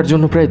কাজ করার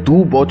জন্য প্রায় 2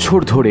 বছর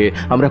ধরে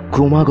আমরা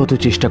ক্রমাগত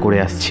চেষ্টা করে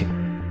আসছি,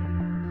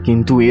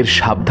 কিন্তু এর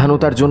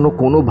সাবধানতার জন্য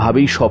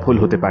কোনোভাবেই সফল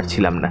হতে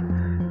পারছিলাম না।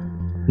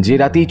 যে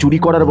রাতেই চুরি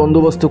করার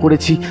বন্দোবস্ত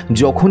করেছি,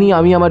 যখনই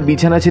আমি আমার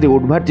বিছানা ছেড়ে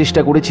ওঠবার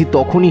চেষ্টা করেছি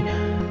তখনই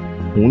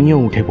উনিও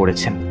উঠে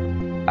পড়েছেন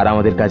আর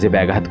আমাদের কাজে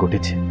ব্যাঘাত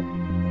ঘটেছে।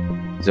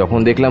 যখন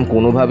দেখলাম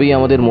কোনোভাবেই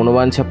আমাদের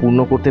মনোবাঞ্ছা পূর্ণ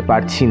করতে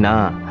পারছি না,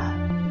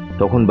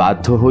 তখন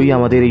বাধ্য হয়েই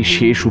আমাদের এই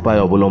শেষ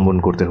উপায় অবলম্বন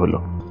করতে হলো।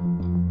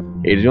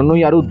 এর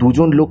জন্যই আরো 2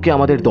 জন লোককে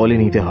আমাদের দলে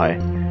নিতে হয়।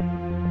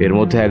 এর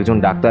মধ্যে একজন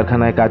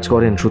ডাক্তারখানায় কাজ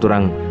করেন,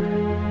 সুতরাং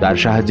তার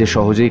সাহায্যে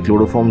সহজেই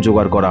ক্লোরোফর্ম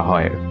জোগাড় করা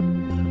হয়।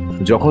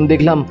 যখন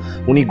দেখলাম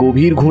উনি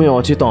গভীর ঘুমে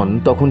অচেতন,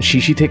 তখন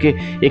শিশি থেকে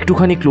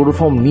একটুখানি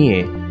ক্লোরোফর্ম নিয়ে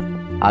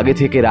আগে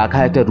থেকে রাখা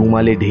একটা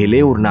রুমালে ঢেলে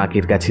ওর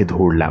নাকের কাছে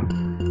ধরলাম।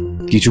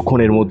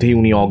 কিছুক্ষণের মধ্যেই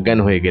উনি অজ্ঞান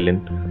হয়ে গেলেন।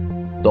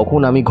 তখন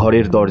আমি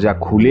ঘরের দরজা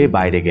খুলে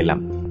বাইরে গেলাম।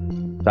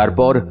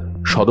 তারপর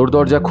সদর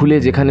দরজা খুলে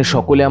যেখানে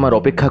সকলে আমার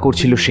অপেক্ষা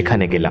করছিল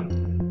সেখানে গেলাম।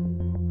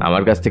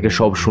 আমার কাছ থেকে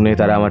সব শুনে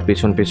তারা আমার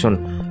পেছন পেছন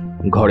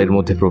ঘরের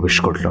মধ্যে প্রবেশ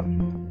করল।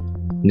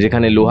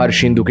 যেখানে লোহার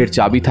সিন্দুকের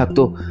চাবি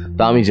থাকতো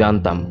তা আমি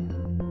জানতাম।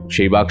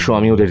 সেই বাক্স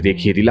আমি ওদের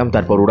দেখিয়ে দিলাম।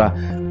 তারপর ওরা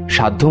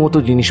সাধ্যমতো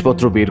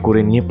জিনিসপত্র বের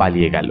করে নিয়ে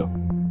পালিয়ে গেল।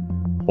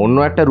 অন্য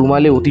একটা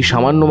রুমালে অতি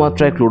সামান্য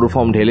মাত্রায়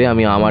ক্লোরোফর্ম ঢেলে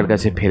আমি আমার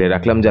কাছে ফেলে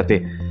রাখলাম, যাতে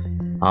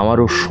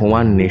আমারও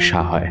সমান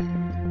নেশা হয়।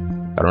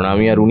 কারণ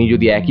আমি আর উনি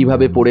যদি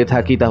একইভাবে পড়ে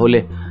থাকি তাহলে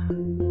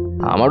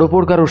আমার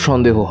ওপর কারো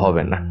সন্দেহ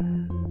হবে না।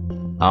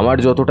 আমার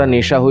যতটা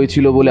নেশা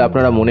হয়েছিল বলে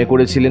আপনারা মনে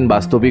করেছিলেন,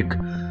 বাস্তবিক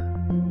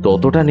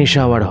ততটা নেশা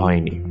আমার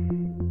হয়নি।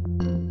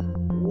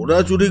 ওরা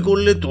চুরি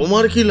করলে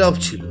তোমার কি লাভ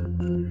ছিল?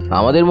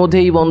 আমাদের মধ্যে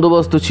এই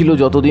বন্দোবস্ত ছিল,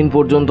 যতদিন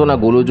পর্যন্ত না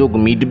গোলযোগ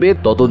মিটবে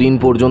ততদিন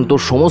পর্যন্ত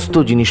সমস্ত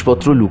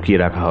জিনিসপত্র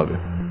লুকিয়ে রাখা হবে।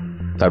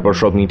 তারপর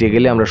সব মিটে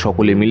গেলে আমরা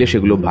সকলে মিলে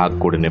সেগুলো ভাগ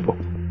করে নেব।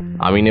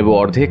 আমি নেব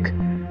অর্ধেক,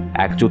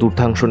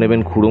 1/4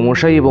 নেবেন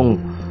খুড়োমশাই, এবং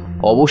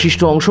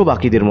অবশিষ্ট অংশ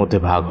বাকিদের মধ্যে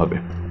ভাগ হবে।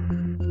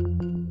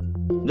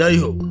 যাই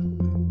হোক,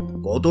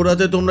 কত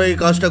রাতে তোমরা এই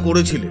কাজটা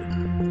করেছিলে?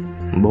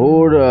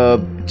 ভোর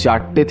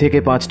 4টে থেকে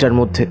 5টার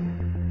মধ্যে।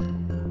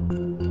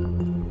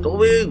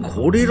 তবে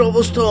ঘড়ির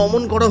অবস্থা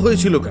অমন করা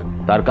হয়েছিল কেন?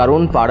 তার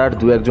কারণ পাড়ার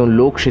 2-1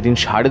 লোক সেদিন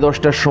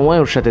 10:30টার সময়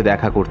ওর সাথে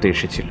দেখা করতে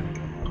এসেছিল।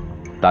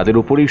 তাদের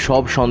উপরেই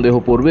সব সন্দেহ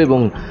পড়বে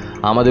এবং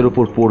আমাদের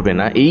উপর পড়বে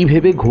না, এই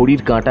ভেবে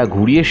ঘড়ির কাঁটা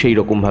ঘুরিয়ে সেই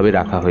রকমভাবে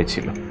রাখা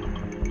হয়েছিল।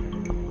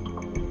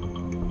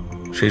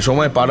 সেই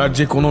সময় পাড়ার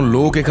যে কোনো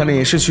লোক এখানে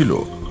এসেছিল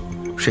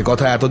সে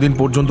কথা এতদিন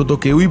পর্যন্ত তো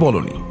কেউই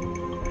বলনি।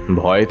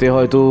 ভয়েতে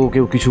হয়তো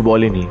কেউ কিছু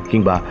বলেনি,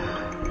 কিংবা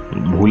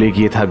ভুলে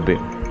গিয়ে থাকবে।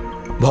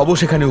 ভব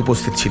সেখানে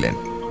উপস্থিত ছিলেন।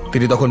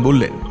 তিনি তখন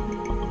বললেন,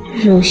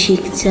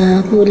 রসিক যা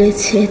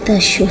বলেছে তা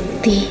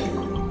সত্যি।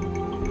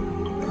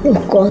 ও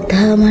কথা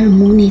আমার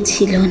মনে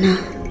ছিল না।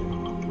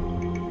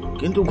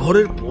 কিন্তু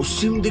ঘরের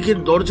পশ্চিম দিকের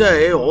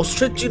দরজায়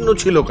অস্ত্রের চিহ্ন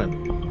ছিল কেন?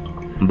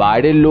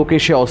 বাইরের লোক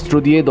এসে অস্ত্র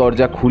দিয়ে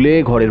দরজা খুলে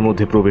ঘরের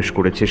মধ্যে প্রবেশ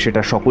করেছে,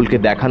 সেটা সকলকে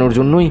দেখানোর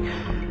জন্যই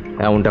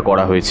এমনটা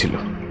করা হয়েছিল।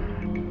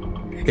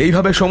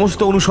 এইভাবে সমস্ত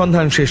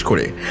অনুসন্ধান শেষ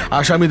করে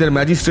আসামিদের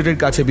ম্যাজিস্ট্রেটের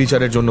কাছে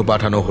বিচারের জন্য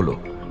পাঠানো হলো।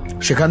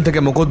 সেখান থেকে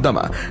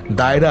মোকদ্দমা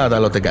দায়রা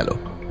আদালতে গেল।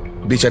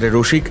 বিচারে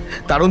রসিক,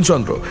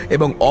 তারণচন্দ্র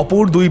এবং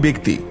অপর 2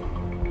 ব্যক্তি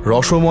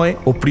রসময়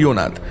ও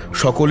প্রিয়নাথ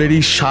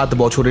সকলেরই 7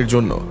 বছরের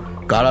জন্য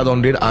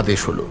কারাদণ্ডের আদেশ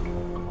হলো।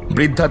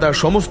 বৃদ্ধা তার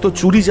সমস্ত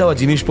চুরি যাওয়া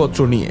জিনিসপত্র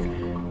নিয়ে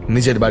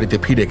নিজের বাড়িতে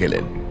ফিরে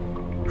গেলেন।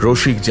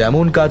 রসিক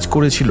যেমন কাজ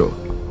করেছিল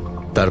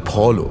তার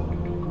ফলও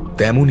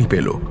তেমনই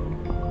পেল।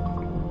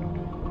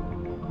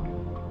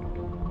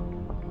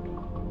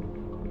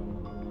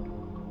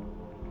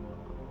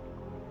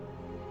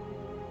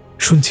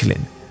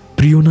 শুনছিলেন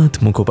প্রিয়নাথ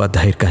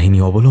মুখোপাধ্যায়ের কাহিনী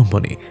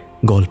অবলম্বনে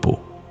গল্প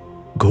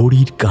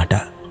ঘড়ির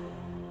কাঁটা।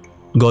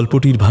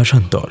 গল্পটির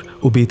ভাষান্তর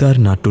ও বেতার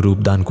নাট্যরূপ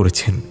দান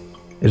করেছেন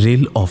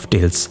রেল অফ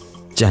টেলস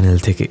চ্যানেল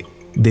থেকে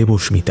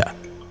দেবস্মিতা।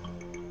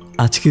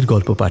 আজকের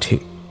গল্প পাঠে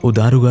ও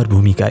দারোগার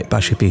ভূমিকায়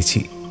পাশে পেয়েছি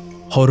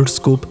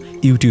হররস্কোপ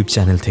ইউটিউব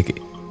চ্যানেল থেকে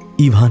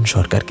ইভান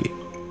সরকারকে।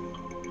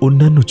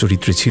 অন্যান্য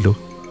চরিত্রে ছিল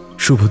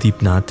শুভদীপ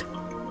নাথ,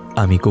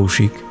 আমি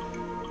কৌশিক,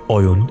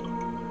 অয়ন,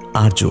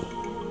 আর্য,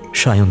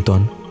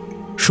 সায়ন্তন,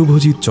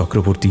 শুভজিৎ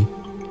চক্রবর্তী,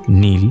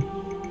 নীল,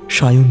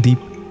 সায়নদীপ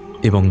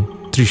এবং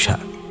তৃষা।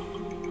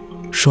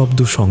 শব্দ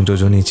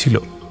সংযোজনে ছিল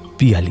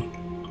পিয়ালি।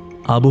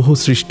 আবহ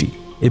সৃষ্টি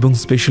এবং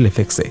স্পেশাল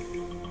এফেক্টসে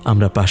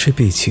আমরা পাশে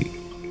পেয়েছি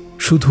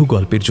শুধু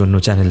গল্পের জন্য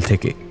চ্যানেল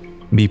থেকে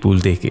বিপুল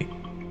দেকে।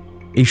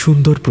 এই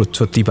সুন্দর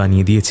প্রচ্ছদটি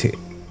বানিয়ে দিয়েছে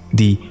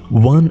the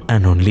one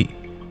and only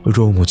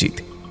রৌমজিৎ।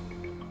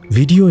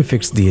 Video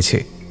effects দিয়েছে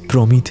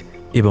প্রমিত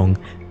এবং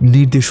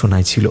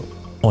নির্দেশনায় ছিল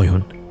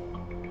অয়ন।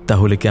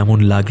 তাহলে কেমন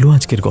লাগলো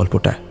আজকের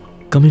গল্পটা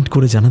কমেন্ট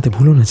করে জানাতে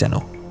ভুলো না যেন।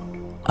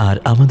 আর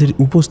আমাদের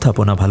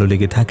উপস্থাপনা ভালো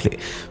লেগে থাকলে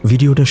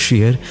ভিডিওটা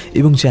শেয়ার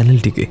এবং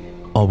চ্যানেলটিকে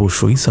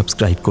অবশ্যই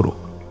সাবস্ক্রাইব করো।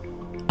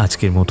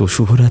 আজকের মতো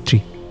শুভরাত্রি।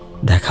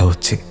 দেখা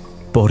হচ্ছে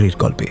পরের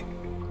গল্পে।